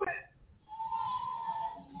like a family.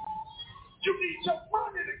 You need your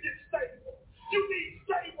money to get stable. You need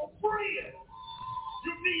stable friends.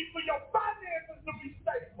 You need for your finances to be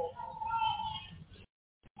stable.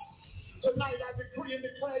 Tonight I decree and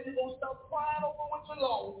declare you're going to stop crying over what you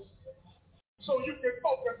lost so you can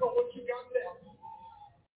focus on what you got left.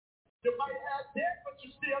 You might have debt, but you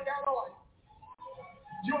still got oil.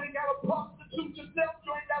 You ain't got to prostitute yourself.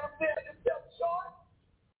 You ain't got to sell yourself short.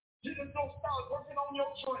 You just don't start working on your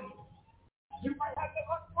dream. You might have to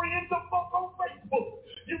unfriend some folks on Facebook.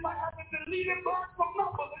 You might have to delete and block some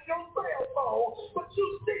numbers in your cell phone, but you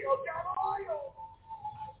still got oil.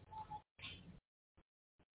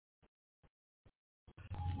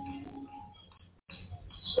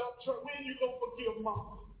 Stop trying. When you going to forgive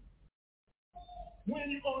mama?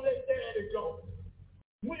 When you going to let daddy go?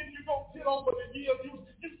 When you going to get over the years? You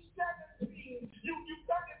 17. You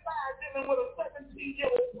 35 dealing with a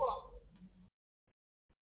 17-year-old problem.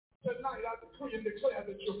 Tonight I decree and declare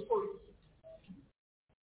that you're free.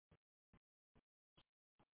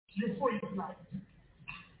 You're free tonight.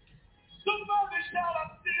 Somebody shout,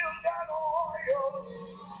 I still got oil.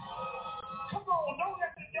 Come on, don't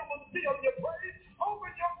let the devil steal your praise.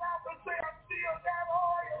 Open your mouth and say, I still got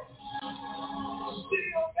oil.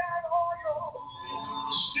 Still got oil.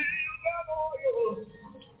 Still got oil.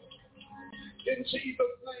 In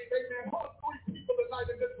Jesus' name, amen. Hug 3 people tonight.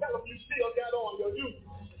 somebody to tell them you still got oil. You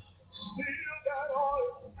still got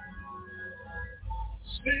oil.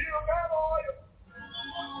 Still got oil.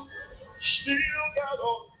 Still got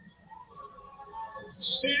oil.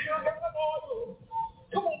 Still got oil.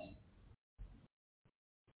 Come on.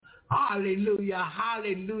 Hallelujah,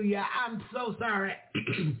 hallelujah. I'm so sorry.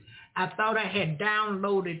 I thought I had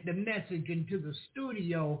downloaded the message into the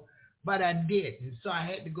studio, but I didn't. So I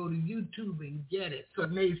had to go to YouTube and get it. So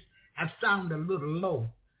it may have sounded a little low.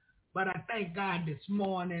 But I thank God this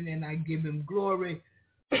morning, and I give him glory,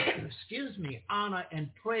 excuse me, honor and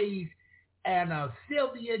praise. And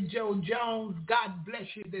Sylvia Joe Jones, God bless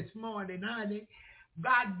you this morning, honey.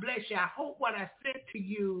 God bless you. I hope what I said to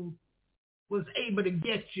you was able to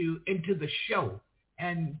get you into the show,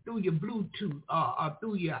 and through your Bluetooth or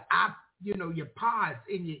through your app, your pods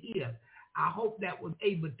in your ear. I hope that was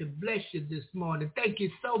able to bless you this morning. Thank you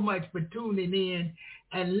so much for tuning in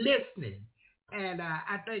and listening. And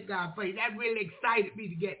I thank God for you. That really excited me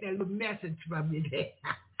to get that little message from you there.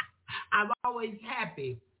 I'm always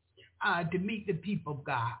happy to meet the people of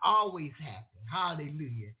God. Always happy.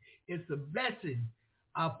 Hallelujah. It's a blessing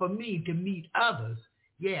for me to meet others.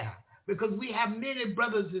 Yeah. Because we have many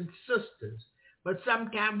brothers and sisters, but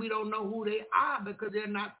sometimes we don't know who they are because they're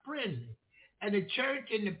not friendly. And the church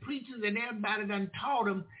and the preachers and everybody done taught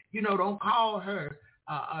them, don't call her,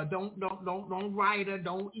 don't write her,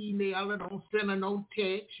 don't email her, don't send her no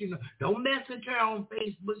text, don't message her on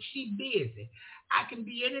Facebook. She busy. I can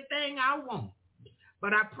be anything I want,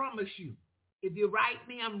 but I promise you, if you write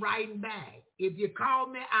me, I'm writing back. If you call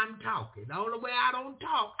me, I'm talking. The only way I don't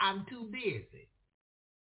talk, I'm too busy.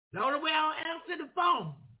 The only way I don't answer the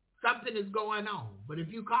phone, something is going on. But if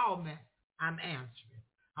you call me, I'm answering.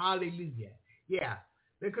 Hallelujah. Yeah,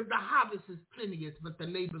 because the harvest is plenteous, but the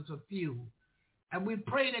labors are few. And we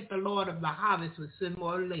pray that the Lord of the harvest will send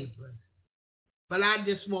more laborers. But I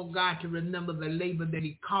just want God to remember the labor that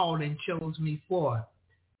he called and chose me for,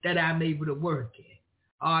 that I'm able to work in.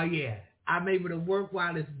 Oh, yeah, I'm able to work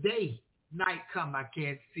while it's day. Night come, I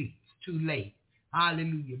can't see. It's too late.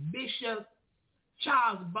 Hallelujah. Bishop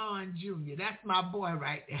Charles Bond Jr., that's my boy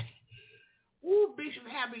right there. Ooh, Bishop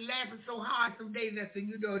had me laughing so hard some days. I said,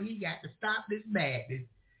 he got to stop this madness.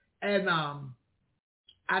 And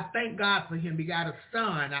I thank God for him. He got a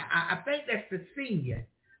son. I think that's the senior.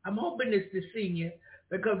 I'm hoping it's the senior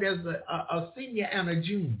because there's a senior and a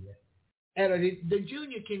junior. And the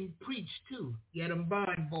junior can preach too. Yeah, them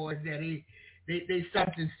Bond boys, they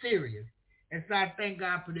something serious. And so I thank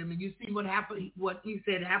God for them. And you see what happened, what he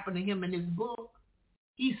said happened to him in his book?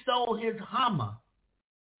 He sold his Hummer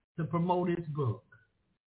to promote his book,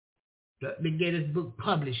 to get his book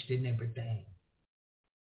published and everything.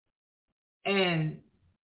 And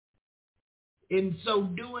in so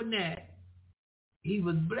doing that, he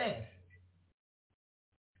was blessed.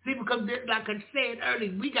 See, because like I said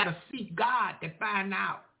earlier, we got to seek God to find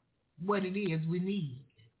out what it is we need,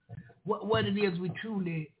 what it is we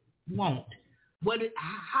truly want,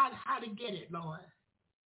 how to get it, Lord.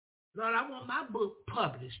 Lord, I want my book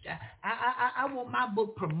published. I want my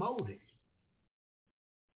book promoted.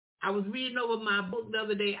 I was reading over my book the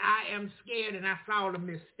other day, I Am Scared, and I saw the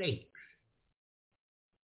mistakes.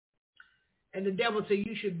 And the devil said,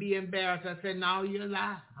 you should be embarrassed. I said, no, you're a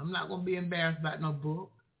lie. I'm not going to be embarrassed about no book.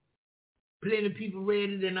 Plenty of people read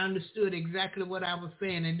it and understood exactly what I was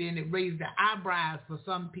saying, and then it raised the eyebrows for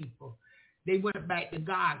some people. They went back to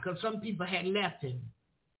God because some people had left him,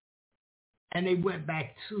 and they went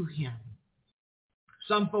back to him.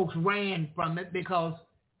 Some folks ran from it because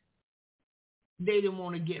they didn't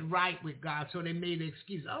want to get right with God, so they made an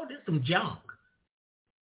excuse. Oh, this is some junk.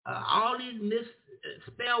 All these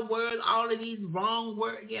misspelled words, all of these wrong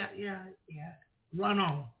words. Yeah. Run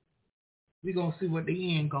on. We're going to see what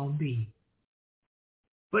the end going to be.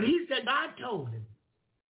 But he said God told him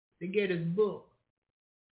to get his book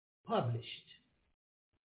published.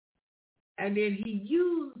 And then he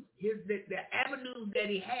used the avenues that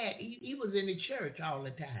he had. He was in the church all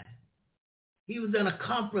the time. He was in a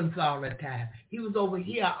conference all the time. He was over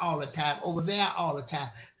here all the time, over there all the time.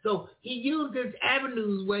 So he used his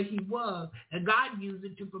avenues where he was, and God used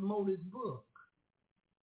it to promote his book.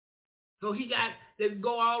 So he got to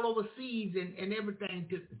go all overseas and everything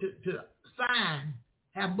to sign,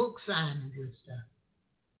 have book signings and stuff.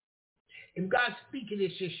 If God's speaking,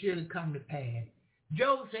 it should surely come to pass.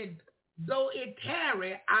 Job said, though it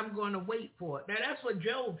tarry, I'm going to wait for it. Now, that's what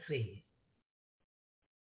Job said.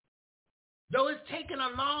 Though it's taken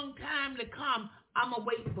a long time to come, I'm going to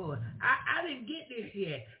wait for it. I didn't get this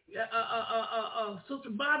yet. Sister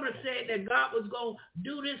Barbara said that God was going to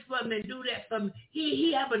do this for me and do that for me.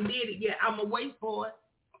 He haven't did it yet. I'm going to wait for it.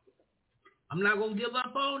 I'm not going to give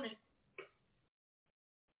up on it.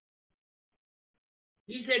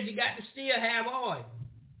 He said you got to still have oil.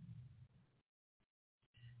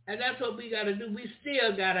 And that's what we got to do. We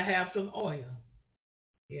still got to have some oil.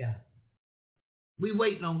 Yeah. We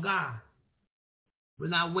waiting on God. We're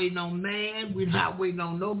not waiting on man. We're not waiting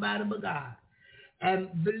on nobody but God.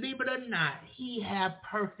 And believe it or not, he has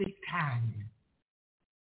perfect timing.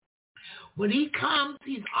 When he comes,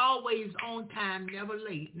 he's always on time, never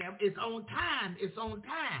late. Never, it's on time. It's on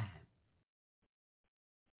time.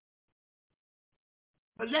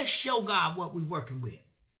 But let's show God what we're working with.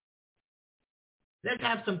 Let's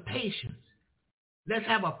have some patience. Let's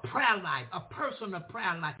have a prayer life, a personal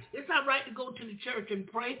prayer life. It's all right to go to the church and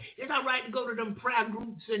pray. It's all right to go to them prayer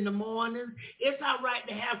groups in the morning. It's all right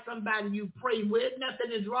to have somebody you pray with.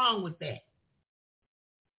 Nothing is wrong with that.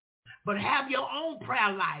 But have your own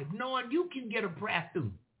prayer life, knowing you can get a prayer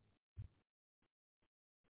through.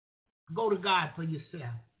 Go to God for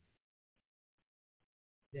yourself.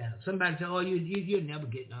 Yeah, somebody say, oh, you'll never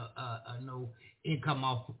get no income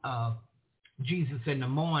off Jesus in the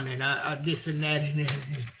morning, this and that, and this.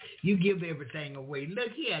 You give everything away.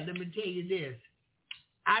 Look here, let me tell you this.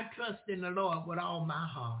 I trust in the Lord with all my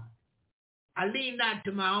heart. I lean not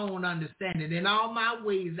to my own understanding. In all my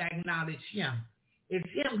ways, I acknowledge him. It's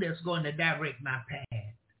him that's going to direct my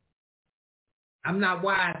path. I'm not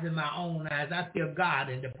wise in my own eyes. I fear God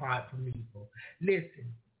and depart from evil.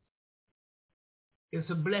 Listen, it's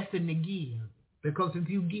a blessing to give, because if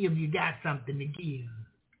you give, you got something to give.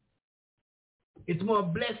 It's more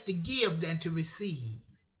blessed to give than to receive.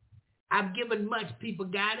 I've given much. People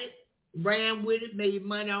got it, ran with it, made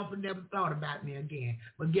money off, and never thought about me again.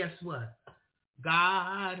 But guess what?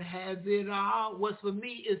 God has it all. What's for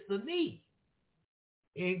me is for me.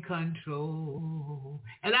 In control.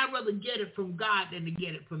 And I'd rather get it from God than to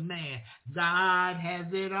get it from man. God has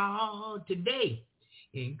it all today.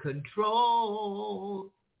 In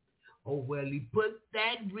control. Oh, well, he put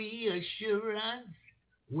that reassurance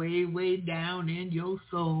way, way down in your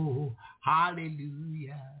soul.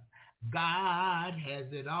 Hallelujah. God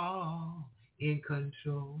has it all in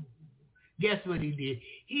control. Guess what he did?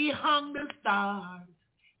 He hung the stars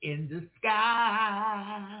in the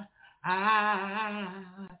sky.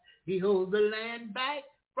 He holds the land back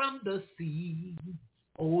from the sea.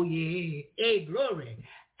 Oh, yeah. Hey, glory.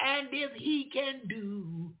 And if he can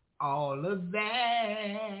do all of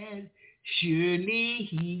that, surely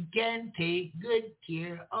he can take good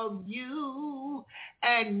care of you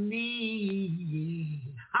and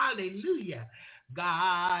me. Hallelujah.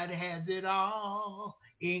 God has it all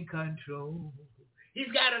in control.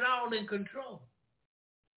 He's got it all in control.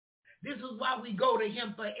 This is why we go to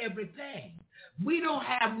him for everything. We don't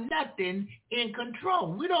have nothing in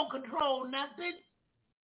control. We don't control nothing.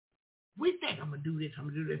 We think, I'm going to do this, I'm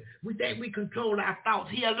going to do this. We think we control our thoughts.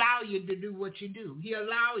 He allows you to do what you do. He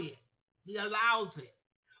allows it. He allows it.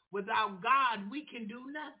 Without God, we can do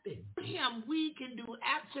nothing. Him, we can do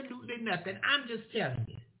absolutely nothing. I'm just telling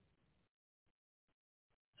you.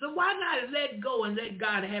 So why not let go and let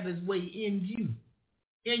God have his way in you,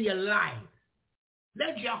 in your life?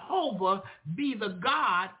 Let Jehovah be the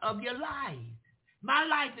God of your life. My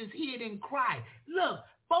life is hid in Christ. Look,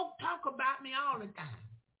 folk talk about me all the time,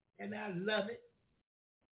 and I love it.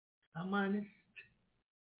 I'm honest.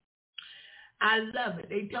 I love it.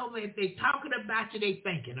 They told me if they talking about you, they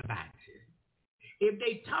thinking about you. If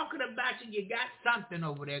they talking about you, you got something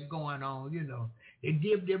over there going on, you know. They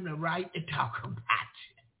give them the right to talk about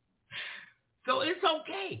you. So it's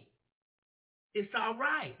okay. It's all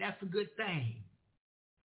right. That's a good thing.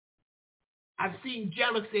 I've seen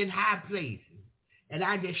jealousy in high places, and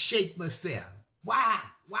I just shake myself. Why?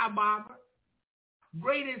 Why, Barbara?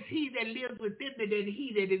 Greater is he that lives within me than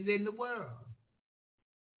he that is in the world.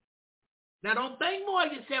 Now, don't think more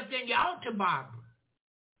of yourself than you ought to, Barbara.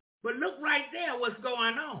 But look right there what's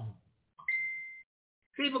going on.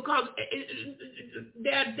 See, because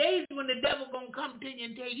there are days when the devil going to come to you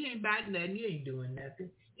and tell you ain't about nothing, you ain't doing nothing.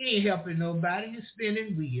 You ain't helping nobody, you're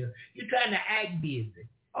spinning wheels. You're trying to act busy.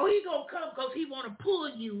 Oh, he going to come because he want to pull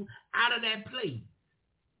you out of that place.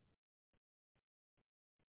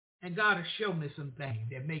 And God will show me some things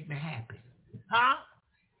that make me happy. Huh?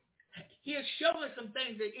 He'll show me some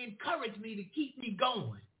things that encourage me to keep me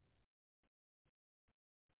going.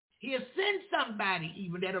 He'll send somebody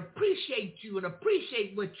even that appreciates you and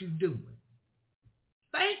appreciate what you're doing.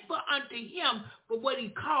 Thankful unto him for what he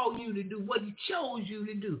called you to do, what he chose you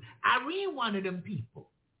to do. Irene, one of them people.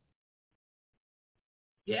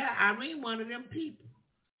 Yeah, Irene, one of them people.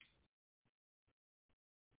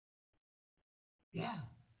 Yeah.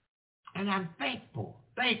 And I'm thankful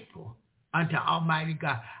unto Almighty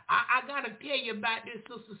God. I got to tell you about this,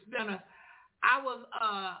 Sister Spinner. I was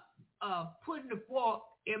putting the fork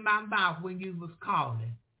in my mouth when you was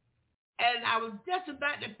calling. And I was just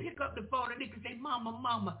about to pick up the phone, and they could say,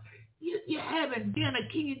 Mama, you're having dinner.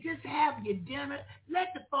 Can you just have your dinner?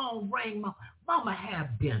 Let the phone ring, Mama,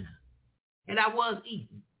 have dinner. And I was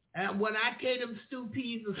eating. And when I tell them stew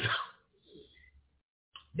peas,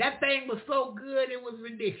 that thing was so good, it was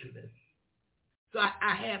ridiculous. So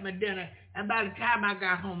I had my dinner, and by the time I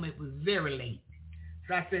got home, it was very late.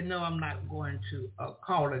 So I said, no, I'm not going to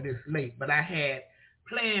call her this late. But I had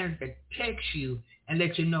plans to text you and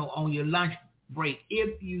let you know on your lunch break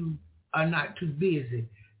if you are not too busy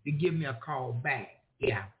to give me a call back.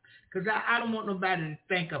 Yeah. Because I don't want nobody to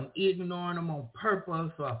think I'm ignoring them on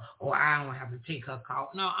purpose or I don't have to take her call.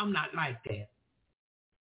 No, I'm not like that.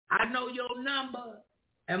 I know your number.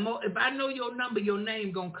 And if I know your number, your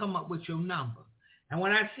name going to come up with your number. And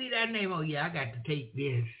when I see that name, oh, yeah, I got to take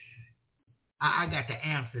this. I got to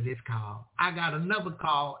answer this call. I got another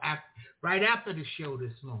call right after the show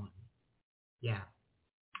this morning. Yeah.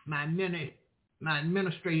 My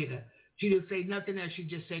administrator, she didn't say nothing else. She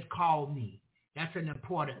just said, call me. That's an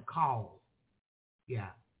important call.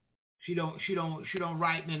 Yeah. She don't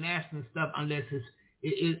write me and ask me stuff unless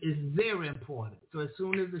it's very important. So as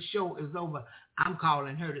soon as the show is over, I'm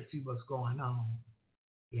calling her to see what's going on.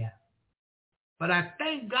 Yeah. But I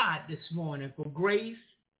thank God this morning for grace,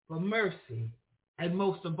 for mercy, and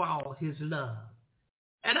most of all, his love.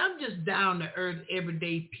 And I'm just down to earth,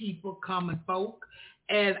 everyday people, common folk.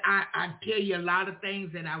 And I tell you a lot of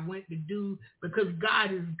things that I went to do because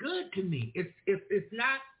God is good to me. It's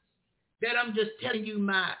not that I'm just telling you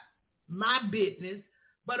my business,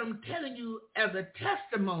 but I'm telling you as a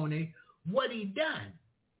testimony what he done.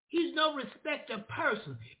 He's no respecter of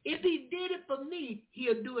person. If he did it for me,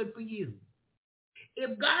 he'll do it for you.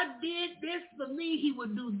 If God did this for me, he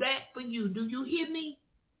would do that for you. Do you hear me?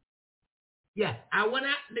 Yeah. I went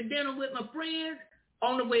out to dinner with my friends.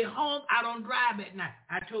 On the way home, I don't drive at night.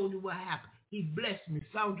 I told you what happened. He blessed me.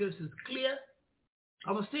 Saw just as clear.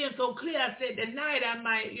 I was seeing so clear, I said tonight I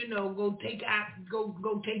might, go take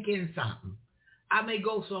in something. I may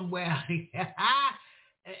go somewhere. I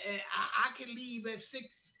can leave at 6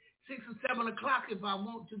 or 7 o'clock if I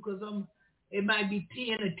want to, because it might be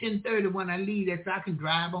 10 or 10:30 when I leave there, so I can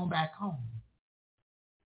drive on back home.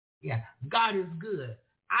 Yeah, God is good.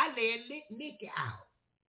 I let Nikki out,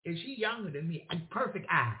 and she's younger than me, and perfect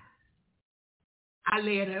eyes. I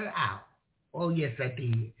let her out. Oh, yes, I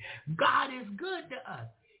did. God is good to us.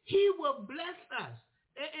 He will bless us.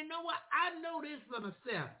 And you know what? I know this for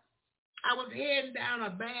myself. I was heading down a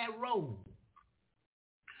bad road,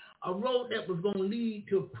 a road that was going to lead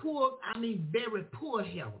to very poor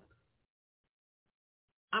health.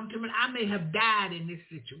 I'm telling you, I may have died in this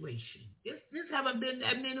situation. This haven't been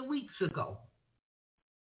that many weeks ago.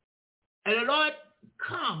 And the Lord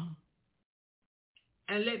come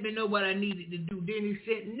and let me know what I needed to do. Then he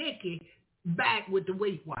sent Nikki back with the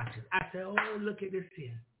Weight Watchers. I said, oh, look at this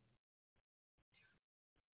here.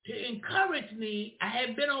 To encourage me, I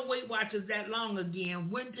had been on Weight Watchers that long again,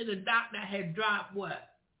 went to the doctor, had dropped what?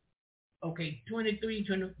 Okay, 23,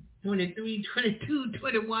 22,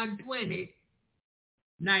 21, 20,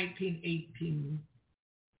 19, 18.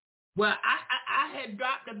 Well, I had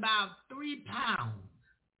dropped about 3 pounds.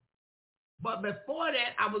 But before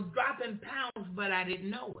that, I was dropping pounds, but I didn't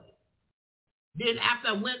know it. Then after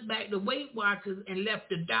I went back to Weight Watchers and left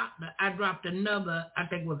the doctor, I dropped another, I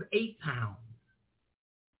think it was 8 pounds.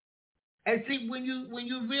 And see, when you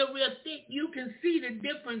real thick, you can see the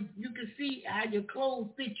difference. You can see how your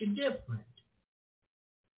clothes fit you different.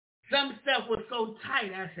 Some stuff was so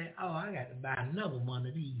tight, I said, oh, I got to buy another one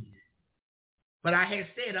of these. But I had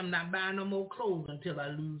said I'm not buying no more clothes until I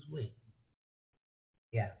lose weight.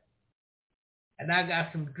 Yeah. And I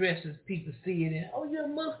got some dresses people see it in. Oh, you're a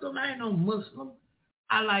Muslim? I ain't no Muslim.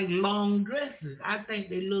 I like long dresses. I think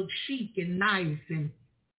they look chic and nice and,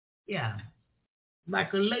 yeah,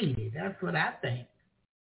 like a lady. That's what I think.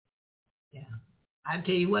 Yeah. I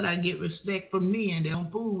tell you what, I get respect from men. They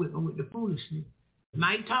don't fool with me with the foolishness. They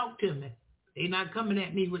might talk to me. They're not coming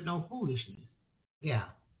at me with no foolishness. Yeah.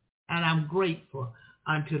 And I'm grateful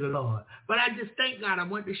unto the Lord. But I just thank God. I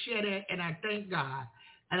want to share that, and I thank God.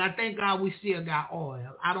 And I thank God we still got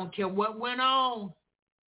oil. I don't care what went on.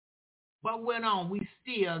 What went on, we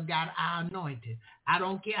still got our anointing. I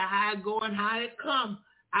don't care how it go and how it come.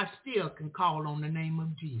 I still can call on the name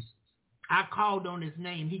of Jesus. I called on his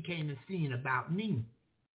name. He came and seen about me.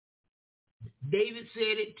 David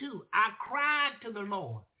said it too. I cried to the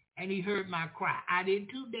Lord, and he heard my cry. I did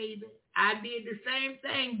too, David. I did the same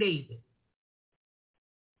thing, David.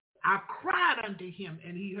 I cried unto him,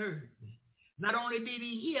 and he heard me. Not only did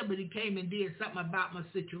he hear, but he came and did something about my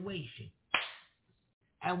situation.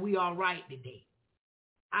 And we all right today.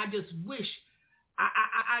 I just wish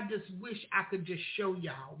I could just show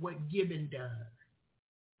y'all what giving does.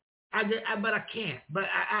 But I can't. But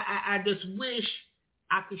I just wish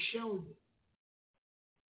I could show you.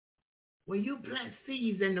 When you plant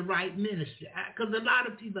seeds in the right ministry, because a lot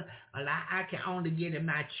of people, I can only get in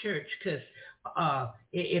my church because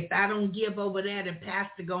if I don't give over there, the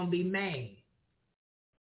pastor going to be mad.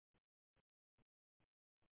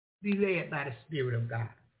 Be led by the Spirit of God.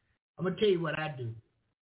 I'm going to tell you what I do.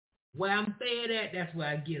 Where I'm fed at, that's where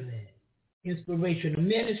I give at. Inspirational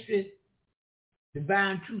ministry,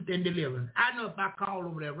 divine truth and deliverance. I know if I call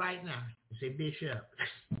over there right now and say, Bishop,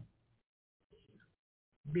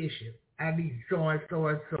 I need so and so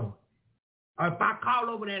and so. Or if I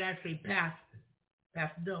call over there and I say,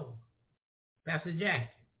 Pastor Doe, Pastor Jackson,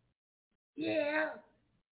 yeah,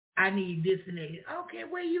 I need this and that. Okay,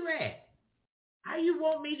 where you at? How you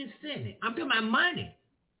want me to send it? I'm talking about money.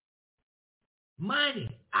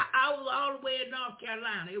 Money. I was all the way in North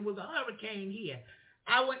Carolina. It was a hurricane here.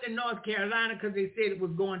 I went to North Carolina because they said it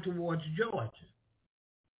was going towards Georgia.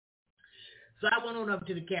 So I went on up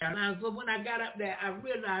to the Carolinas. But when I got up there, I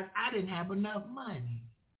realized I didn't have enough money.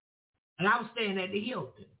 And I was staying at the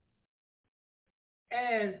Hilton.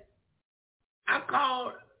 And I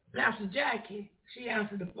called Pastor Jackie. She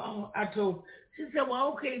answered the phone. She said,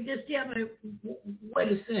 well, okay, just tell me where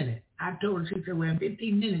to send it. I told her, she said, well, in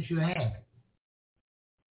 15 minutes you'll have it.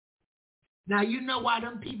 Now, you know why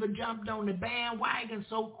them people jumped on the bandwagon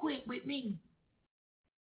so quick with me?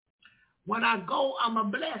 When I go, I'm a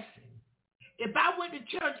blessing. If I went to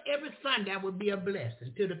church every Sunday, I would be a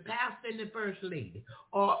blessing to the pastor and the first lady.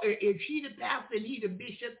 Or if she the pastor and he the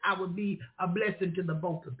bishop, I would be a blessing to the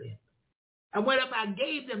both of them. And whenever I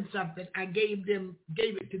gave them something, I gave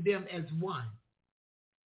it to them as one.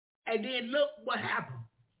 And then look what happened.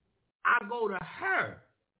 I go to her.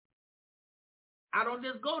 I don't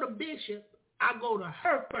just go to Bishop. I go to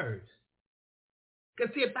her first.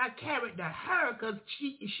 Because if I carry it to her, because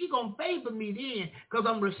she going to favor me then, because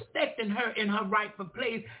I'm respecting her in her rightful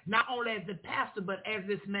place, not only as the pastor, but as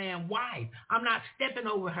this man's wife. I'm not stepping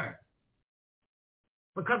over her.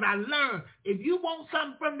 Because I learned, if you want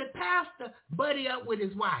something from the pastor, buddy up with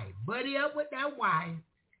his wife. Buddy up with that wife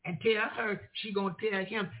and tell her she going to tell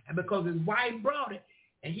him. And because his wife brought it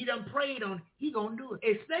and he done prayed on it, he going to do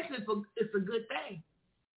it. Especially if it's a good thing.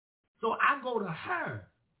 So I go to her.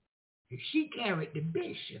 And she carried the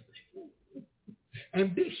bishop.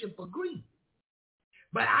 And Bishop agreed.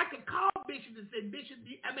 But I could call Bishop and say,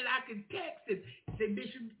 I could text him and say,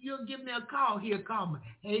 Bishop, you'll give me a call. He'll call me.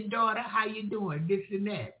 Hey, daughter, how you doing? This and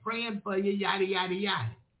that. Praying for you, yada, yada,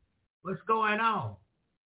 yada. What's going on?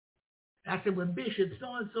 I said, well, Bishop,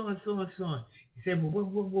 so and so and so and so. He said, well,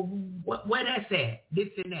 where that's at? This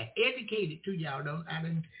and that. Educated to y'all, though. I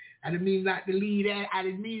didn't mean not to leave that. I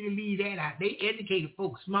didn't mean to leave that out. They educated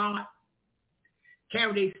folks, smart,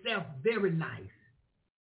 carry themselves very nice.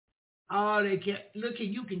 Oh, they can look at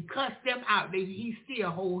you can cuss them out. He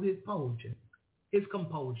still hold his composure.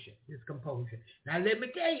 Now let me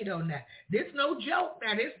tell you though, now this no joke.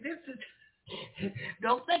 Now this is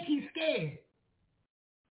don't think he's scared.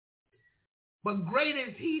 But greater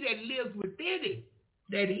is he that lives within it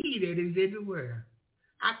than he that is in the world.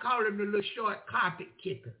 I call him the little short carpet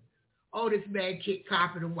kicker. Oh, this man kick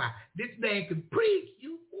carpet a while. This man can preach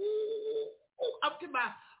you up to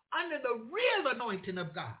under the real anointing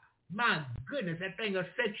of God. My goodness, that thing will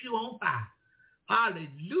set you on fire.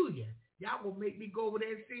 Hallelujah. Y'all will make me go over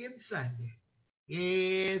there and see him Sunday.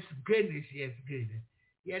 Yes, goodness.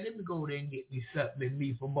 Yeah, let me go over there and get me something and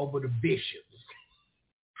me from over the bishops.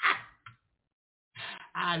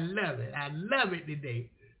 I love it today.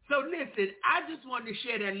 So listen, I just wanted to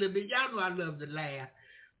share that a little bit. Y'all know I love to laugh.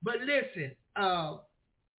 But listen,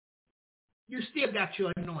 you still got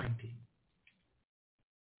your anointing.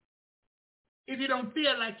 If you don't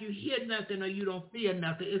feel like you hear nothing or you don't feel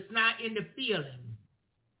nothing, it's not in the feeling.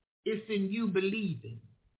 It's in you believing.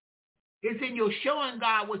 It's in your showing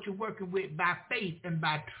God what you're working with by faith and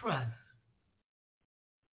by trust.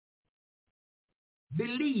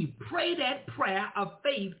 Believe. Pray that prayer of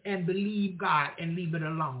faith and believe God and leave it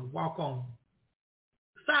alone. Walk on.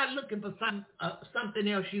 Start looking for something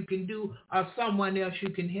else you can do or someone else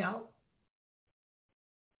you can help.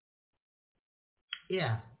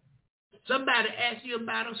 Yeah. Somebody asks you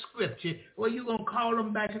about a scripture, or you're going to call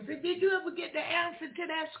them back and say, did you ever get the answer to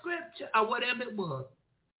that scripture? Or whatever it was.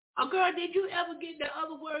 Or girl, did you ever get the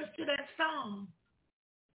other words to that song?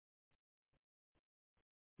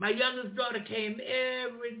 My youngest daughter came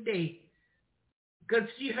every day because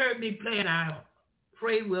she heard me playing I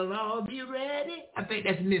Pray We'll All Be Ready. I think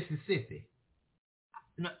that's Mississippi.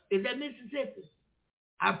 No, is that Mississippi?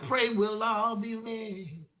 I pray we'll all be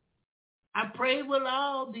ready. I pray we'll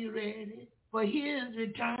all be ready for his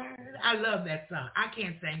return. I love that song. I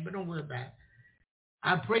can't sing, but don't worry about it.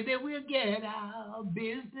 I pray that we'll get our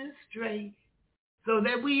business straight so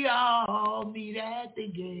that we all meet at the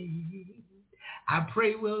gate. I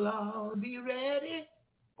pray we'll all be ready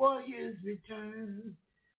for his return.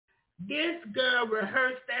 This girl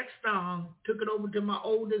rehearsed that song, took it over to my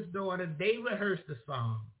oldest daughter. They rehearsed the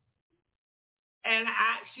song. And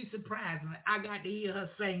she surprised me. I got to hear her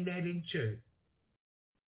sing that in church.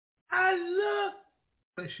 I love,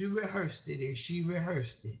 but she rehearsed it and she rehearsed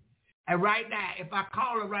it. And right now, if I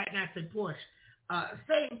call her right now and say, Porsche,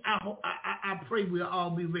 sing, I pray we'll all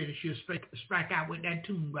be ready. She'll strike out with that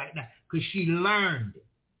tune right now because she learned it.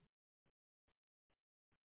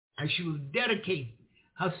 And she was dedicating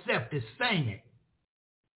herself to sing it.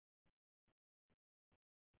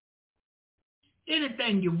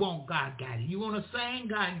 Anything you want, God got it. You want to sing,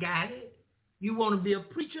 God got it. You want to be a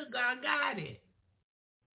preacher, God got it.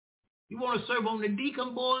 You want to serve on the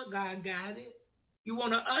deacon board, God got it. You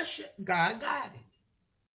want to usher, God got it.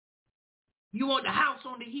 You want the house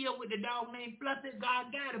on the hill with the dog named Fluffy,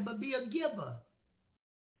 God got it, but be a giver.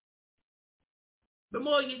 The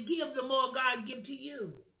more you give, the more God gives to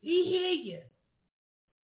you. He hear you.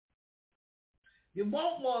 You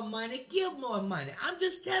want more money, give more money. I'm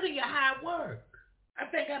just telling you how it works. I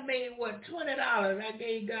think I made, $20. I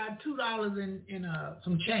gave God $2 in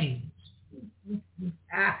some change.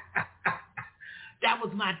 That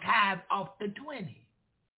was my tithe off the 20.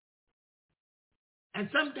 And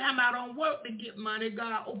sometimes I don't work to get money.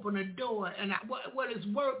 God open a door, and what is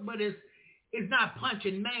work, but it's not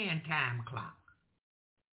punching man time clock.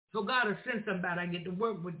 So God will send somebody, I get to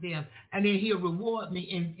work with them, and then he'll reward me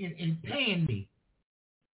in paying me.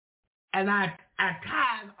 And I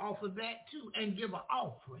tithe off of that too and give an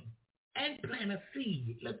offering and plant a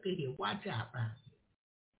seed. Look at here, watch out, man.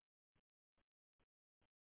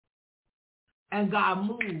 And God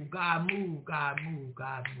moved, God moved, God moved,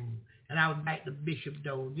 God moved. And I was back to Bishop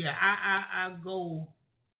Doe. Yeah, I go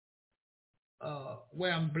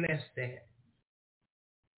where I'm blessed at.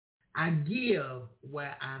 I give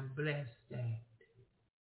where I'm blessed at.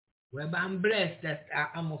 Wherever I'm blessed,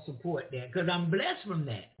 I'm going to support that because I'm blessed from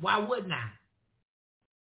that. Why wouldn't I?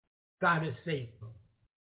 God is faithful.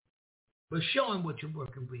 But show him what you're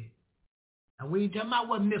working with. And we ain't talking about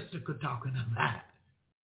what mystical talking about.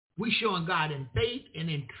 We showing God in faith and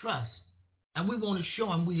in trust. And we want to show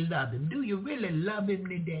him we love him. Do you really love him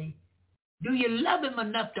today? Do you love him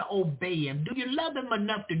enough to obey him? Do you love him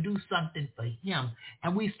enough to do something for him?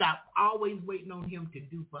 And we stop always waiting on him to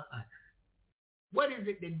do for us. What is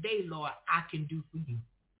it today, Lord, I can do for you?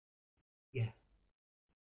 Yeah.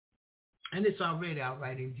 And it's already all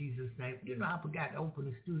right in Jesus' name. You know, I forgot to open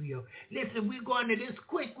the studio. Listen, we're going to this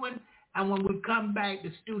quick one. And when we come back,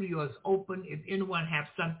 the studio is open. If anyone has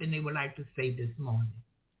something they would like to say this morning.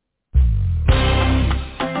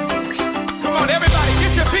 Come on, everybody,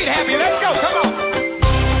 get your feet happy. Let's go. Come on.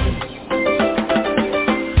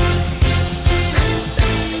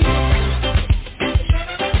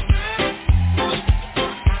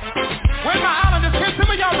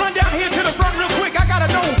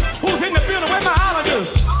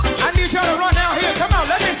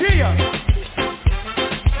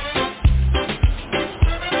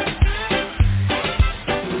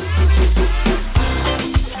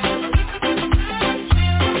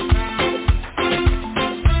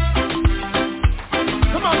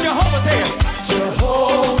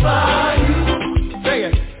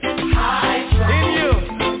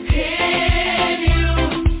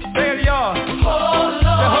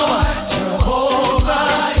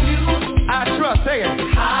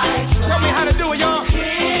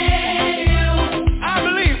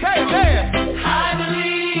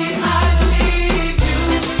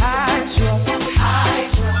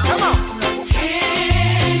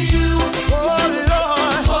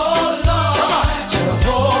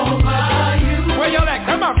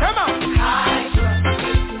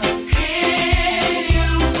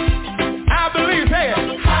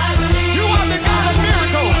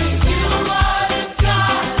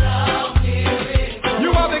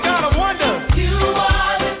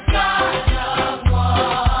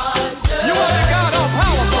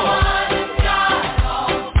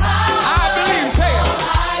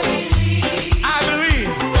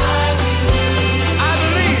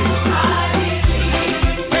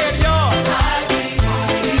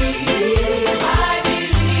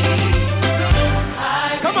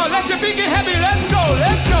 got your feet, get heavy. Let's go.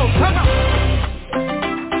 Let's go. Come on.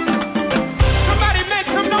 Somebody make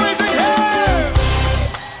some noise in here.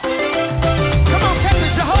 Come on, catch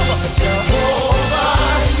it, Jehovah. Jehovah,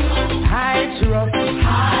 I trust.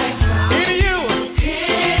 In you.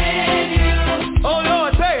 Oh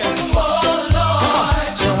Lord, say it. Oh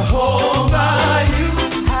Lord, Jehovah, you.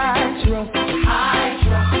 I trust.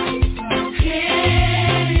 In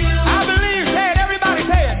you. I believe. Say it. Everybody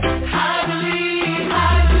say it. I believe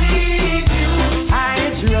you. I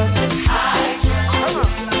trust. Come on.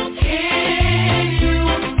 In you.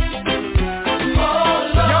 Oh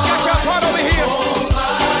Lord. Y'all got your part over here.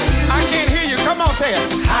 I can't hear you. Come on, say it.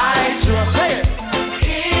 I trust. Say it.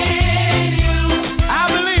 In you. I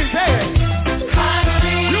believe. Say it.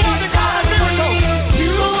 You are the God of miracles.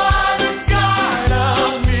 You are the God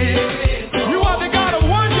of miracles. You are the God of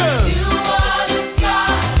wonders. You are the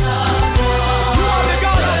God of wonders. You are the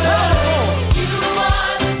God of powerful. You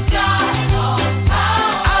are the God of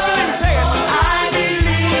power. I believe. Say it. I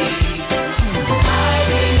believe.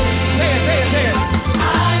 Say it. Say it. Say it.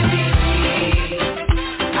 I believe.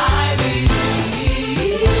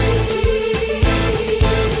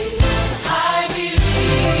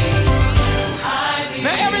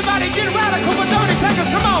 Now everybody get radical for 30 seconds.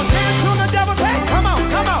 Come on, dance on the devil's head. Come on,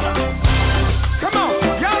 come on. Come on.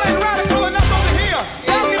 Y'all ain't radical enough over here.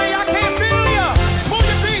 Balcony, I can't feel ya. Move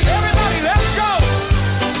your feet, everybody. Let's go.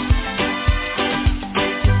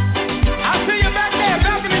 I see you back there.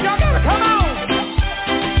 Balcony, y'all gotta come on.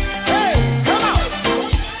 Hey, come on.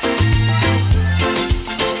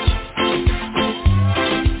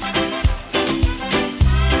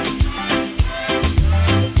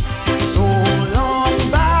 So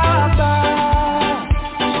long, Baba.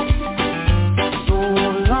 So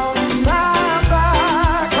long, Baba.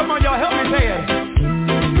 Come on, y'all, help me say it.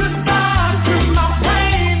 Goodbye to my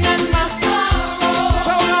pain and my sorrow.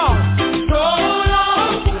 So long,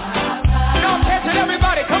 y'all catch it,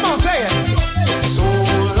 everybody. Come on, say it. So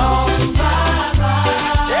long, Baba.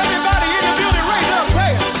 Everybody in the building, raise up,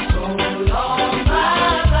 say it. So long,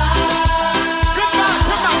 Baba. Goodbye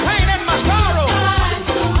to my pain and my sorrow.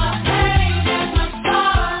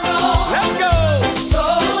 Let's go. So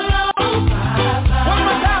long, Baba. One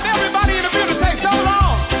more time, everybody in the building, say so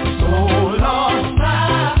long. So long,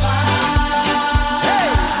 Baba. Hey,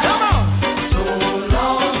 come on. So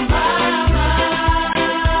long, Baba.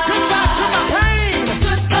 Goodbye to my pain.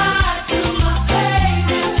 Goodbye to my pain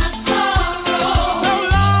and my sorrow.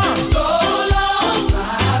 So long,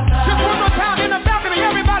 Baba. Just one more time in the balcony,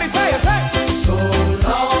 everybody say it. Say so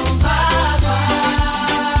long, Baba.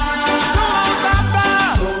 So long, Baba.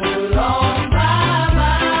 So long, Baba.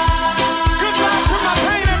 Goodbye to my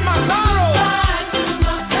pain and my sorrow. Goodbye to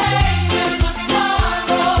my pain and my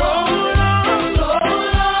sorrow. So long,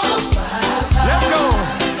 Baba. Let's go.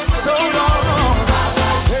 So long,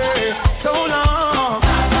 hey, so long,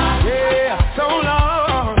 yeah, so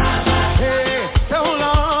long, hey, so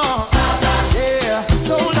long, yeah,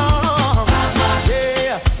 so long,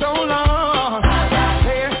 yeah, so long,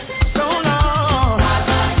 hey, so long,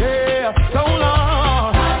 yeah, so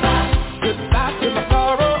long. Goodbye to my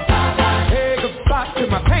sorrow, hey, goodbye to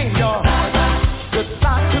my pain, y'all.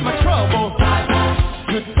 Goodbye to my trouble,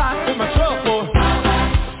 goodbye to my trouble.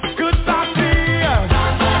 Goodbye, dear.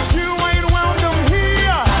 You ain't welcome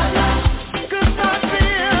here. Goodbye,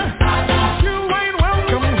 dear. You ain't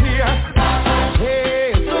welcome here.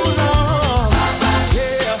 Hey, so long.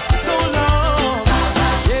 Yeah, so long.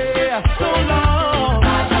 Yeah, so long.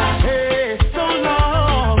 Hey, so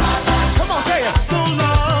long. Come on, say it. So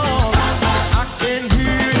long. I can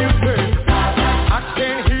hear you say. I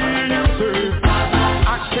can hear you say.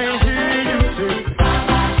 I can hear you say.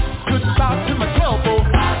 Goodbye to my trouble.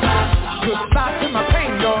 Goodbye to my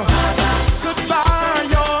pain, y'all. Goodbye,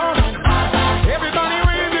 y'all. Everybody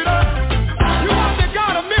raise it up. You are the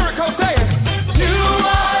God of miracles, say it. You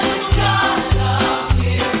are the God of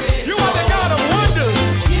miracles. You are the God of wonders.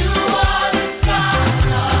 You are the God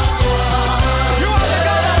of wonders. You are the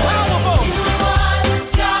God of powerful. You are the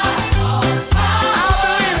God of power. I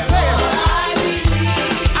believe, say it.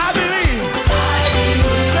 I believe.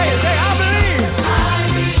 Say it, say I believe.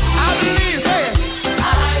 I believe, say it.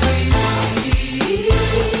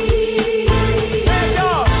 Say it,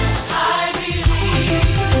 y'all.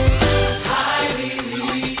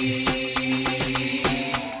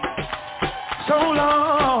 So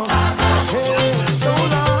long, hey, so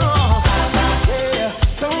long, yeah,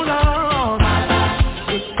 so long.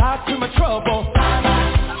 Goodbye to my trouble,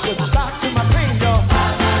 goodbye to my pain, y'all.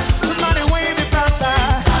 Somebody wave it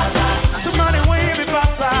bye-bye, somebody wave it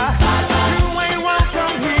bye-bye. You ain't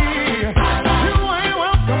welcome here, you ain't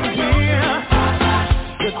welcome here.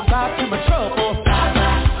 Goodbye Goodbye to my trouble.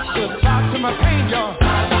 Goodbye to my pain, y'all.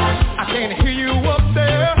 I can't hear you up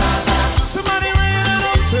there. Somebody raise it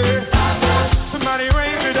up there. Somebody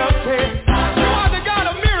raise it up there. You are the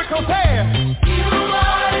God of miracles here. You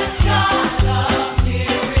are the God of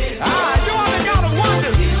miracles. You are the God of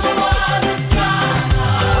wonders. You are the God of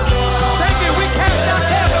wonders. Thank you. We cast our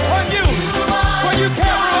cares upon you. For you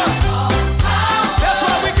care for us. That's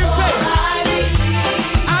why we can say,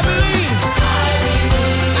 I believe.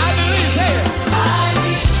 I believe. Say it.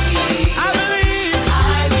 I believe.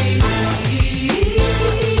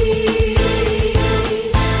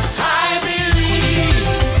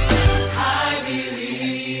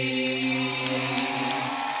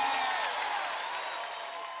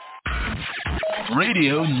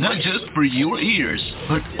 Radio not just for your ears,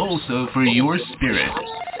 but also for your spirit.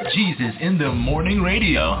 Jesus in the Morning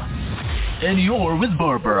Radio. And you're with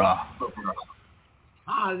Barbara.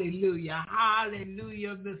 Hallelujah.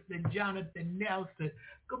 Hallelujah, Mr. Jonathan Nelson.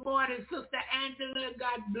 Good morning, Sister Angela.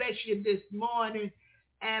 God bless you this morning.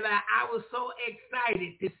 And I was so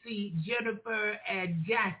excited to see Jennifer and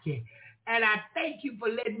Jackie. And I thank you for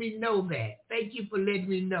letting me know that. Thank you for letting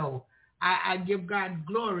me know. I give God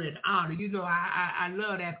glory and honor. You know, I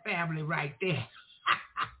love that family right there.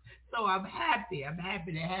 So I'm happy. I'm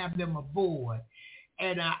happy to have them aboard.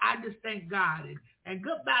 And I just thank God. And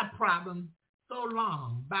goodbye, problems. So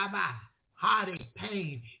long. Bye-bye. Heartache,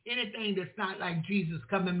 pain, anything that's not like Jesus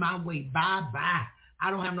coming my way. Bye-bye.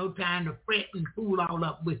 I don't have no time to fret and fool all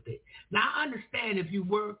up with it. Now, I understand if you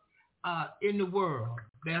work in the world,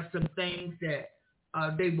 there's some things that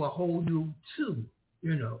they will hold you to,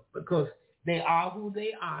 you know, because they are who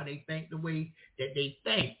they are. They think the way that they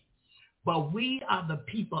think. But we are the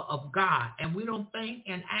people of God, and we don't think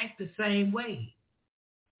and act the same way.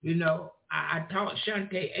 You know, I taught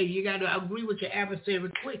Shante, hey, you got to agree with your adversary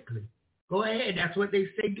quickly. Go ahead. That's what they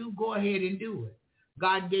say do. Go ahead and do it.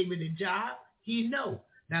 God gave you the job. He knows.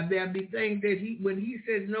 Now, there'll be things that when he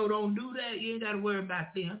says, no, don't do that, you ain't got to worry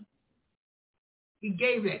about them. He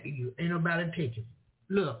gave that to you. Ain't nobody taking it.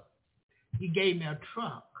 Look, he gave me a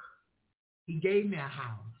truck. He gave me a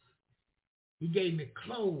house. He gave me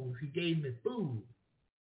clothes. He gave me food.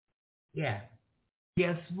 Yeah.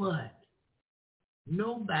 Guess what?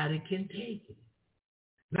 Nobody can take it.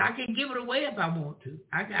 Now, I can give it away if I want to.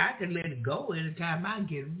 I can let it go anytime I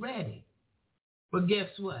get ready. But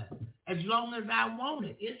guess what? As long as I want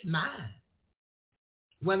it, it's mine.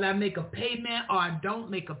 Whether I make a payment or I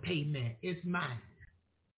don't make a payment, it's mine.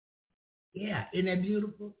 Yeah, isn't that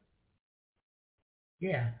beautiful?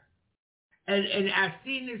 Yeah. And I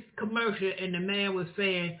seen this commercial, and the man was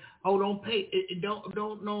saying, "Oh, don't pay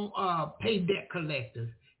debt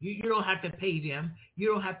collectors. You don't have to pay them. You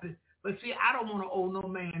don't have to." But see, I don't want to owe no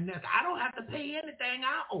man nothing. I don't have to pay anything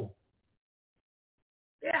I owe.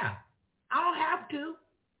 Yeah, I don't have to.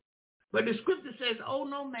 But the scripture says, "Owe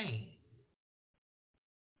no man."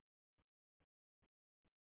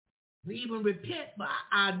 We even repent for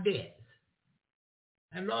our debts.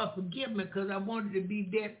 And Lord, forgive me because I wanted to be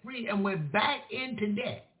debt-free and went back into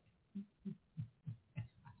debt.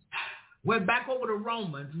 Went back over to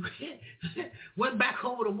Romans. Went back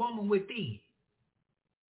over the woman within.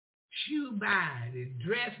 Shoe buying and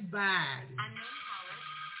dress buying.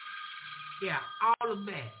 Yeah, all of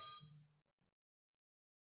that.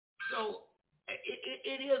 So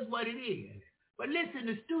it is what it is. But listen,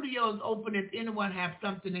 the studio is open. If anyone have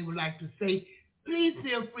something they would like to say, please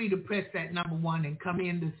feel free to press that number 1 and come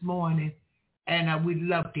in this morning, and we'd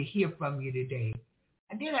love to hear from you today.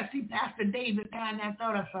 And then I see Pastor David down there. I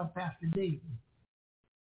thought I saw Pastor David.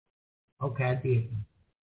 Okay, I didn't.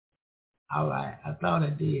 All right, I thought I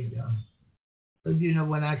did. But you know,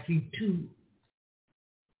 when I see 2,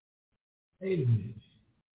 wait a minute.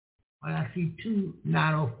 When I see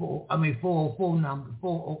 404 number,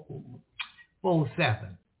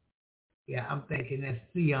 407. Yeah, I'm thinking that's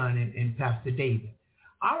Theon and Pastor David.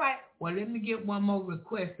 All right, well, let me get one more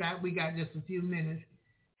request out. We got just a few minutes,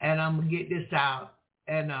 and I'm going to get this out,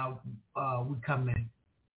 and we're coming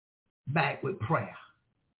back with prayer,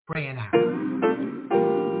 praying out.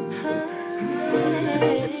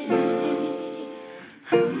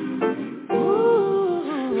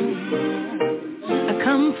 I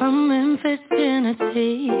come from Memphis,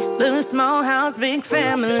 Tennessee, little small house, big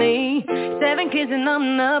family, 7 kids and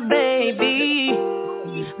I'm the baby,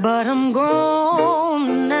 but I'm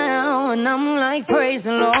grown now and I'm like, praise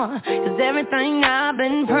the Lord, 'cause everything I've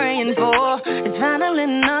been praying for is finally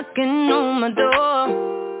knocking on my door,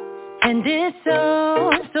 and it's so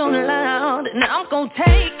loud, and I'm gonna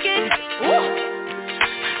take it.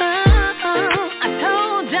 I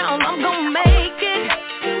told y'all I'm gonna make it,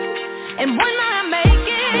 and when I make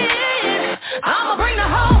it,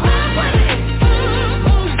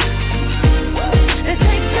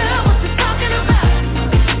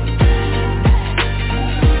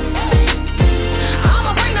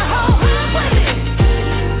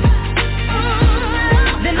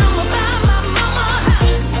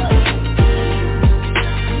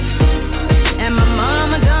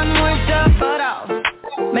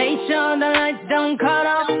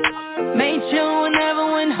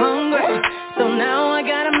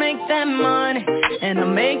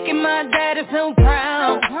 making my daddy so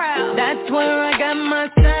proud. That's where I got my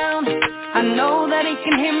sound. I know that he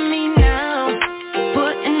can hear me now.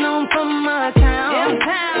 Putting on from my town.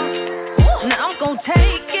 Now I'm gonna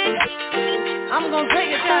take it. I'm gonna take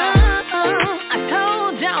it down. I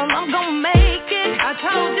told y'all I'm gonna make it. I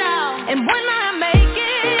told y'all. And when I make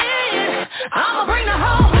it, I'ma bring the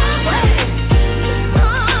whole family.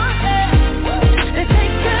 They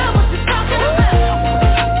take care of what you're talking about.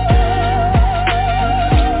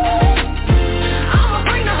 I'ma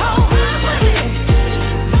bring the whole family.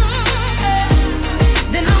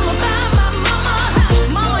 Then I'ma buy my mama a house.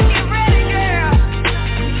 Mama, get ready, girl.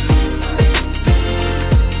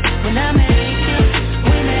 When I make it,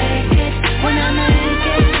 we make it. When I make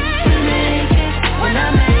it, we make it. When I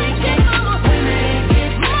make it, we make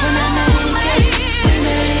it. When I make it, we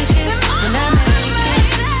make it. When I make it,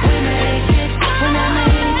 we make it. When I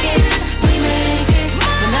make it, we make it.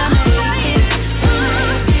 When I make it, we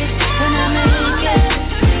make it. When I make it.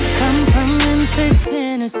 Come from Memphis,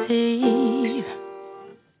 Tennessee.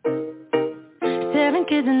 7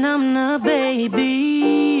 kids and I'm the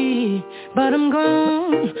baby. But I'm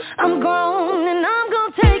grown and I'm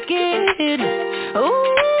gonna take it.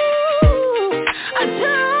 Ooh, I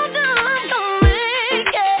told you I'm gonna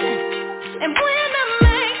make it. And when I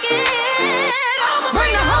make it, I'ma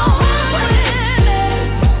bring the whole family.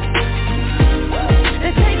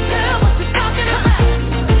 They take care of what you're talking about.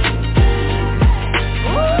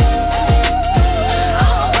 Ooh,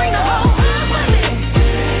 I'ma bring the whole family.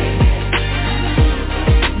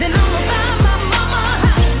 Then I'ma buy my mama a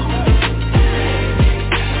house.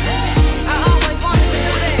 I always wanted to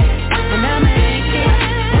do that. When I make it,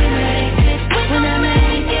 we make it. When I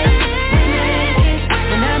make it, we make it.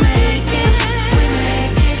 When I make it, we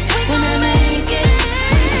make it. When I make it,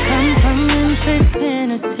 I come from Memphis,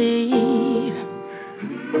 Tennessee.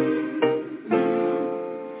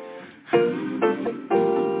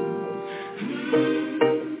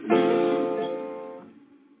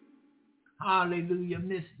 Hallelujah.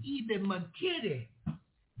 Miss Eden McKitty.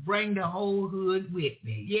 Bring the whole hood with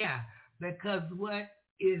me. Yeah, because what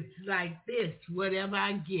is like this, whatever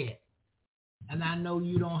I get, and I know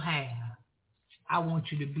you don't have, I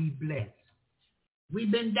want you to be blessed.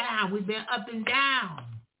 We've been down. We've been up and down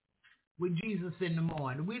with Jesus in the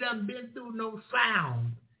morning. We done been through no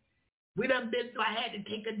sound. We done been through, I had to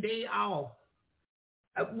take a day off.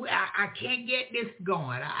 I can't get this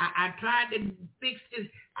going. I tried to fix this.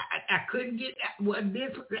 I couldn't get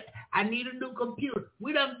this. I need a new computer.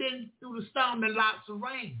 We done been through the storm and lots of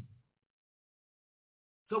rain.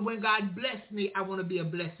 So when God blessed me, I want to be a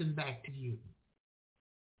blessing back to you.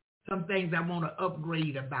 Some things I want to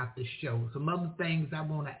upgrade about the show. Some other things I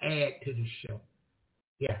want to add to the show.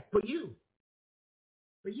 Yeah, for you.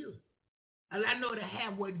 For you. And I know to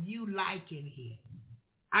have what you like in here.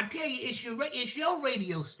 I tell you, it's your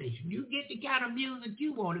radio station. You get the kind of music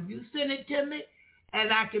you want. If you send it to me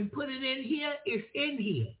and I can put it in here, it's in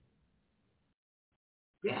here.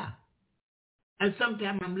 Yeah. And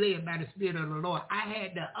sometimes I'm led by the Spirit of the Lord. I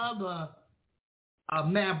had the other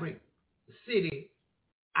Maverick City,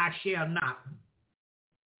 I Shall Not.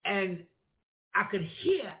 And I could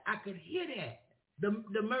hear that.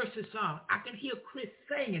 The Mercy song. I could hear Chris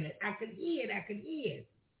singing it. I could hear it.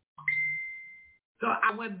 So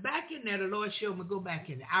I went back in there. The Lord showed me go back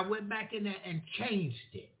in there. I went back in there and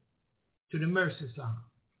changed it to the Mercy song.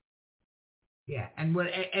 Yeah, and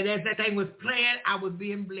as that thing was playing, I was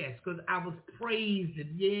being blessed because I was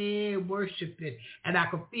praising, worshiping, and I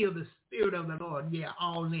could feel the Spirit of the Lord,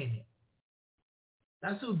 all in it.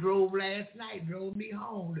 That's who drove last night, drove me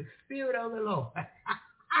home, the Spirit of the Lord.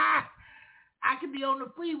 I could be on the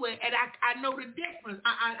freeway, and I know the difference.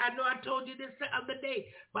 I know I told you this the other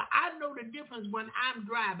day, but I know the difference when I'm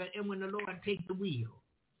driving and when the Lord takes the wheel.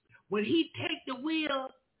 When he takes the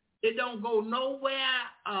wheel, it don't go nowhere.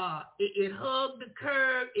 It hug the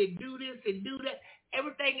curb. It do this. It do that.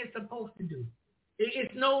 Everything it's supposed to do.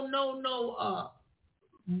 It's no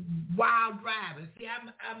wild driving. See, I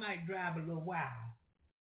might drive a little wild.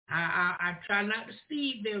 I try not to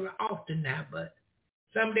speed very often now, but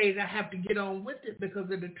some days I have to get on with it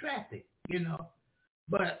because of the traffic,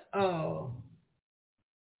 But I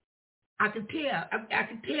can tell. I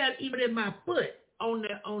can tell even in my foot on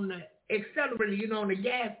the accelerator, on the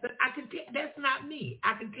gas. But I can tell that's not me.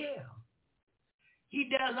 I can tell. He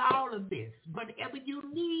does all of this. Whatever you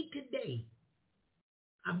need today,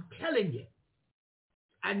 I'm telling you,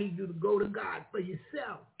 I need you to go to God for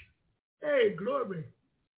yourself. Hey, glory.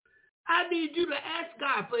 I need you to ask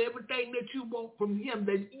God for everything that you want from him,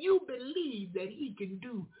 that you believe that he can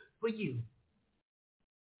do for you.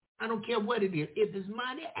 I don't care what it is. If it's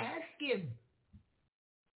money, ask him.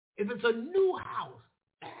 If it's a new house,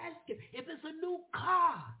 ask him. If it's a new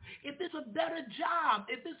car, if it's a better job,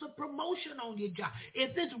 if it's a promotion on your job,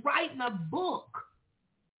 if it's writing a book,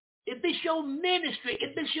 if it's your ministry,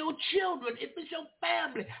 if it's your children, if it's your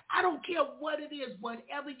family, I don't care what it is,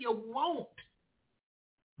 whatever you want,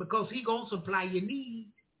 because he's going to supply your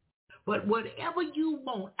needs. But whatever you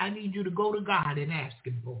want, I need you to go to God and ask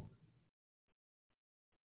him for it.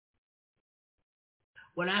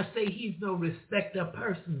 When I say he's no respecter of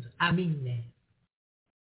persons, I mean that.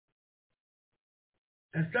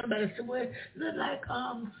 And somebody said, well, look like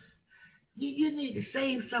you need to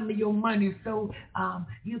save some of your money so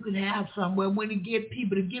you can have some. Well, when you get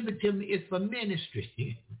people to give it to me, it's for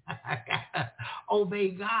ministry. I gotta obey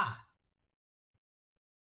God.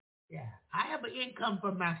 Yeah, I have an income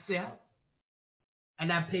for myself,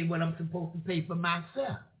 and I pay what I'm supposed to pay for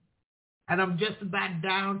myself. And I'm just about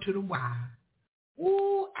down to the wire.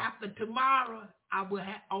 Ooh, after tomorrow, I will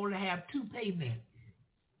only have 2 payments.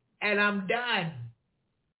 And I'm done.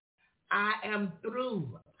 I am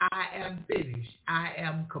through. I am finished. I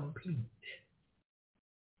am complete.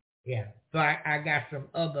 Yeah. So I got some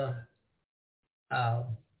other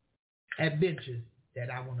adventures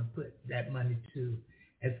that I want to put that money to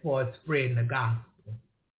as far as spreading the gospel.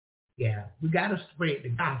 Yeah. We got to spread the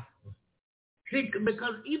gospel. See,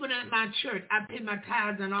 because even at my church, I pay my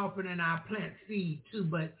tithes and offering and I plant seed too.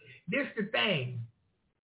 But this the thing.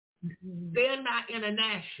 They're not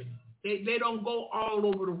international. They don't go all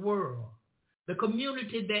over the world. The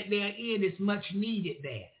community that they're in is much needed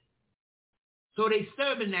there. So they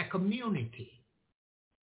serve in that community.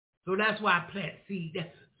 So that's why I plant seed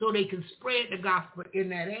there, so they can spread the gospel in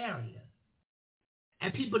that area.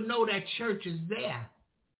 And people know that church is there.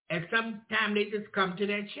 And sometimes they just come to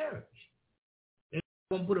that church. They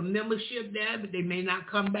won't put a membership there, but they may not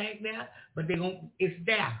come back there, but it's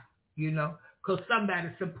there, you know, because somebody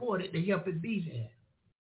supported to help it be there.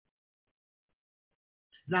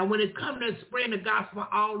 Now, when it comes to spreading the gospel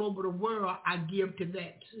all over the world, I give to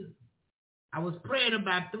that too. I was praying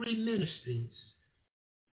about 3 ministries,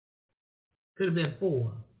 could have been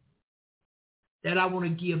 4, that I want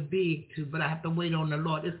to give big to, but I have to wait on the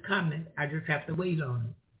Lord. It's coming. I just have to wait on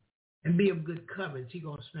it. And be of good courage. He's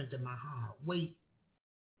going to strengthen my heart. Wait,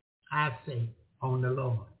 I say, on the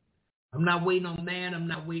Lord. I'm not waiting on man. I'm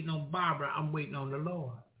not waiting on Barbara. I'm waiting on the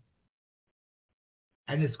Lord.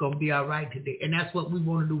 And it's going to be all right today. And that's what we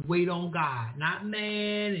want to do, wait on God, not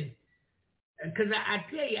man. Because I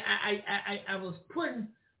tell you, I was putting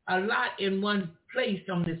a lot in one place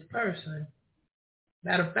on this person.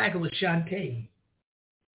 Matter of fact, it was Shantae.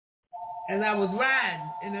 And I was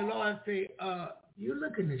riding, and the Lord said, you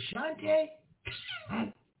looking at Shantae?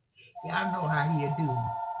 Y'all know how he'll do.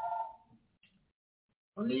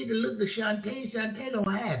 Don't need to look at Shantae. Shantae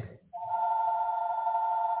don't have it.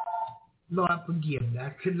 Lord, forgive me.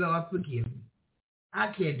 I said, Lord, forgive me.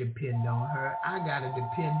 I can't depend on her. I got to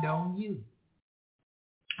depend on you.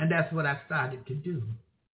 And that's what I started to do.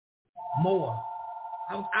 More.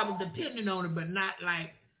 I was depending on her, but not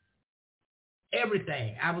like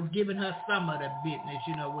everything. I was giving her some of the business,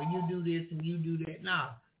 you know, when you do this and you do that.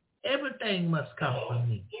 No, everything must come from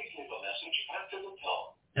me.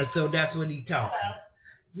 And so that's what he taught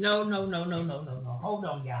me. No. Hold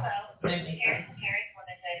on, y'all.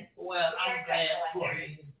 Well, I'm glad for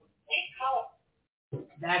you.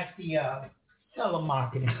 That's the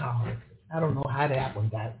telemarketing call. I don't know how that one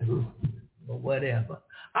got through, but whatever.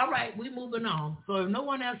 All right, we're moving on. So if no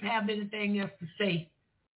one else have anything else to say,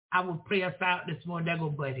 I will pray us out this morning. There go,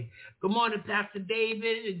 buddy. Good morning, Pastor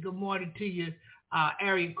David, and good morning to you,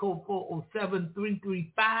 area code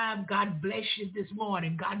 407-335. God bless you this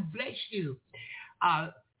morning. God bless you.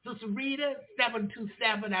 Sister Rita,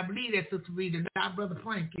 727, I believe that's Sister Rita, not Brother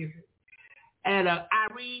Frank, is it? And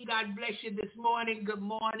Irene, God bless you this morning. Good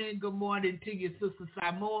morning. Good morning to you, Sister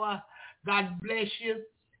Samoa. God bless you.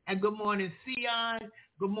 And good morning, Sion.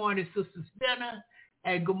 Good morning, Sister Spinner.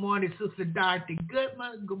 And good morning, Sister Dorothy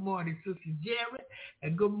Goodman. Good morning, Sister Jerry.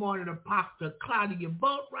 And good morning, Apostle Claudia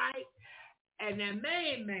Boatwright. And that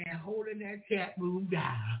main man holding that chat room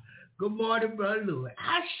down. Good morning, Brother Louis.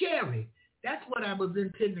 How's Sherry? That's what I was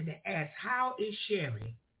intending to ask. How is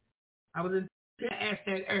Sherry? I was intending to ask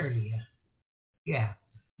that earlier. Yeah.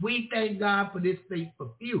 We thank God for this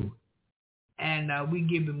faithful few. And we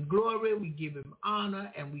give him glory, we give him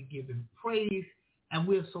honor, and we give him praise. And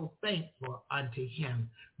we're so thankful unto him.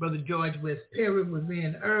 Brother George West Perry was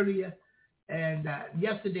in earlier. And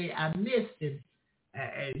yesterday I missed him.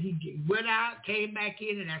 And he went out, came back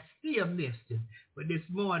in, and I still missed him. But this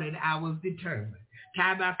morning I was determined.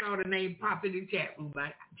 Time I saw the name pop in the chat room,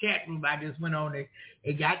 I just went on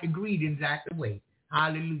and got the greetings out the way.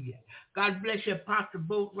 Hallelujah. God bless you, Apostle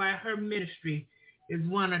Boatwright. Her ministry is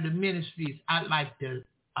one of the ministries I'd like to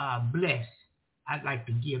bless. I'd like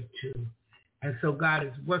to give to. And so God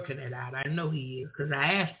is working it out. I know he is because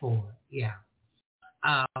I asked for it.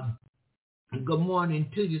 Yeah. Good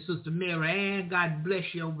morning to you, Sister Mary Ann. God bless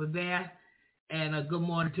you over there. And good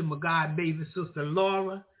morning to my God baby, Sister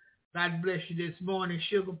Laura. God bless you this morning,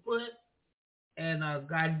 Sugarfoot. And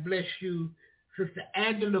God bless you, Sister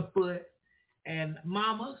Angela Foot. And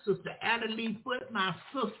Mama, Sister Adelie Foot, my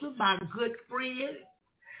sister, my good friend.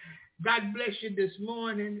 God bless you this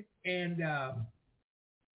morning. And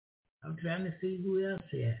I'm trying to see who else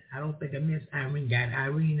here. I don't think I missed Irene. Got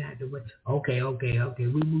Irene out the way. Okay.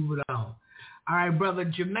 We move it on. All right, Brother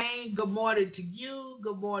Jermaine, good morning to you.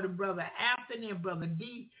 Good morning, Brother Anthony and Brother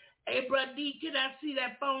D. Hey, Brother D, can I see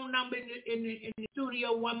that phone number in the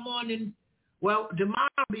studio one morning? Well, tomorrow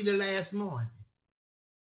will be the last morning.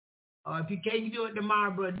 If you can't do it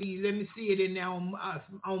tomorrow, Brother D, let me see it in there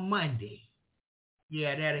on Monday.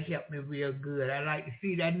 Yeah, that'll help me real good. I like to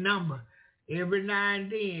see that number every now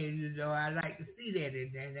and then. I like to see that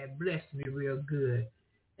in there. That blessed me real good.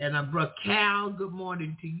 And Brother Cal, good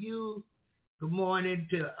morning to you. Good morning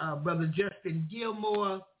to Brother Justin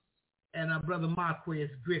Gilmore and Brother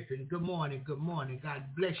Marquez Griffin. Good morning. God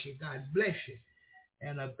bless you.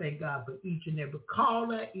 And I thank God for each and every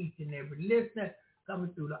caller, each and every listener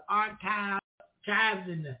coming through the archives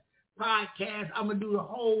and the podcast. I'm going to do the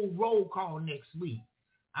whole roll call next week.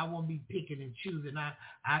 I won't be picking and choosing. I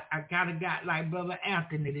kind of got like Brother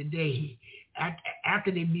Anthony today.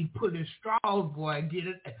 After they be putting straws, boy, get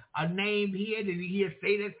a name here, then he'll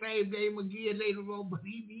say the same name again later on, but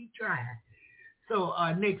he be trying. So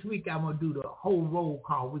next week I'm going to do the whole roll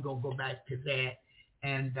call. We're going to go back to that.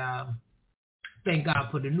 And thank God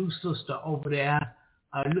for the new sister over there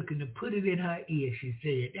looking to put it in her ear. She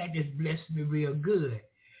said, that just blessed me real good.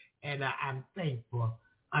 And I'm thankful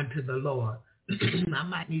unto the Lord. I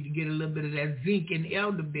might need to get a little bit of that zinc and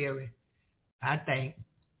elderberry, I think.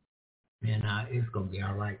 And it's going to be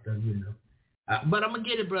all right, though, but I'm going to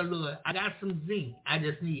get it, Brother Lewis. I got some zinc. I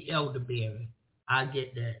just need elderberry. I'll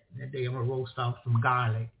get that. That day I'm going to roast off some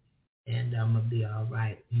garlic, and I'm going to be all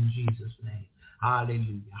right in Jesus' name.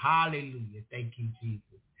 Hallelujah. Hallelujah. Thank you,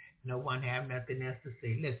 Jesus. No one have nothing else to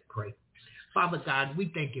say. Let's pray. Father God,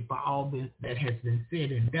 we thank you for all that has been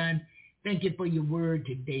said and done. Thank you for your word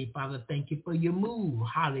today, Father. Thank you for your move.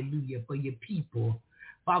 Hallelujah. For your people.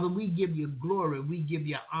 Father, we give you glory. We give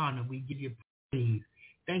you honor. We give you praise.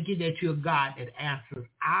 Thank you that you're God that answers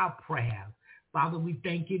our prayers. Father, we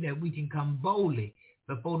thank you that we can come boldly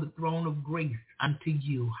before the throne of grace unto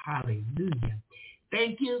you. Hallelujah.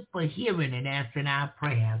 Thank you for hearing and answering our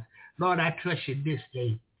prayers. Lord, I trust you this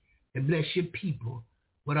day to bless your people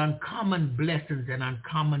with uncommon blessings and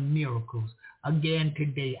uncommon miracles. Again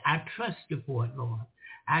today, I trust you for it, Lord.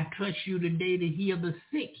 I trust you today to heal the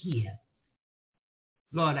sick here.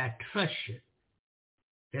 Lord, I trust you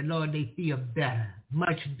that, Lord, they feel better,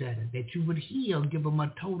 much better, that you would heal, give them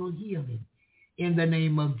a total healing in the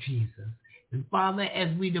name of Jesus. And Father,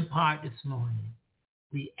 as we depart this morning,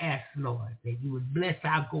 we ask, Lord, that you would bless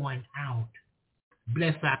our going out,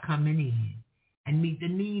 bless our coming in, and meet the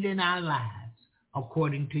need in our lives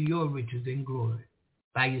according to your riches and glory.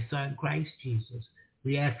 By your Son, Christ Jesus,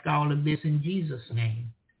 we ask all of this in Jesus'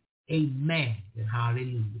 name. Amen and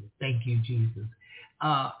hallelujah. Thank you, Jesus.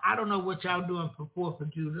 I don't know what y'all doing for 4th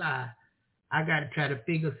of July. I got to try to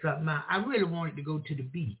figure something out. I really wanted to go to the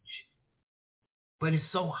beach, but it's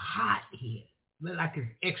so hot here. Look like it's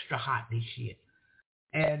extra hot this year.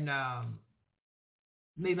 And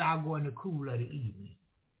maybe I'll go in the cool of the evening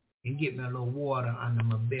and get me a little water under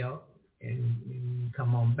my belt and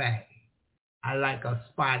come on back. I like a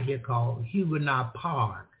spot here called Huguenot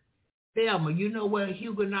Park. Thelma, you know where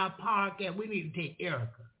Huguenot Park is? We need to take Erica.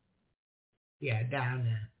 Yeah, down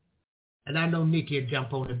there. And I know Nikki will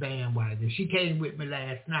jump on the bandwagon. She came with me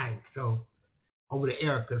last night, so over to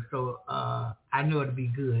Erica. So I know it'll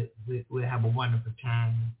be good. We'll have a wonderful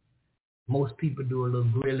time. Most people do a little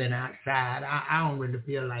grilling outside. I don't really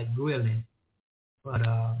feel like grilling, but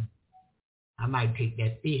I might take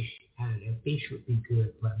that fish. That fish would be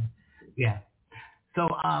good for me. Yeah. So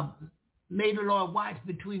may the Lord watch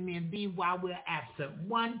between me and thee while we're absent,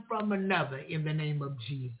 one from another, in the name of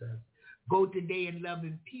Jesus. Go today in love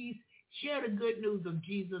and peace. Share the good news of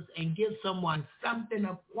Jesus and give someone something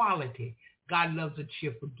of quality. God loves a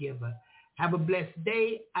cheerful giver. Have a blessed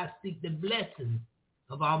day. I speak the blessings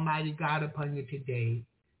of Almighty God upon you today,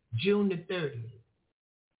 June the 30th,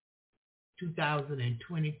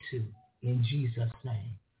 2022, in Jesus'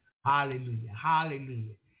 name. Hallelujah.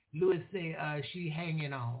 Hallelujah. Louis say she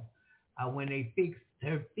hanging on. when they fixed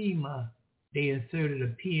her femur, they inserted a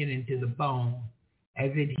pin into the bone.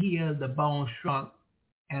 As it healed, the bone shrunk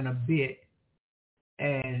and a bit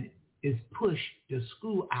and is pushed the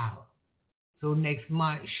screw out. So next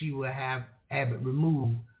month she will have it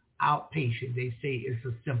removed outpatient. They say it's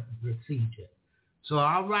a simple procedure. So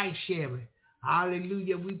all right, Sherry.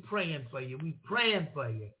 Hallelujah. We praying for you. We praying for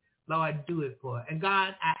you. Lord, do it for her. And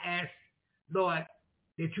God, I ask, Lord,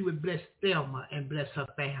 that you would bless Thelma and bless her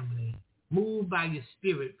family. Move by your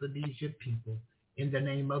spirit for these your people. In the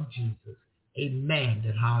name of Jesus. Amen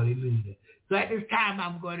and hallelujah. So at this time,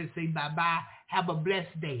 I'm going to say bye-bye. Have a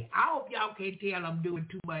blessed day. I hope y'all can't tell I'm doing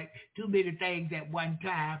too many things at one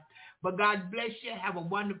time. But God bless you. Have a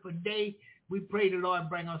wonderful day. We pray the Lord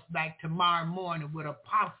bring us back tomorrow morning with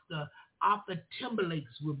Apostle Arthur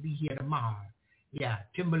Timberlakes will be here tomorrow. Yeah,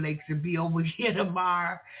 Timberlakes will be over here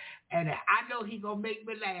tomorrow. And I know he's going to make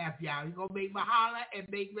me laugh, y'all. He's going to make me holler and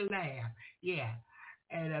make me laugh. Yeah.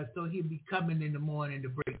 And so he'll be coming in the morning to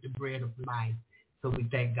break the bread of life. So we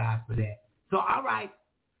thank God for that. So, all right.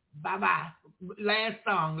 Bye-bye. Last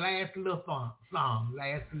little song.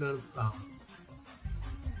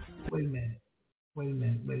 Wait a minute,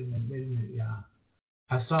 y'all.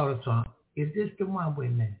 I saw the song. Is this the one? Wait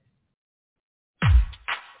a minute.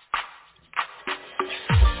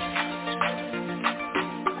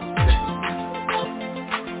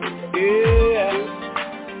 Yeah.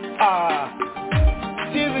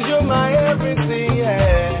 Jesus, you're my everything,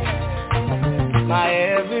 yeah. My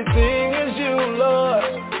everything is you, Lord.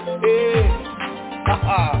 Yeah.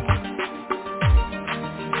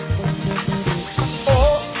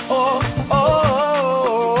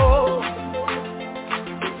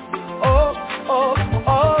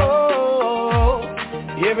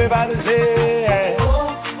 Everybody say,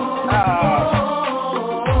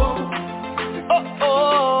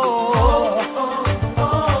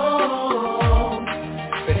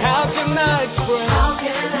 but how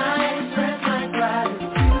can I express my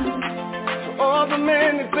gratitude for all the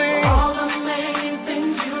many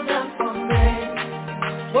things you've done for me?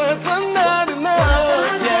 Words are not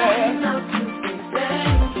enough, to say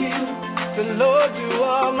thank you. The Lord, you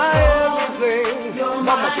are my everything. You're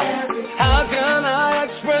my everything. How can I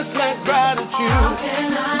express my gratitude? How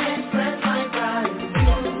can I express my gratitude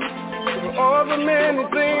for all the many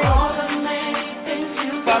things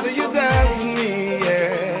you Father, you done for me,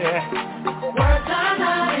 yeah. Words are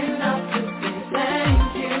not enough to say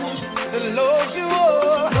thank you. The Lord, you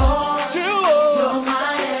are, you're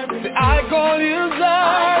my everything. I call you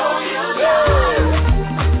God.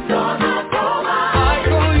 You're my provider. I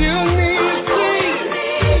call you me.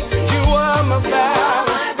 You are my father.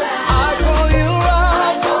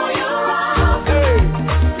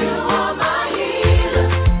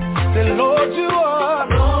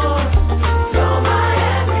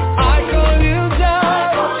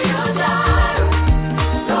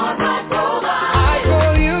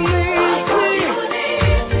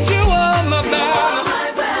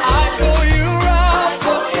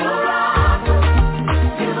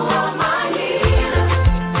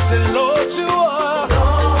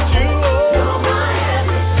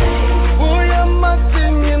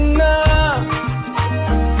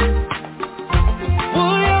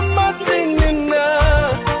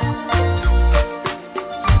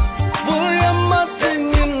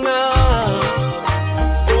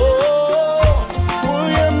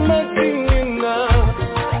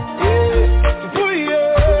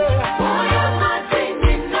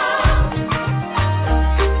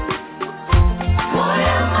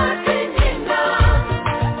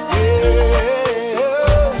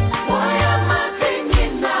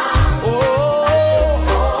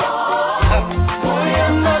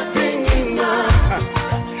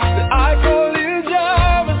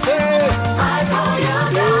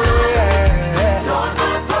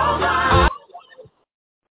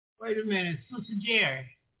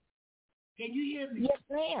 Can you hear me? Yes,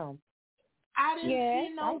 ma'am. I didn't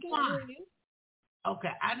see no I can hear you.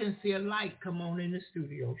 Okay, I didn't see a light come on in the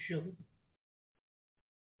studio, sugar.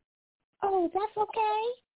 Oh, that's okay.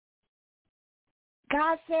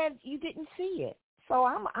 God said you didn't see it, so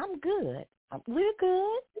I'm good. We're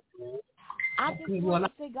good. I just want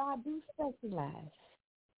to say God do specialize.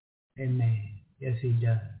 Amen. Yes, He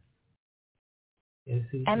does. Yes,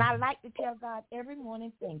 He and does. I like to tell God every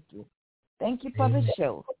morning, thank you. Thank you for the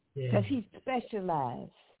show. Because He specializes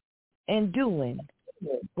in doing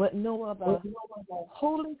what no other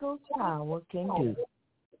Holy Ghost power can do.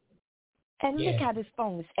 And look how this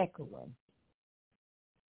phone is echoing.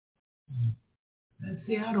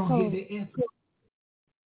 See, I don't hear the echo.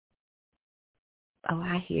 Oh,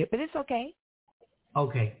 I hear it, but it's okay.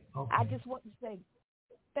 Okay. I just want to say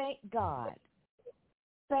thank God.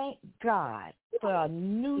 Thank God for a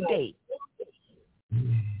new day.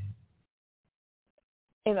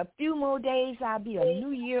 In a few more days, I'll be a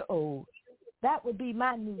new year old. That would be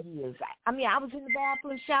my New Year's. I was in the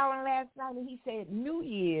bathroom showering last night, and he said, New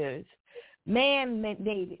Year's, man made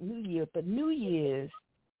it New Year, but New Year's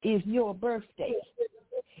is your birthday.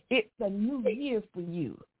 It's a new year for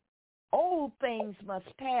you. Old things must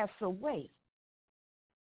pass away.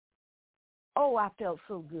 Oh, I felt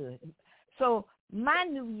so good. So my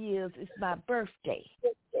New Year's is my birthday.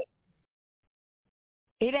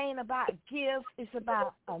 It ain't about gifts. It's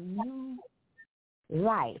about a new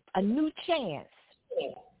life, a new chance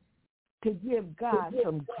to give God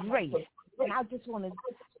some grace. And I just want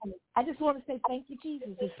to say thank you, Jesus,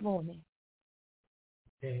 this morning,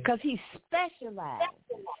 because He specializes.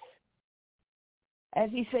 As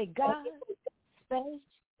He said, God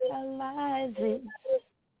specializes.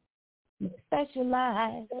 He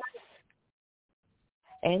specializes,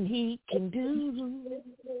 and He can do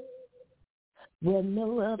what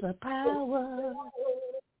no other power,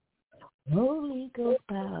 Holy Ghost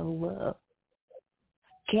power,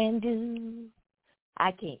 can do.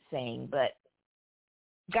 I can't sing, but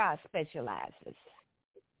God specializes.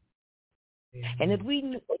 And if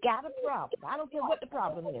we got a problem, I don't care what the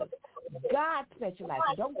problem is, God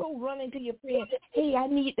specializes. Don't go running to your friend, hey, I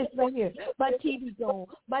need this right here. My TV's on.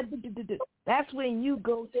 That's when you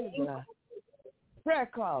go to the prayer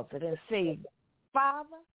closet and say, Father,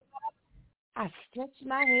 I stretch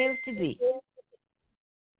my hands to Thee,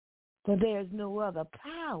 for there's no other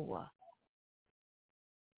power.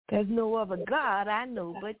 There's no other God I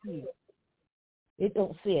know but You. It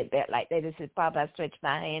don't say it that like that. It says, Father, I stretch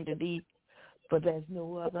my hand to Thee, for there's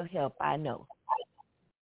no other help I know.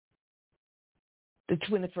 The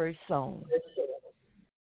 21st song.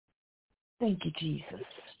 Thank You, Jesus.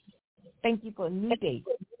 Thank You for a new day.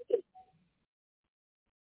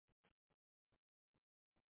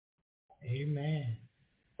 Amen.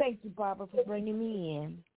 Thank you, Barbara, for bringing me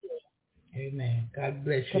in. Amen. God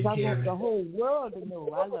bless you, because I Jerry. want the whole world to know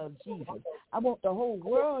I love Jesus. I want the whole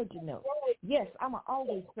world to know. Yes, I'm going to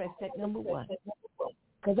always press that number one,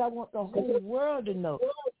 because I want the whole world to know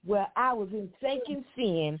where I was in sinking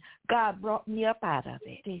sin, God brought me up out of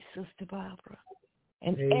it. Hey, Sister Barbara,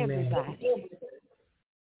 and everybody.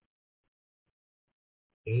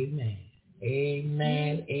 Amen.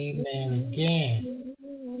 Amen. Amen again.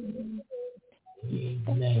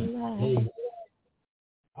 Amen. Hey.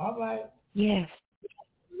 All right. Yes.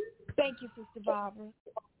 Thank you, Sister Barbara.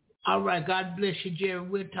 All right. God bless you, Jerry.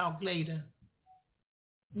 We'll talk later.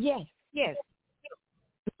 Yes. Yes.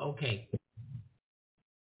 Okay.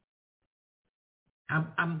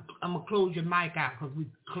 I'm gonna close your mic out because we're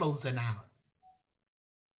closing out.